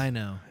it. I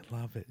know. I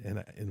love it.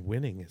 And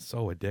winning is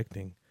so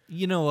addicting.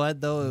 You know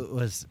what though? It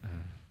was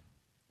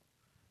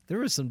there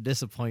was some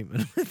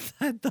disappointment with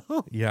that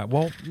though. Yeah.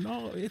 Well,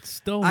 no, it's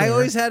still. I there.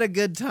 always had a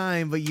good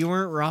time, but you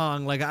weren't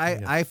wrong. Like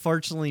Yeah. I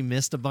fortunately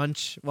missed a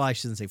bunch. Well, I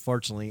shouldn't say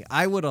fortunately.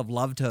 I would have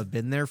loved to have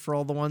been there for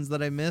all the ones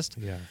that I missed.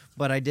 Yeah.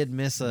 But I did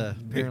miss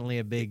apparently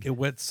a big. It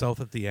went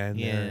south at the end.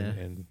 Yeah. There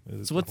and it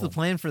was So what's the whole-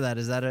 plan for that?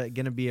 Is that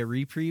going to be a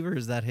reprieve or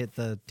is that hit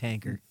the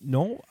tanker?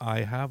 No,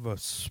 I have a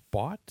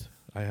spot.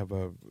 I have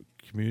a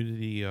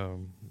community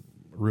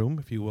room,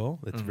 if you will.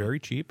 It's very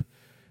cheap.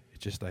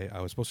 It's just I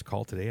was supposed to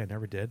call today. I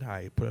never did.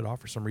 I put it off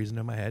for some reason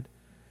in my head.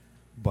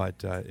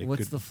 But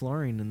What's the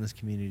flooring in this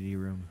community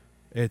room?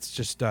 It's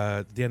just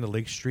at the end of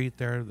Lake Street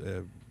there.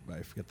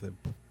 I forget the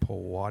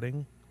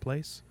Powadding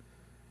place.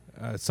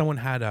 Someone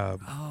had a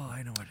Oh,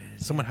 I know what it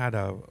is. someone had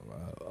a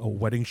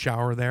wedding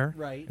shower there,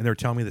 Right. And they were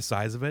telling me the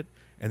size of it,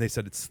 and they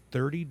said it's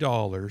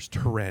 $30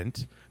 to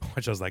rent,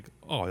 which I was like,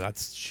 oh,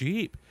 that's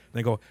cheap. And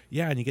they go,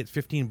 yeah, and you get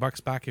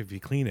 $15 back if you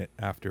clean it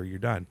after you're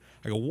done.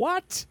 I go,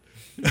 what?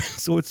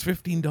 So it's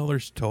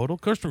 $15 total.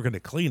 Of course, we're going to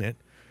clean it.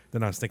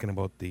 Then I was thinking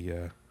about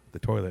the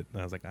toilet,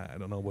 and I was like, I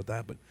don't know about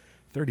that, but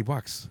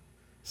 $30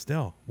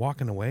 still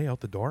walking away out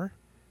the door.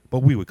 But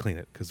we would clean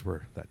it because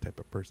we're that type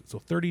of person. So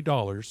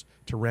 $30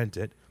 to rent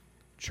it,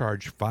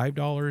 charge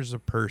 $5 a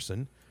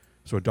person,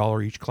 so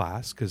 $1 each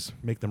class, because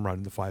make them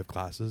run the 5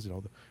 classes.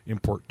 The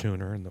import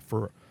tuner and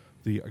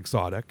the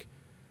exotic.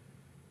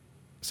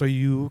 So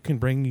you can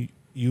bring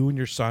you and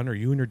your son, or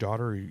you and your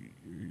daughter, or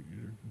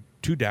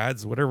 2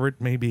 dads, whatever it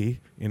may be,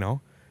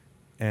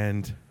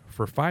 and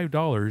for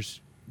 $5,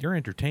 you're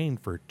entertained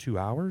for 2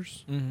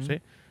 hours. Mhm.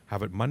 Say,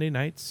 have it Monday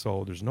nights,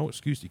 so there's no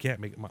excuse you can't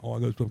make it. I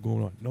got stuff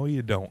going on. No,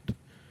 you don't.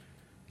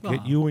 Aw.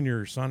 Get you and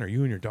your son or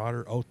you and your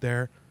daughter out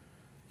there,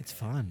 It's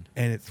fun.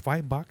 and it's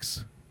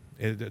 $5.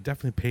 It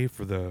definitely pay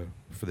for the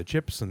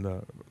chips and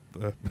the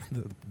Yeah.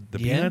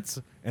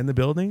 peanuts and the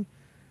building,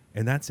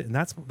 and that's it. And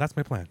that's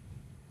my plan.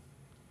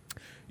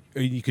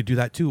 You could do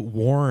that too.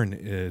 Warren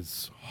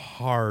is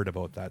hard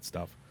about that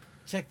stuff,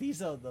 Check these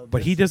out though.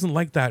 but he doesn't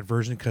like that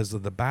version because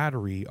of the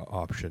battery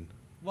option.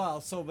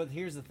 Well, but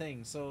here's the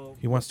thing. So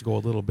He wants to go a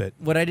little bit.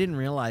 what I didn't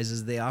realize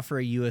is they offer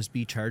a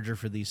USB charger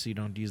for these, so you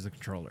don't use the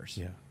controllers.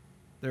 Yeah.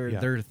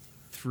 They're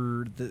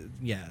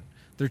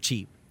they're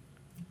cheap.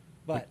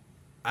 But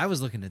I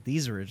was looking at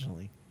these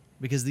originally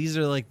because these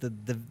are like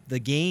the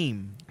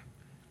game.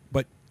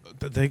 But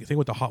the thing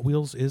with the Hot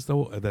Wheels is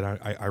though that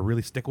I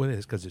really stick with it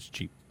is because it's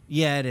cheap.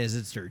 Yeah, it is.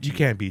 It's dirt You cheap.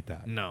 can't beat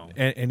that. No.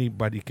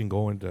 Anybody can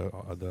go into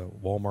the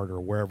Walmart or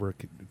wherever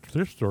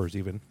thrift stores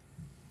even,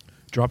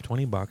 drop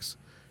 $20,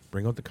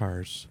 bring out the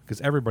cars,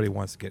 because everybody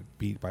wants to get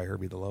beat by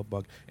Herbie the Love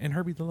Bug, and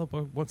Herbie the Love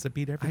Bug wants to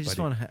beat everybody. I just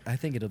want to. I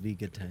think it'll be a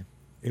good time.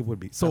 It would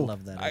be. So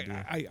love that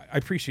idea. I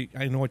appreciate.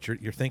 I know what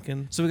you're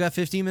thinking. So we got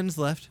 15 minutes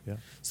left. Yeah.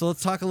 So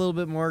let's talk a little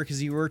bit more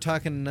because you were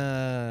talking.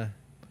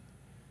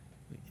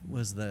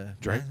 Was the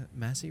Drag?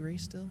 Massey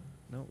race still?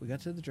 No, we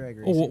got to the drag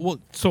race. Oh well.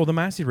 So the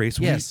Massey race.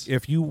 Yes.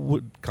 If you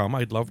would come,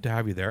 I'd love to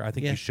have you there. I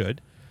think Yeah. you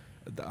should.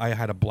 I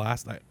had a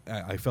blast.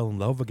 I fell in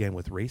love again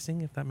with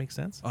racing. If that makes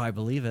sense. Oh, I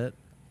believe it.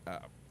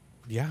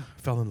 Yeah,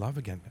 I fell in love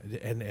again,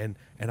 and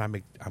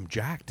I'm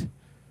jacked.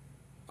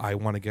 I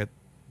want to get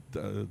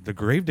the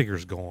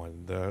Gravediggers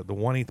going, the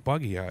 1/8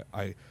 buggy.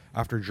 I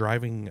after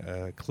driving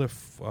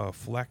Cliff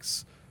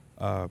Flex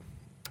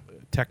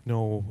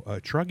Techno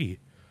Truggy,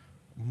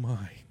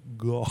 my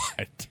God,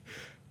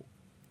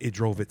 it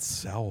drove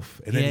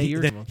itself. And Yeah, then, you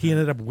were then about he that.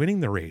 ended up winning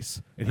the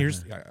race. And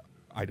here's,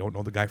 I don't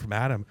know the guy from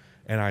Adam.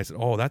 And I said,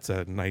 oh, that's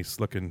a nice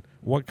looking,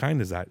 what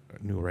kind is that? I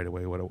knew right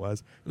away what it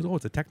was. It was, oh,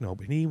 it's a Techno.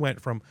 But he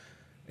went from,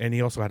 and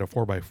he also had a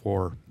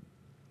 4x4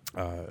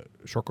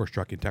 short course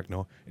truck in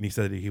Techno. And he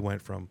said that he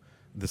went from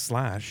the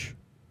Slash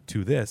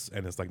to this,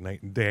 and it's like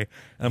night and day.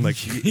 And I'm like,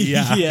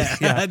 yeah.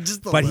 Yeah,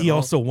 just a but he little.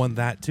 also won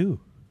that too,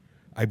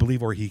 I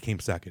believe, or he came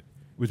second.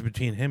 It was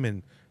between him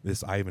and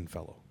this Ivan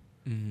fellow.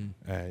 And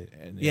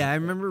Yeah, I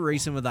remember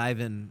racing with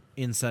Ivan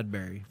in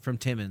Sudbury from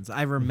Timmins.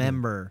 I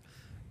remember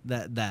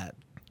that.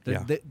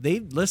 Yeah.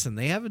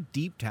 They have a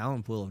deep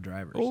talent pool of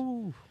drivers.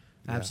 Oh,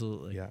 yeah,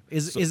 Absolutely. Yeah.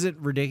 Is it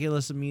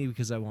ridiculous of me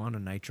because I want a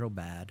nitro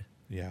bad?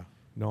 Yeah.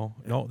 No,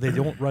 they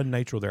don't run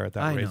nitro there at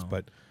that I race, know.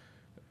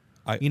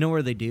 but You know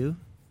where they do?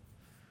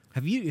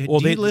 Have you Well,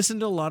 do you they-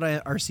 listen to a lot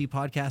of RC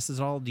podcasts at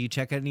all? Do you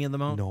check any of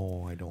them out?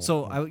 no, I don't.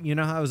 So you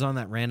know how I was on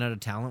that Ran Out of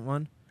Talent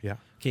one? yeah.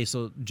 Okay,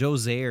 so Joe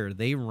Zayer,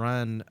 they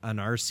run an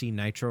RC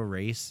nitro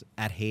race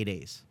at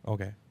Heydays,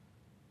 Okay.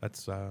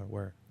 That's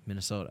where.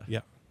 Minnesota.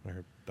 Yeah. I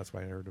heard. That's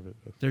why I heard of it.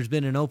 There's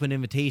been an open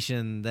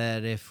invitation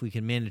that if we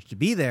can manage to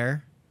be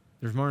there,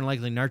 there's more than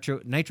likely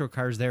nitro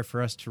cars there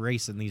for us to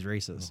race in these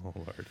races. Oh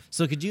Lord.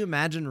 So could you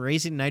imagine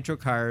racing nitro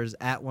cars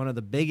at one of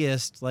the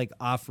biggest like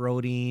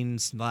off-roading /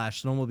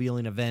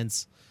 snowmobiling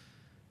events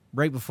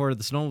right before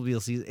the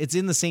snowmobile season? It's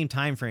in the same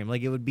time frame.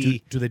 Like it would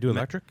be Do they do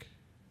electric?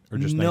 Or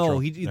just no.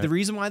 nitro? The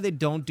reason why they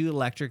don't do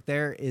electric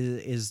there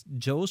is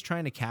Joe's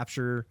trying to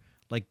capture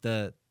like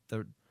the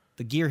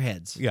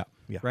gearheads. Yeah.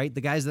 Yeah. Right,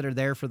 the guys that are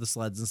there for the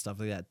sleds and stuff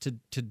like that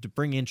to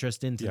bring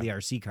interest into Yeah. the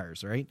RC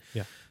cars, right?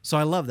 Yeah. So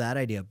I love that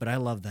idea, but I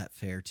love that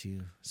fair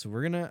too. So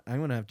I'm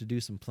gonna have to do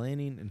some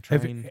planning and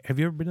trying. Have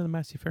you ever been to the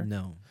Massey Fair?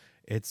 No,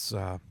 It's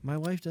my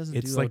wife doesn't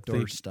It's do like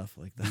outdoor the- stuff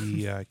like that.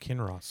 the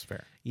Kinross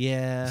Fair.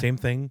 Yeah, Same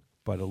thing,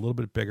 but a little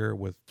bit bigger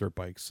with dirt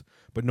bikes,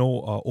 but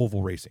no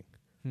oval racing.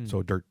 Hmm.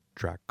 So dirt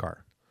track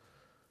car.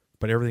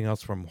 But everything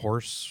else from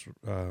horse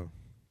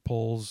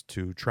pulls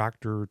to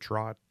tractor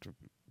trot.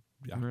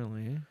 Yeah.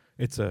 really. Eh?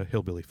 It's a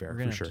hillbilly fair We're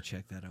gonna for sure. have to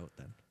check that out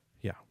then.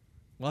 Yeah.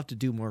 We'll have to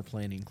do more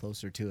planning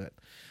closer to it.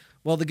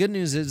 Well, the good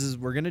news is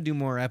we're going to do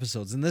more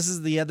episodes. And this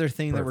is the other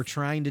thing that we're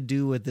trying to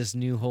do with this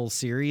new whole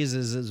series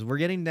is we're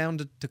getting down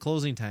to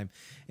closing time.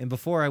 And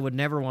before I would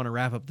never want to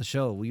wrap up the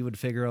show. We would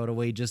figure out a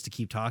way just to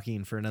keep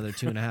talking for another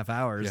 2.5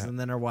 hours. Yeah. And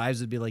then our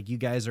wives would be like, you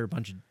guys are a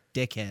bunch of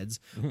dickheads.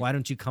 Why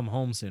don't you come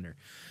home sooner?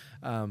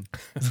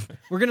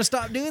 We're going to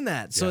stop doing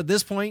that. So Yeah. at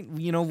this point,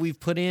 we've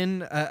put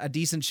in a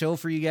decent show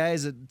for you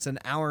guys. It's an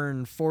hour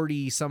and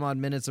 40 some odd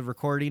minutes of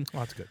recording. Oh,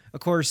 that's good. Of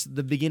course,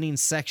 the beginning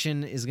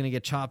section is going to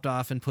get chopped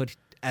off and put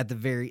at the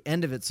very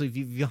end of it. So if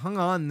you hung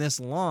on this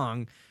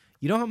long,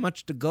 you don't have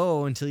much to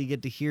go until you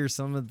get to hear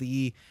some of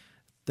the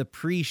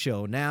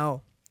pre-show.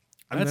 Now,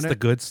 That's the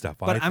good stuff.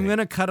 but I'm going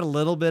to cut a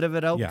little bit of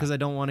it out Yeah. because I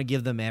don't want to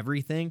give them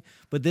everything.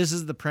 But this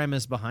is the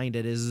premise behind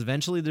it: is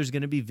eventually there's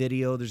going to be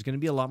video, there's going to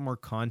be a lot more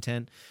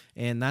content,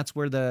 and that's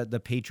where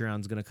the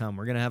Patreon's going to come.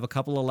 We're going to have a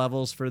couple of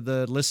levels for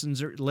the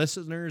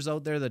listeners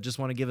out there that just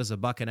want to give us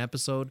 $1 an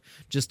episode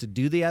just to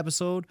do the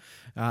episode,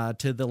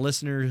 to the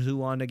listeners who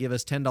want to give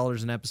us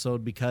 $10 an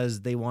episode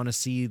because they want to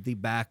see the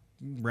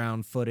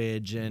background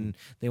footage and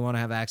they want to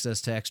have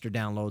access to extra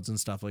downloads and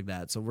stuff like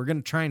that. So we're going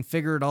to try and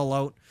figure it all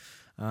out.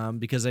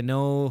 Because I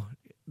know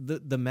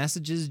the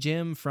messages,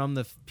 Jim, from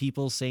the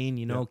people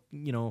saying,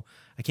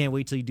 I can't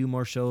wait till you do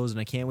more shows and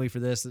I can't wait for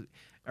this,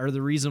 are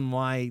the reason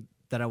why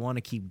that I want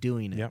to keep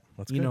doing it. Yep,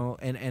 that's you good. know,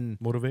 and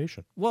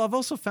motivation. well, I've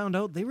also found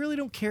out they really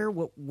don't care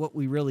what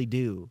we really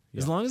do,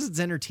 as Yeah. long as it's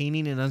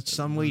entertaining and in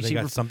some way, They shape,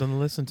 got or something to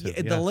listen to.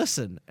 yeah, they'll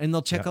listen and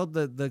they'll check Yeah. out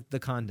the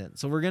content.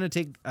 So we're gonna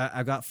take.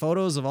 I've got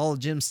photos of all of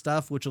Jim's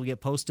stuff, which will get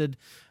posted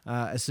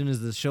as soon as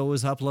the show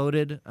is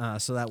uploaded.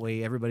 So that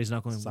way everybody's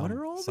not going. What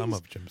are all some these?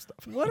 of Jim's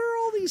stuff? What are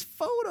all these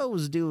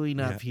photos doing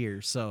Yeah. up here?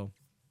 So,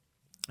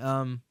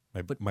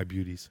 My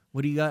beauties.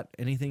 what do you got?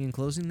 Anything in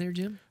closing there,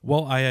 Jim?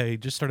 Well, I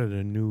just started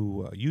a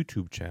new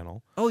YouTube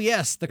channel. Oh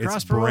yes, the It's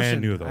cross promotion.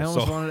 brand new, though, I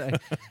almost so- wanted.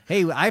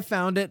 Hey, I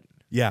found it.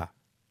 Yeah.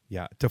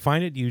 Yeah. To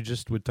find it, you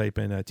just would type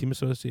in Team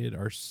Associate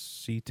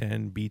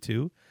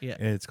RC10B2. Yeah.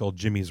 And it's called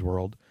Jimmy's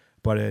World.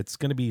 But it's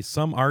going to be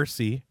some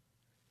RC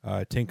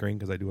tinkering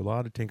because I do a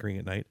lot of tinkering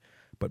at night,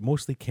 but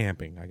mostly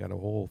camping. I got a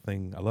whole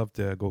thing. I love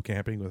to go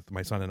camping with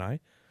my son and I.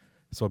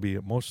 So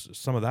it'll be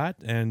some of that.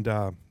 And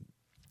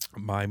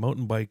my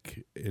mountain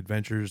bike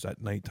adventures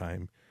at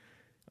nighttime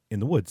in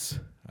the woods.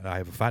 I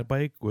have a fat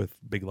bike with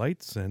big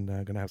lights and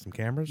I'm going to have some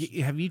cameras.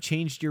 Have you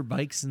changed your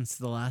bike since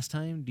the last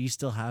time? Do you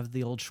still have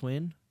the old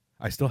Schwinn?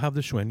 I still have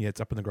the Schwinn. Yeah, it's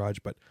up in the garage,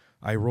 but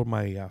I rode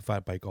my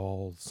fat bike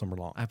all summer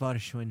long. I bought a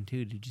Schwinn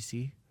too. Did you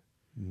see?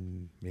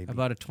 Maybe.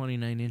 About a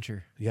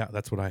 29-incher. Yeah,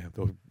 that's what I have.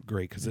 Those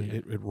great because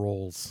it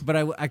rolls. But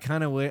I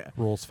kind of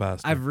Rolls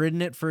fast. I've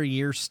ridden it for a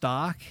year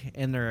stock,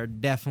 and there are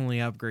definitely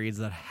upgrades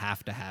that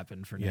have to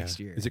happen for next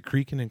year. Is it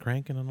creaking and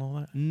cranking and all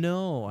that?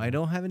 No, I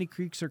don't have any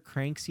creaks or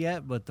cranks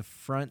yet, but the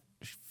front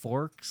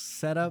fork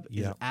setup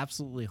is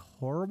absolutely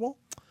horrible.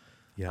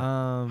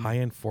 Yeah.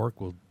 High-end fork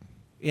will...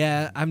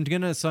 Yeah, I'm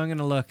gonna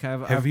look.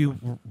 Have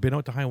you been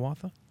out to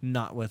Hiawatha?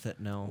 Not with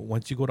it, no.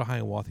 Once you go to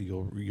Hiawatha,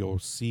 you'll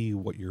see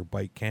what your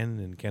bike can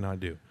and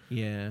cannot do.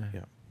 Yeah.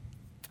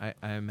 Yeah.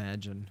 I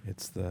imagine.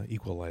 It's the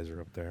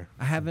equalizer up there.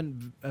 I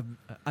haven't.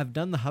 I've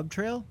done the hub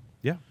trail.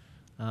 Yeah.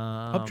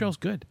 Hub trail's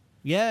good.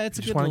 Yeah, it's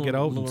You a just good want to get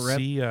out and rep.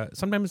 see.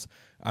 Sometimes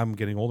I'm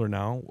getting older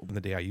now. In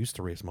the day I used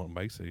to race mountain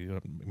bikes, so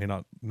you may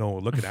not know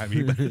looking at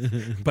me,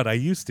 but I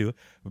used to.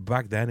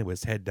 Back then it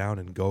was head down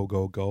and go,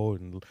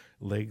 and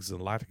legs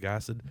and lactic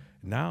acid.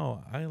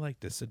 Now I like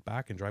to sit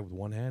back and drive with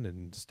one hand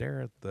and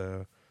stare at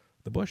the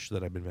bush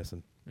that I've been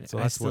missing. So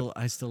I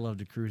still love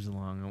to cruise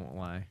along. I won't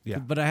lie. Yeah.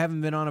 But I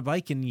haven't been on a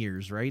bike in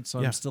years, right?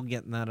 So Yeah. I'm still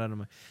getting that out of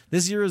my.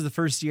 This year was the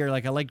first year.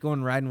 Like I liked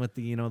going riding with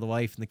the the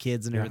wife and the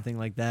kids and Yeah. everything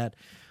like that.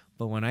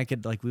 But when I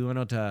could, we went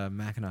out to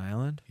Mackinac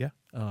Island. Yeah.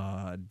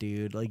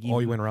 Dude,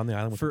 You went around the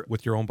island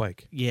with your own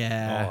bike.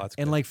 Yeah. Oh, that's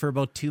and good. for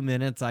about 2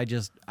 minutes,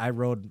 I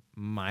rode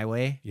my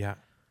way. Yeah.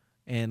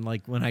 And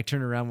when I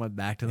turned around, went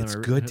back to them. It's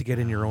good to get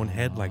in your own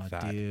head like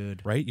that,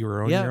 dude. right? You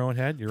were in your own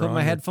head. Put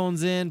my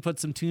headphones in, put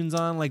some tunes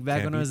on, back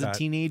Can't when I beat was a that.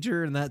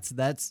 teenager, and that's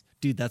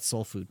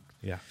soul food.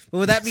 Yeah. But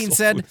with that being Soul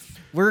said, food.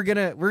 we're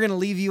gonna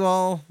leave you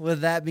all with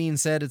that being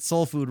said. It's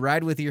soul food.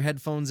 Ride with your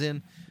headphones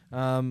in.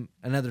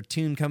 Another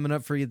tune coming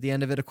up for you at the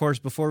end of it. Of course,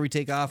 before we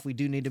take off, we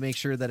do need to make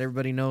sure that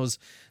everybody knows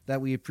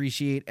that we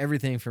appreciate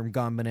everything from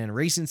Gone Banana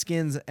Racing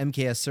Skins,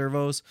 MKS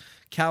Servos,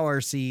 Cow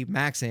RC,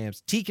 Max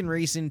Amps, Tekin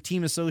Racing,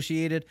 Team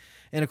Associated,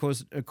 and of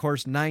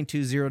course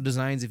 920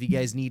 Designs. If you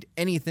guys need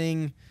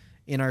anything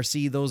in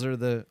RC, those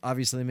are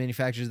obviously the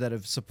manufacturers that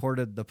have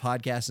supported the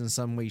podcast in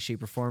some way,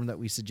 shape, or form that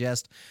we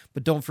suggest.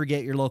 But don't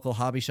forget your local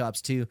hobby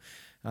shops too.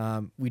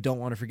 We don't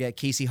want to forget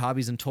Casey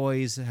Hobbies and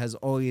Toys has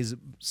always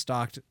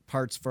stocked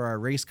parts for our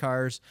race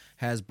cars,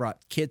 has brought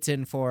kits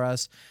in for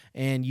us,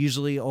 and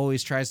usually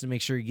always tries to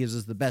make sure he gives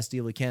us the best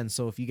deal he can.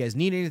 So if you guys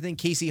need anything,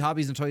 Casey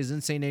Hobbies and Toys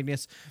in St.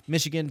 Ignace,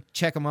 Michigan,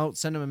 check them out,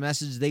 send them a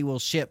message. They will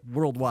ship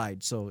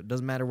worldwide. So it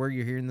doesn't matter where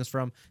you're hearing this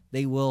from.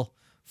 They will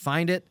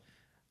find it,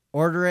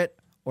 order it,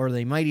 or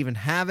they might even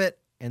have it,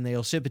 and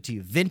they'll ship it to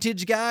you.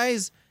 Vintage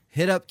guys,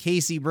 hit up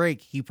Casey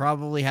Brake. He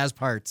probably has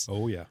parts.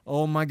 Oh yeah.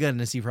 Oh my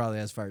goodness, he probably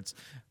has farts.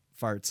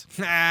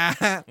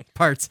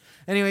 Parts.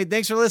 Anyway,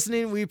 thanks for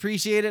listening. We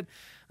appreciate it.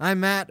 I'm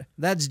Matt.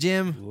 That's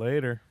Jim.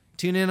 Later.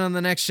 Tune in on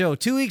the next show.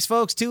 2 weeks,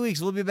 folks. 2 weeks.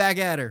 We'll be back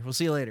at her. We'll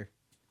see you later.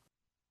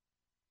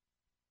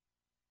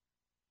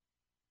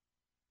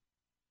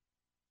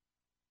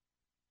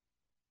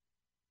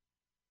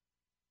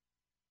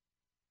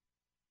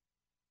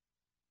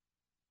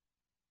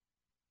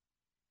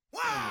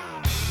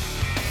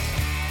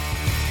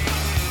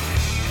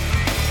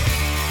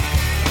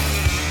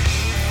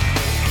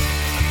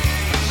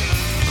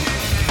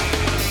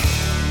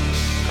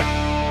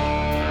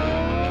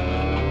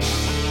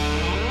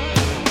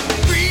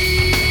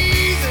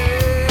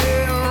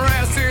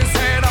 Rest his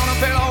head on a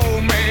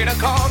pillow made of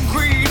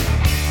concrete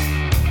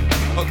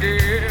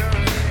again.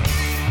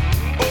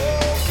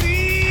 Oh,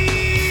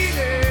 please,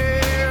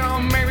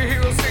 maybe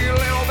he'll see a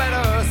little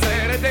better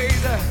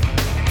Saturdays.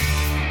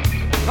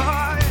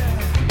 Oh, yeah.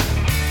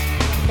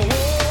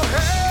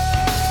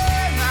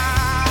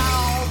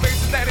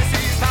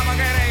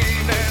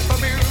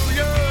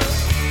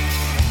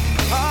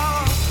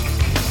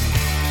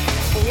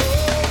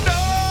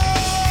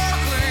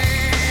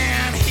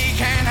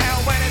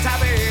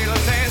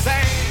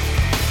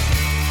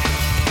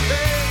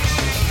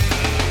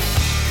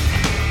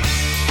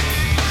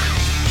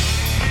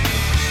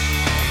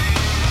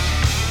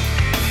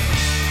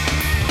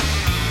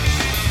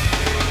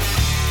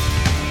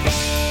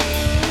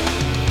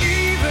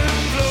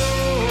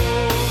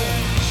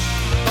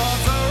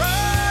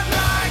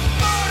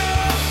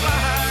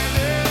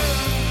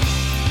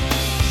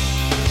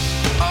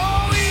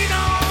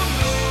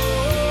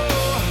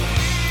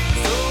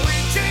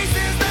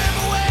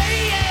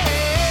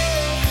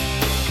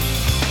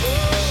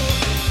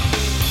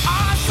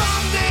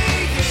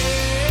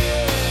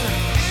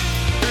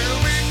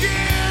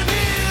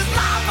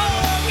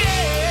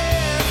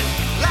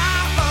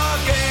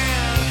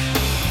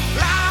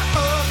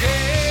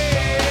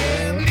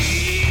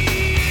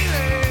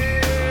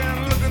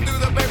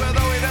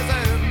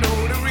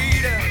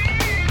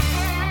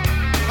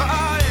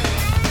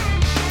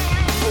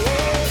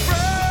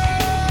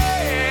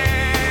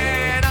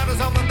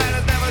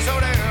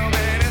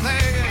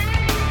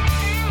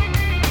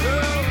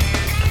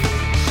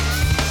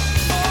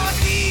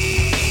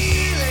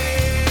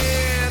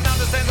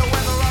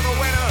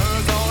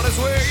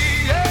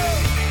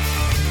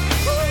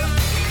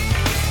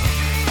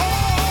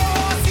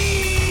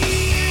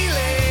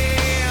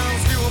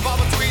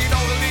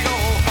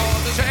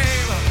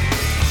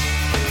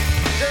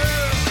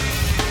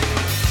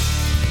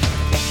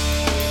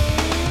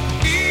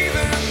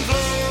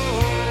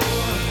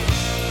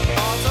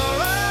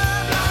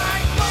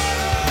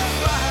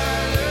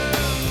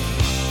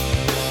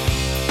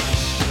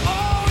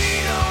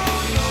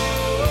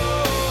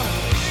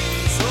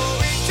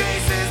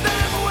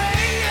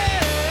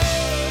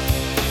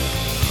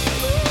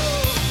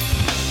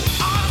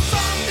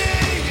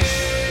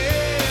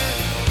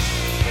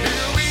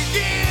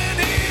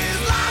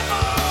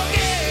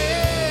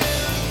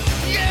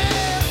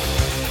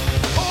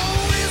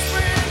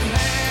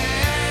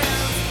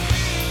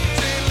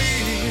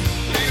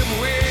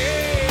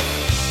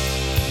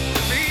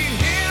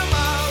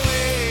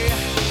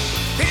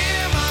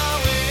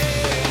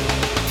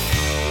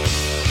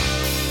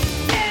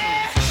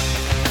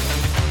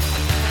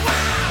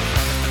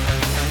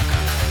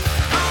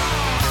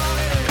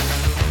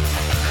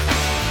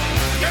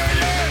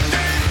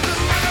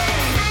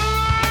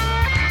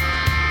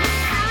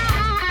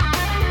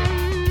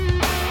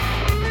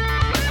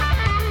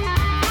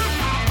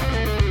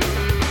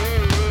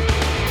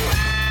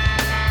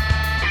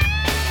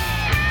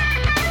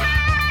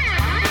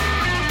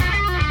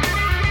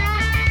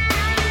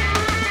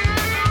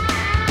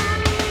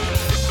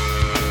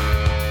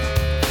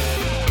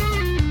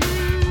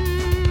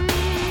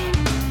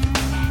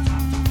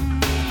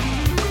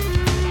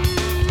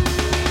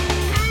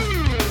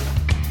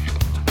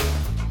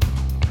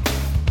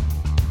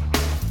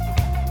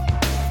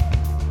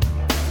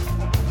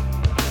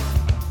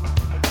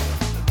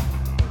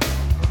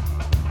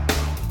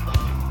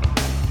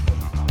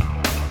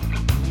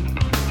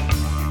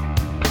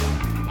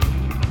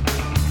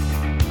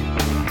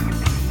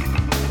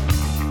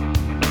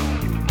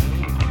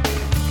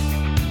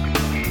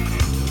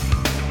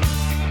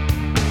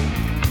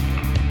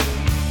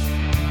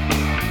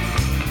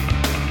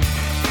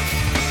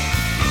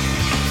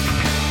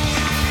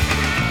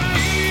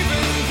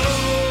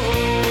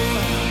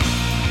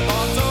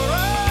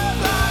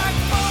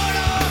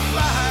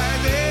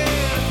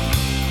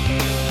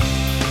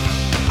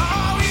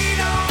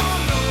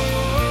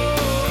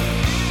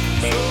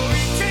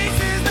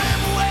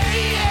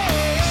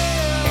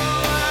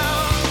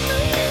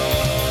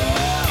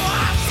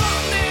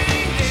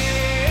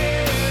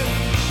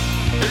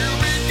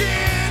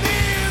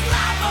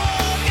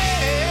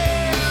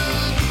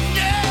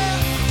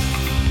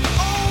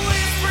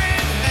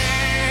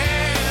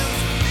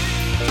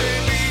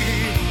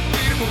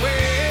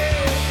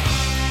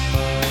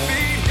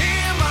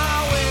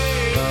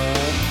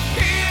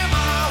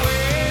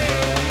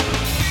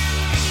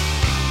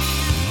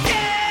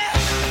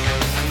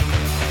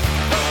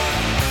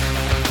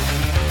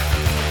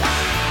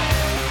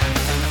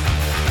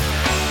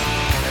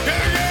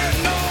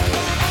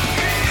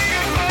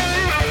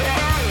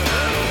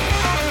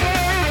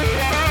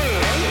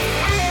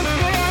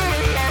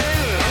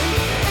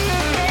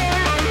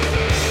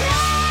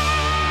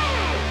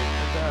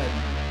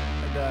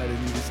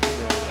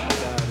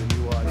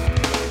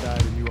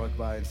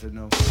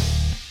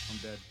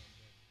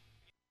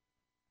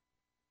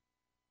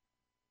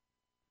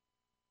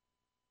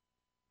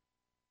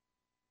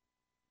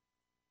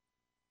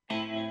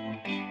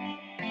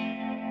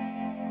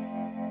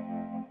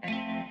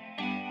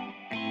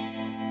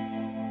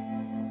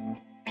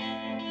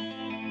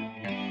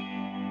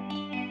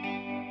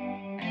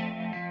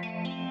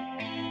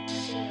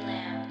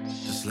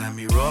 let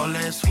me roll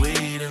this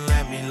weed and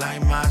let me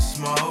light my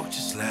smoke.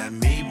 Just let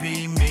me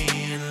be me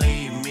and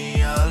leave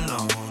me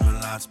alone. A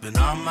lot's been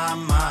on my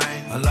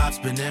mind, a lot's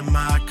been in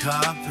my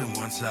cup. And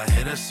once I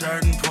hit a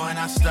certain point,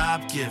 I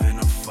stop giving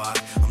a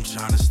fuck. I'm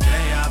trying to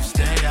stay up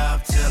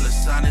till the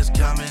sun is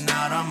coming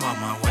out. I'm on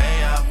my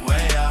way up,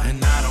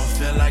 and I don't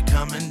feel like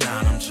coming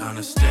down. I'm trying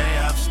to stay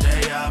up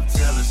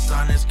till the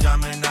sun is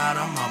coming out.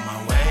 I'm on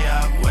my way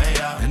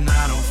up, and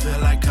I don't feel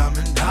like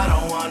coming down. I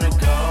don't wanna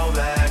go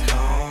back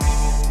home.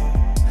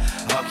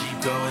 I'll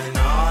keep going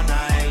all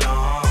night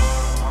long.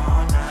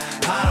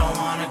 I don't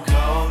wanna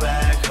go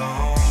back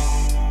home.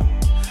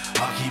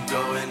 I'll keep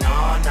going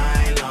all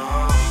night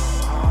long.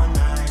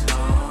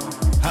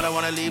 I don't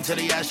wanna leave till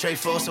the ashtray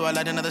full, so I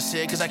light another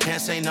cig cause I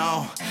can't say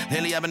no.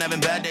 Lately I've been having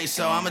bad days,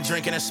 so I'ma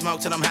drinking and smoke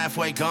till I'm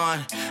halfway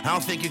gone. I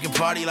don't think you can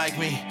party like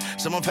me.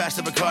 Someone pass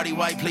the Bacardi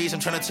White, please. I'm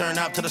trying to turn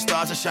up till the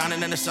stars are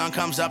shining and the sun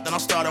comes up, then I'll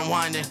start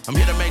unwinding. I'm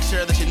here to make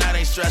sure that your night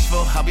ain't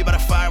stressful. I'll be by the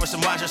fire with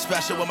some Roger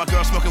Special, with my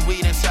girl smoking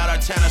weed inside our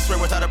tent. I swear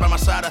without her by my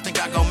side, I think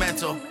I go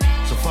mental.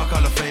 So fuck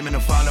all the fame and the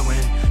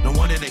following. No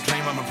wonder they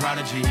claim I'm a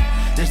prodigy.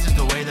 This is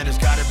the way that it's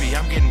gotta be.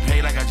 I'm getting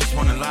paid like I just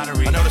won the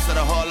lottery. I noticed that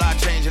a whole lot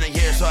changed in a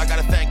year, so I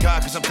gotta thank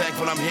God, cause I'm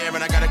thankful I'm here.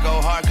 And I gotta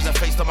go hard, cause I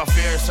faced all my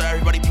fears. So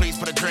everybody please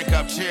put a drink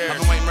up, cheers. I've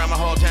been waiting around my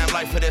whole damn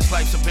life for this.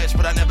 Life's a bitch,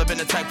 but I never been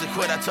the type to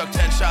quit. I took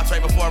 10 shots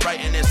right before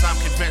writing this. I'm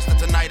convinced that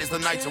tonight is the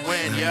night to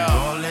win, yo.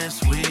 Roll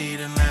this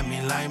weed and let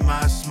me light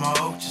my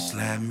smoke. Just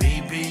let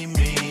me be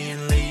me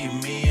and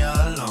leave me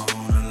alone.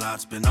 A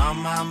lot's been on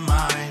my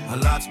mind, a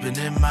lot's been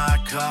in my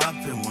cup.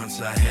 And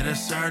once I hit a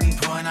certain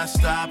point, I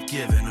stop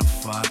giving a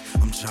fuck.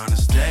 I'm trying to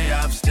stay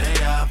up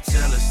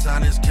till the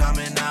sun is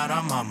coming out.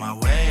 I'm on my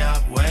way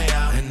up,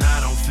 and I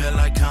don't feel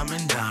like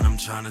coming down. I'm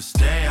trying to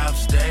stay up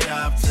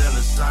till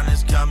the sun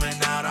is coming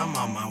out. I'm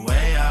on my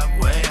way up,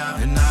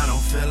 and I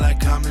don't feel like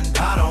coming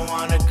down. I don't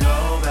wanna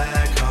go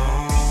back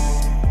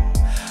home.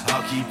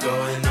 I'll keep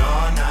going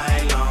all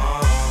night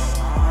long.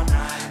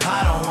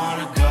 I don't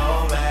wanna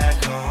go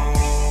back home.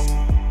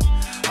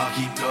 I'll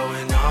keep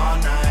going all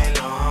night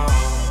long.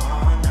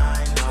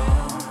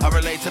 I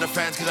relate to the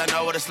fans cause I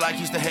know what it's like.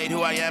 Used to hate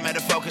who I am, had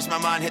to focus my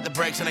mind, hit the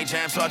brakes and they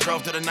jammed. So I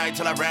drove through the night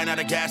till I ran out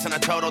of gas and I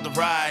totaled the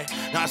ride.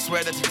 Now I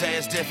swear that today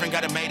is different.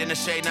 Got it made in the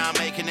shade, now I'm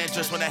making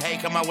interest. When the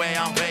hate come my way,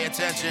 I don't pay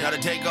attention. Now the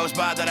day goes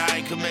by that I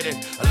ain't committed.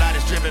 A lot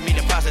has driven me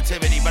to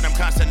positivity, but I'm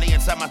constantly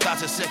inside my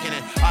thoughts are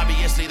sickening.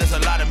 Obviously there's a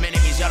lot of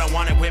enemies, y'all don't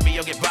want it with me,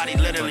 you'll get bodied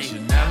literally. But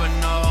you never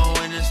know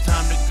when it's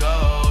time to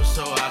go,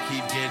 so I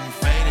keep getting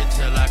faded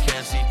till I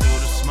can't see through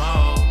the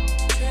smoke.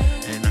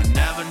 And I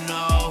never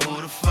know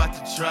who the fuck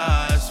to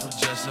trust. We're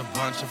just a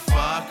bunch of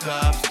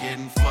fuck-ups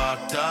getting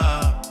fucked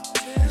up.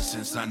 And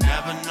since I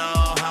never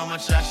know how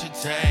much I should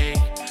take,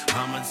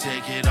 I'ma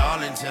take it all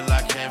until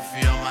I can't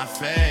feel my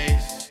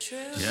face.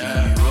 Just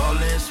let me roll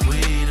this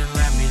weed and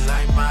let me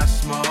light my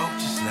smoke.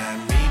 Just let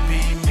me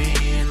be me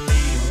and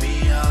leave me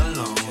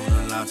alone.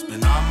 A lot's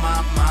been on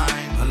my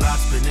mind, a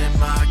lot's been in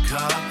my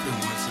cup. And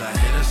once I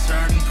hit a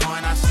certain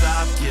point, I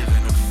stop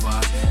giving a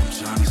fuck. I'm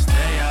trying to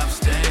stay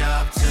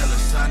up till the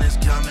sun is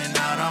coming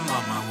out. I'm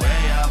on my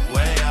way up,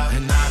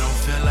 and I don't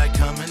feel like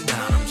coming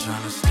down. I'm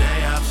trying to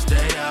stay up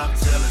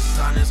till the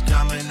sun is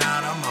coming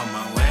out. I'm on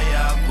my way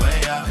up,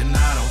 and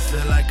I don't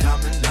feel like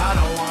coming down.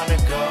 I don't wanna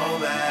go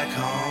back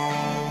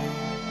home.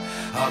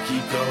 I'll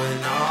keep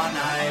going all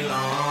night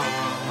long.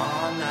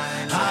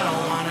 I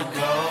don't wanna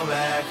go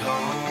back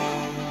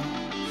home.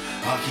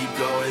 I'll keep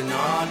going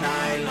all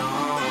night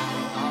long.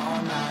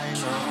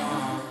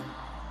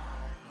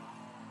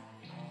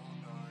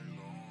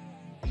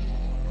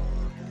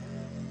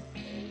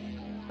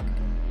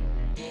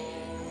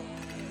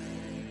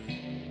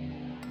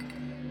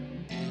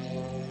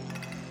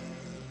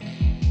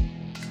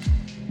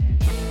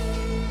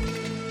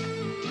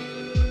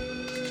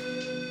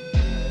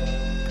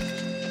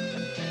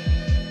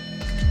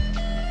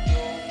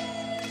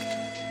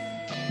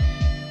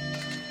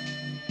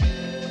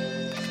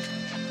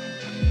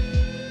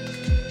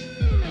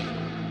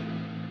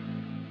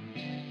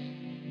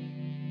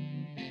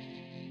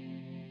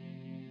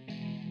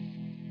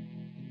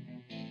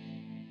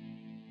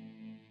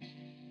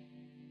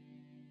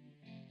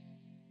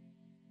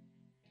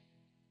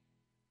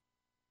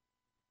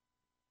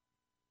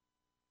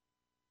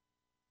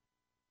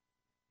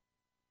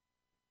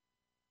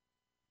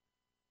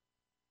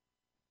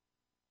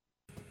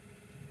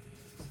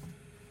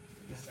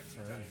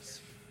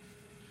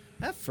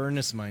 That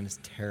furnace mine is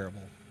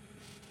terrible.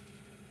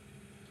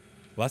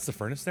 Well, that's the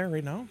furnace there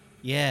right now?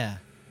 Yeah.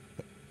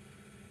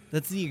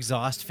 That's the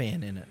exhaust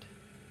fan in it.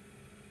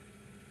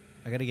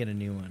 I gotta get a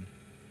new one.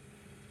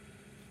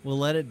 We'll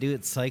let it do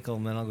its cycle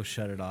and then I'll go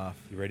shut it off.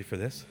 You ready for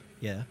this?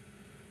 Yeah.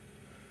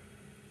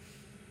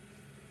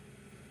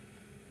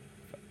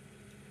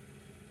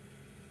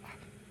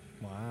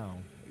 Wow.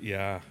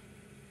 Yeah.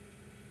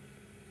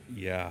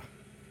 Yeah.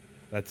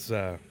 That's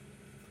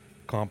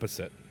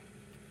composite.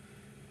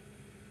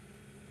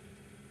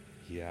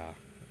 Yeah.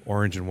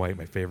 Orange and white,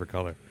 my favorite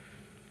color.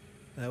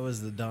 That was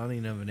the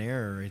dawning of an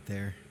era right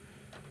there.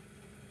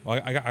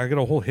 Well, I got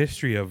a whole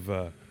history of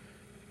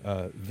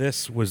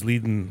This was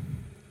leading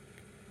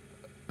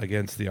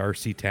against the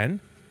RC10,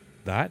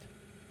 that,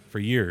 for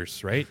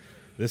years, right?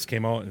 This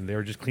came out, and they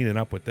were just cleaning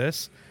up with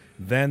this.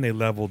 Then they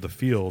leveled the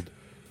field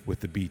with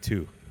the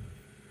B2.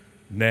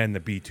 And then the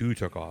B2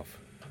 took off.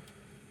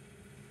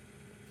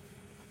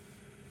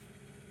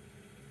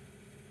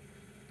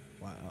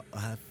 Wow,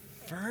 a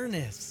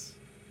furnace.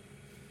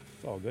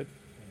 It's all good.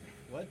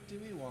 What do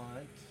we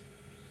want?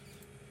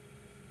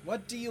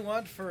 What do you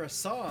want for a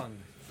song?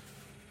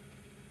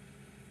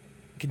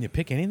 Can you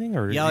pick anything,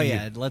 or Yeah,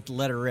 yeah.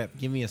 Let her rip.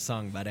 Give me a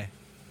song, buddy.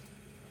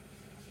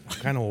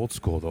 Kind of old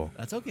school though.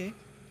 That's okay.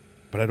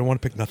 But I don't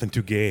want to pick nothing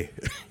too gay,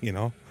 you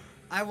know.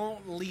 I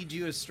won't lead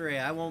you astray.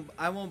 I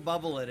won't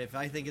bubble it. If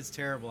I think it's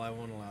terrible, I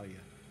won't allow you.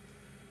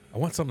 I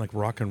want something like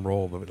rock and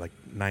roll, but like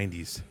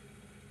 90s.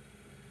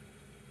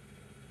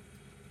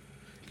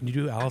 Can you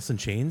do Alice in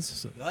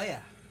Chains? Oh yeah.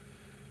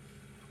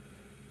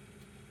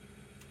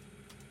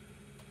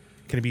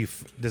 Can it be?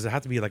 Does it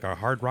have to be like a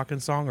hard rockin'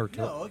 song, or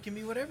No, it can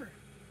be whatever.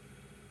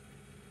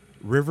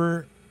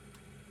 River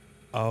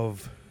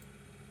of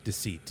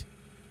Deceit?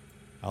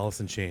 Alice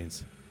in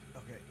Chains.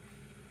 Okay.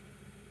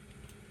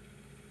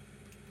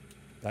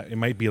 It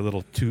might be a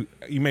little too.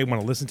 You may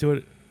want to listen to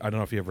it. I don't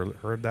know if you ever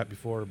heard that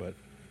before, but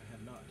I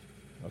have not.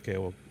 okay.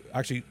 Well,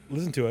 actually,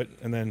 listen to it,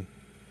 and then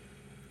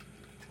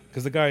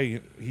because the guy,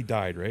 he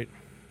died, right?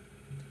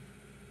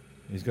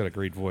 He's got a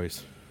great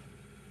voice.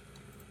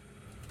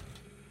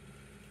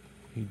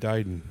 He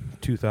died in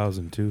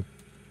 2002.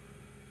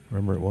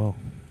 Remember it well.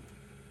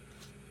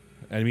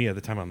 And me at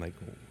the time, I'm like,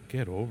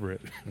 get over it,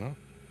 you know.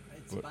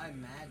 It's by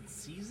Mad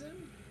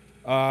Season?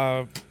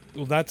 Well,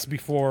 that's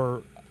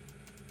before.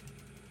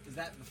 Is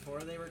that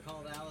before they were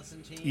called Alice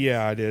in Chains?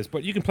 Yeah, it is.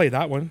 But you can play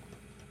that one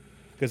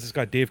because it's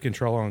got Dave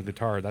Cantrell on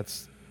guitar.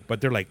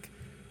 But they're like,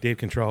 Dave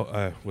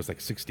Cantrell was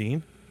like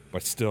 16,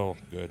 but still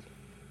good.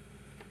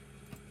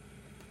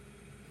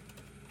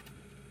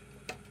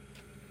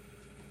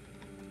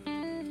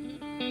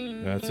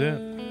 That's it.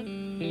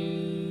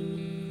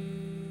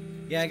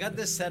 Yeah, I got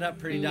this set up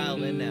pretty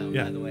dialed in now,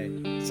 Yeah. by the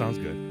way. Sounds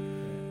good.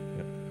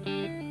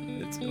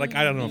 Yeah. It's like,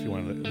 I don't know if you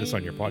want this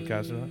on your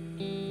podcast or not.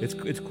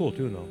 It's cool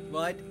too, though.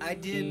 Well, I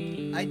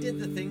did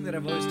the thing that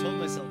I've always told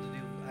myself to do.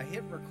 I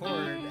hit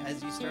record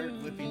as you start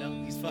whipping out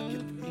these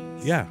fucking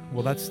things. Yeah.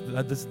 Well, this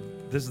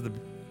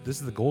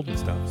is the golden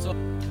stuff. So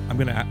I'm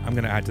gonna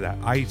add to that.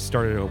 I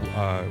started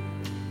a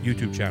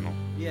YouTube channel.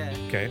 yeah.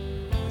 Okay,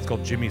 it's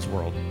called Jimmy's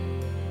World.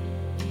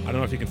 I don't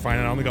know if you can find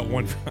it. I only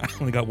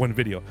got one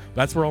video.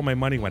 That's where all my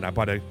money went. I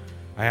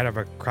had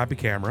a crappy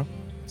camera,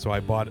 so I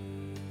bought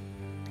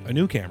a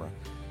new camera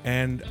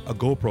and a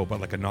GoPro, but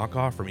like a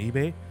knockoff from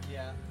eBay,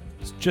 Yeah.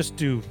 just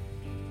to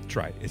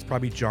try it. It's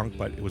probably junk,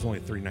 but it was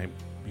only $39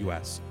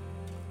 US.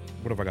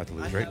 What have I got to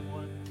lose, I right? have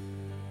one.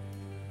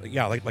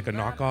 Yeah, like a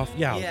knockoff.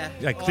 Yeah,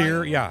 Yeah.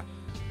 clear. Yeah,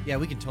 Yeah,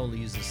 we can totally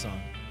use this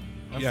song.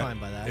 I'm yeah. fine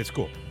by that. It's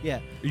cool. yeah.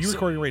 Are you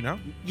recording right now?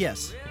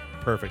 Yes.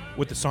 Perfect.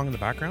 With the song in the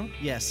background?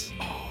 Yes.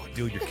 Oh,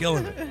 dude, you're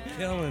killing it.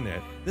 Killing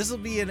it. This will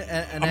be an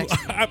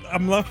extra.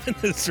 I'm loving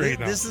this right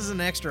now. This is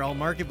an extra. I'll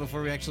mark it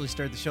before we actually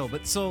start the show.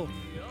 But so,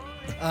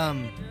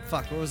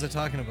 fuck, what was I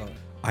talking about?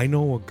 I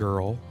know a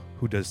girl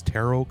who does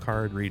tarot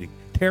card reading.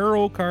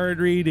 Tarot card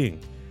reading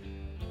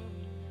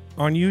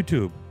on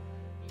YouTube.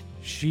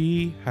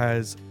 She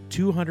has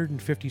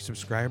 250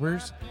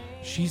 subscribers.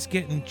 She's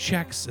getting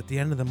checks at the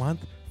end of the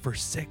month for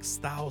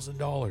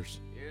 $6,000.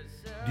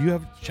 Do you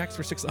have checks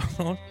for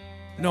 $6,000?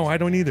 No, I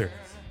don't either.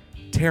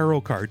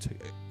 Tarot cards.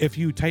 If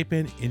you type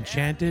in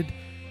enchanted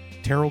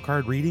tarot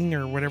card reading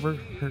or whatever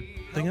her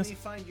thing Help is. me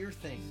find your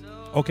thing.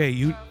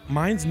 Okay,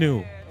 mine's new.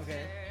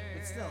 Okay.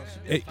 But still, it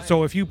should be fine.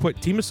 So if you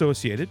put Team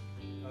Associated,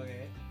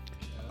 Okay.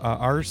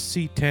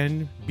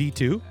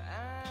 RC10B2,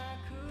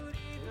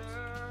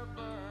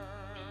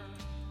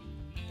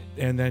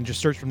 and then just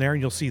search from there,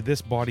 and you'll see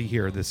this body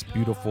here, this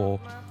beautiful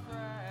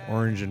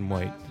orange and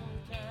white.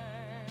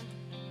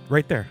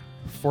 Right there,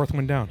 fourth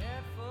one down.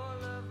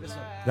 This one.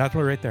 That's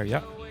one right there,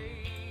 yeah.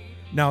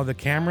 Now, the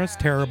camera's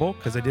terrible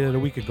because I did it a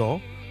week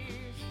ago,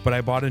 but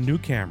I bought a new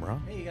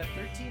camera. Hey, you got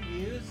 13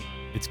 views?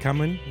 It's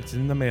coming. It's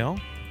in the mail.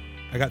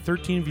 I got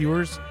 13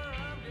 viewers.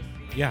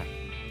 Yeah,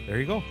 there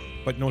you go.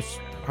 But no,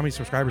 how many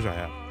subscribers I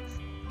have?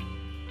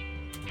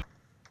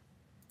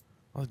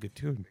 Oh, good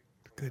tune.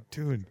 Good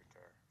tune.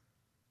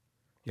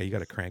 Yeah, you got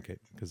to crank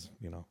it because,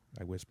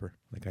 I whisper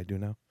like I do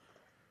now.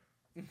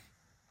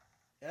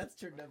 That's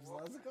turned up as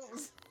loud as it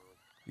goes.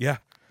 Yeah.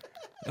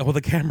 Well,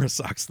 the camera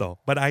sucks, though.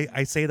 But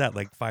I say that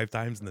like 5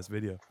 times in this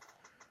video.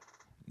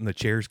 And the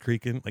chair's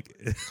creaking. Like,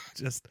 it's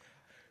just...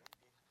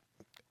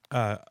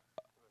 a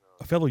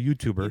fellow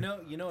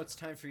YouTuber... You know it's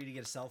time for you to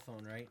get a cell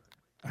phone, right?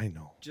 I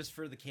know. Just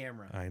for the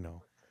camera. I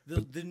know.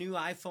 The new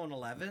iPhone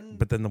 11?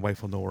 But then the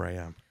wife will know where I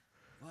am.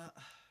 Well,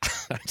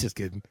 Just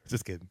kidding.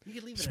 Just kidding. you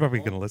could leave it She's at probably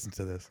home. going to listen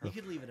to this. You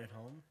could leave it at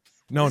home.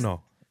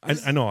 No.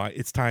 I know.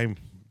 It's time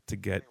to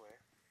get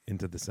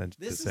into the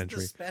This century.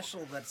 is the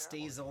special that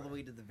stays all the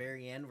way to the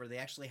very end where they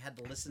actually had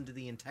to listen to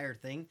the entire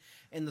thing.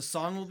 And the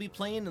song will be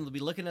playing and they'll be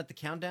looking at the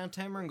countdown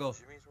timer and go,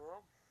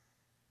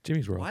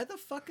 Jimmy's World. Why the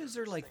fuck is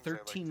there like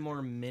 13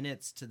 more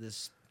minutes to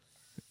this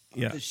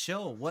Yeah. this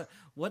show?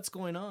 What's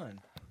going on?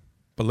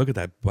 But look at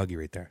that buggy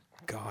right there.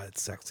 God,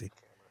 it's sexy.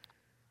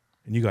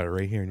 And you got it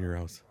right here in your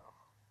house.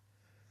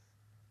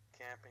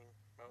 Camping,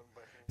 mountain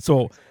biking.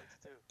 So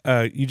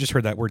you just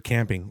heard that word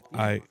camping.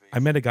 I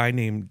met a guy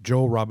named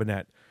Joe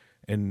Robinette,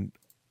 and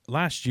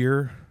last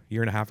year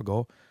and a half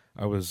ago,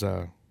 I was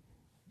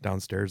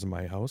downstairs in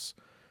my house,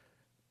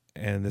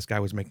 and this guy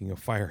was making a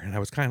fire, and I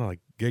was kind of like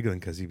giggling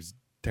because he was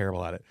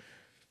terrible at it.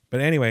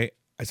 But anyway,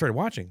 I started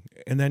watching,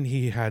 and then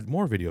he had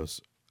more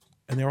videos,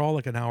 and they're all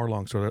like an hour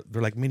long, so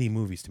they're like mini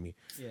movies to me.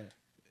 Yeah.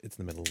 It's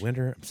in the middle of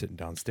winter. I'm sitting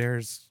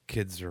downstairs.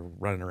 Kids are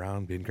running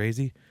around being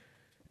crazy,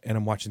 and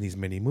I'm watching these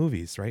mini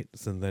movies, right?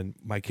 So then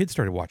my kids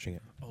started watching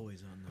it.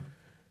 Always on them.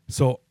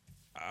 So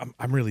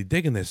I'm really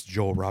digging this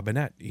Joe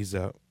Robinette. He's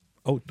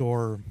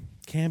outdoor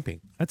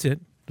camping. That's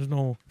it. There's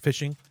no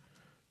fishing.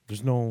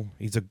 He's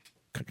a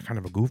kind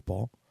of a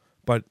goofball,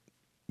 but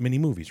mini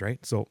movies,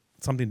 right? So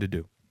something to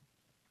do.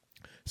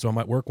 So I'm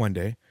at work one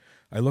day.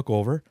 I look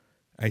over.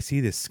 I see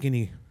this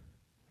skinny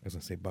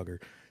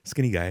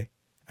guy.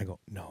 I go,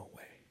 no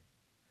way.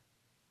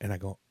 And I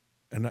go,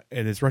 and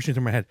it's rushing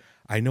through my head.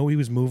 I know he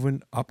was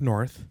moving up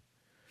north.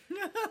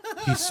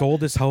 He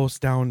sold his house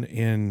down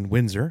in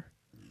Windsor.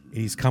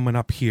 He's coming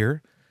up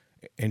here,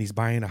 and he's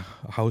buying a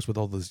house with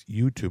all this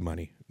YouTube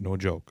money. No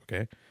joke,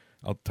 okay?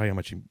 I'll tell you how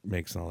much he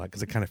makes and all that,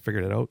 because I kind of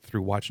figured it out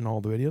through watching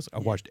all the videos. I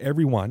watched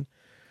every one.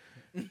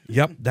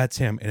 Yep, that's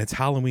him. And it's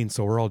Halloween,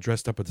 so we're all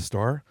dressed up at the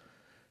store.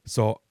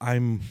 So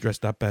I'm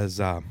dressed up as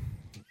the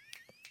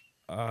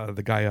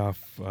guy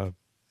off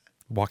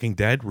Walking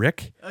Dead,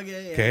 Rick.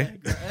 Okay. Okay.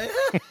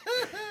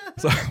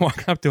 So I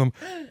walk up to him,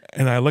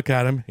 and I look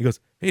at him. He goes,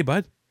 "Hey,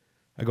 bud."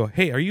 I go,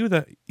 "Hey, are you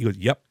the?" He goes,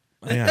 "Yep,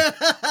 I am."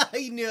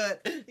 He knew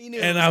it. He knew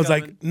it. And was I was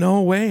coming. like,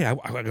 "No way!" I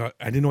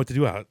didn't know what to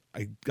do.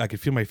 I could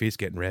feel my face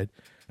getting red.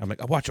 I'm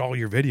like, "I watch all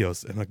your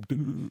videos," and like,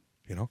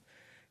 you know.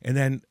 And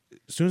then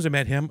as soon as I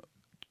met him,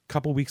 a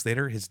couple weeks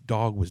later, his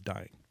dog was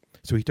dying.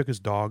 So he took his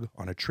dog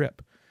on a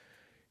trip.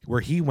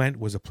 Where he went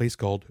was a place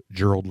called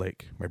Gerald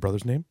Lake. My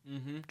brother's name,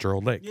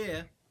 Gerald Lake.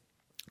 Yeah.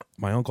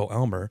 My uncle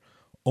Elmer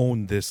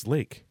owned this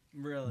lake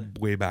Really?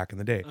 way back in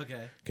the day.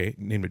 Okay.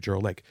 Named it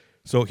Gerald Lake.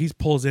 So he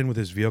pulls in with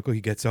his vehicle.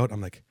 He gets out.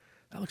 I'm like,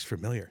 that looks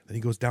familiar. Then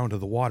he goes down to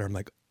the water. I'm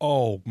like,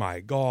 oh my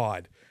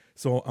God.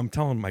 So I'm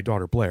telling my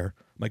daughter Blair,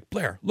 I'm like,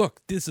 Blair,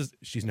 look,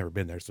 she's never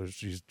been there. So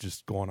she's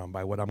just going on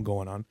by what I'm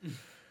going on.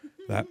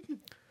 That.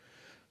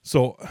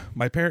 So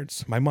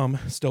my mom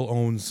still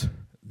owns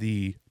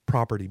the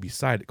property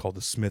beside it called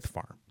the Smith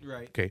Farm.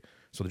 Right. Okay.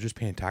 So they're just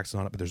paying taxes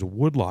on it, but there's a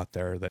wood lot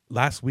there that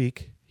last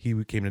week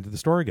he came into the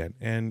store again.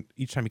 And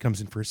each time he comes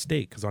in for a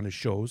steak, because on his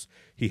shows,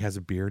 he has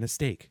a beer and a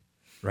steak,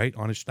 right?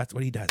 That's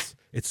what he does.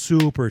 It's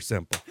super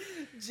simple.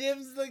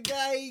 Jim's the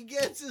guy he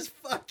gets his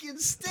fucking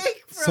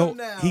steak from So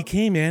now. he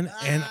came in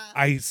and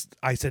I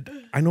said,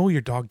 I know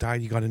your dog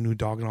died. You got a new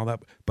dog and all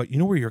that, but you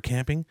know where you're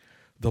camping?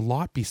 The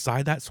lot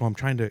beside that. So I'm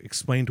trying to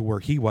explain to where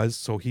he was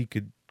so he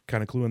could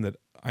kind of clue in that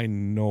I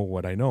know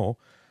what I know.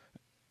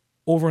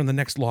 Over in the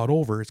next lot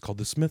over, it's called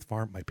the Smith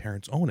Farm. My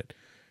parents own it.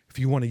 If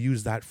you want to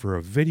use that for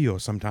a video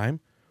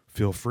sometime,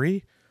 feel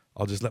free.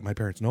 I'll just let my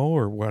parents know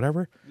or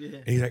whatever. Yeah.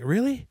 And he's like,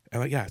 really? I'm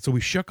like, yeah. So we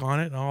shook on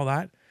it and all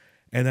that.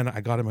 And then I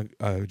got him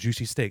a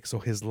juicy steak. So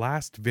his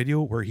last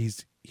video where he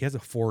has a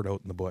fort out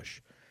in the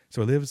bush.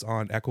 So he lives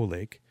on Echo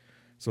Lake.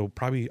 So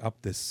probably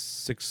up this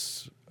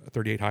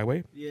 638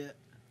 highway. Yeah.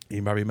 He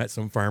probably met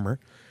some farmer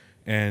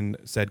and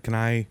said, can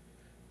I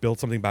build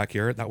something back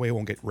here? That way it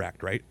won't get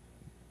wrecked, right?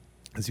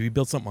 Because if you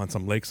build something on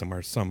some lake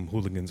somewhere, some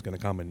hooligan's going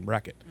to come and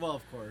wreck it. Well,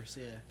 of course,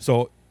 yeah.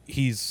 So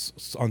he's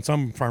on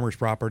some farmer's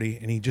property,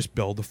 and he just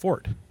built a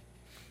fort.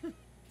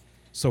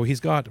 So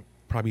he's got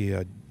probably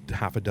a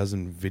half a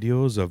dozen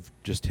videos of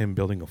just him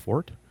building a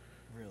fort.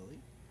 Really?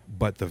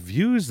 But the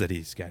views that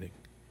he's getting.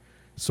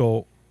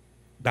 So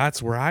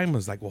that's where I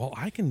was like, well,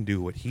 I can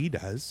do what he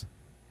does.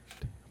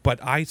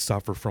 But I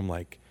suffer from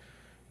like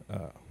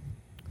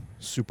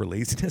super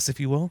laziness, if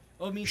you will.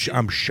 Oh, me too.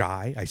 I'm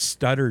shy. I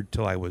stuttered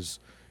till I was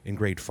in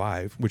grade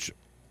 5, which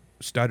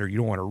stutter, you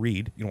don't want to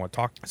read, you don't want to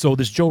talk. So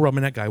this Joe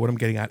Robinette guy, what I'm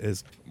getting at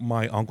is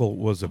my uncle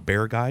was a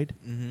bear guide,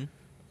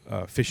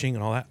 fishing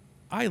and all that.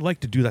 I like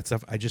to do that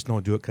stuff. I just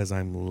don't do it because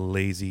I'm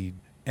lazy.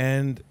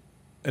 And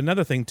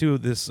another thing too,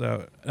 this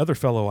other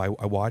fellow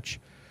I watch,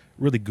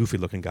 really goofy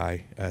looking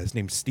guy, his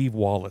name's Steve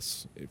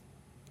Wallace,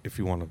 if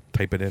you want to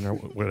type it in or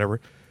whatever.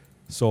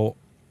 So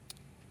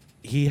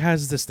he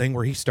has this thing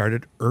where he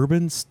started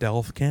urban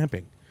stealth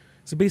camping.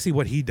 So basically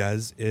what he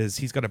does is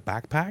he's got a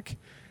backpack,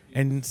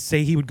 and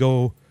say he would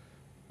go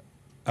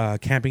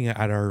camping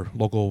at our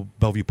local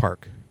Bellevue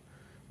Park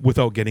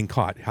without getting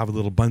caught. Have a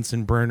little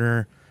Bunsen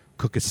burner,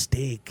 cook a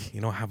steak,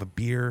 have a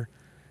beer.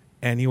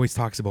 And he always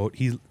talks about,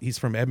 he's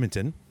from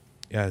Edmonton,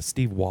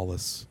 Steve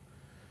Wallace.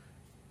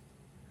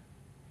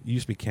 He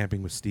used to be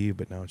camping with Steve,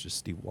 but now it's just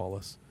Steve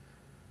Wallace.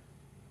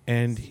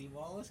 And Steve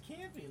Wallace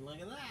camping,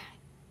 look at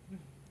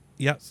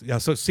that. yeah.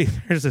 So see,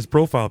 there's his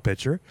profile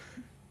picture.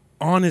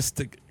 Honest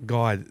to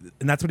God,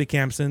 and that's what he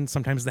camps in.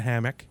 Sometimes the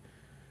hammock.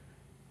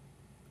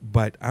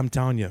 But I'm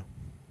telling you,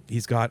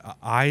 he's got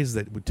eyes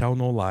that would tell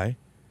no lie.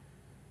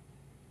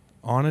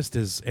 Honest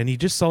is, and he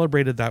just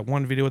celebrated that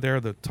one video there,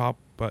 the top,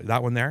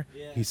 that one there.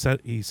 Yeah.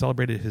 He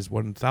celebrated his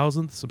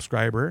 1,000th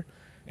subscriber,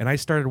 and I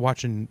started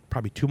watching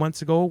probably 2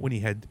 months ago when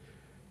he had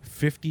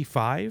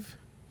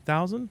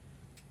 55,000.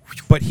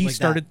 But he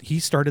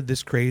started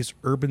this craze,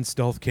 urban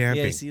stealth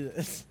camping. Yeah, I see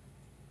this.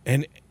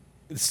 And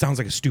it sounds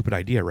like a stupid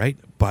idea, right?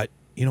 But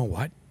you know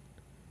what?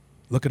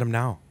 Look at him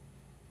now.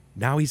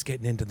 Now he's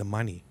getting into the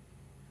money,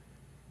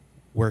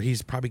 where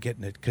he's probably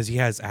getting it because he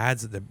has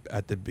ads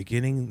at the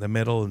beginning, the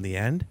middle, and the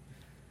end.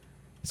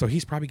 So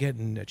he's probably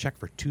getting a check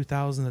for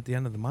 $2,000 at the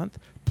end of the month.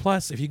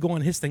 Plus, if you go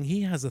on his thing,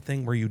 he has a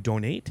thing where you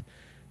donate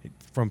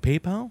from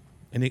PayPal,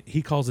 and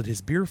he calls it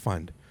his beer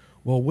fund.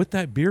 Well, with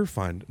that beer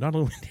fund, not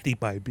only did he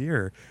buy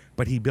beer,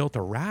 but he built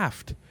a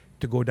raft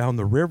to go down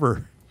the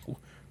river,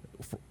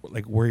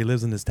 like where he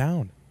lives in his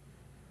town.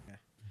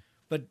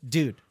 But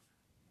dude,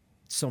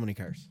 so many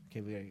cars.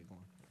 Okay, we gotta get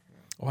going.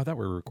 Oh, I thought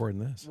we were recording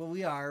this. Well,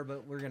 we are,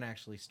 but we're gonna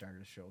actually start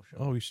a show.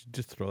 Oh, we should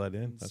just throw that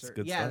in. That's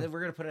good yeah, stuff. we're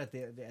gonna put it at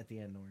the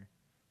end. Don't worry.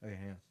 Okay,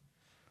 hang on.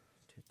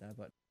 Hit that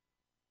button.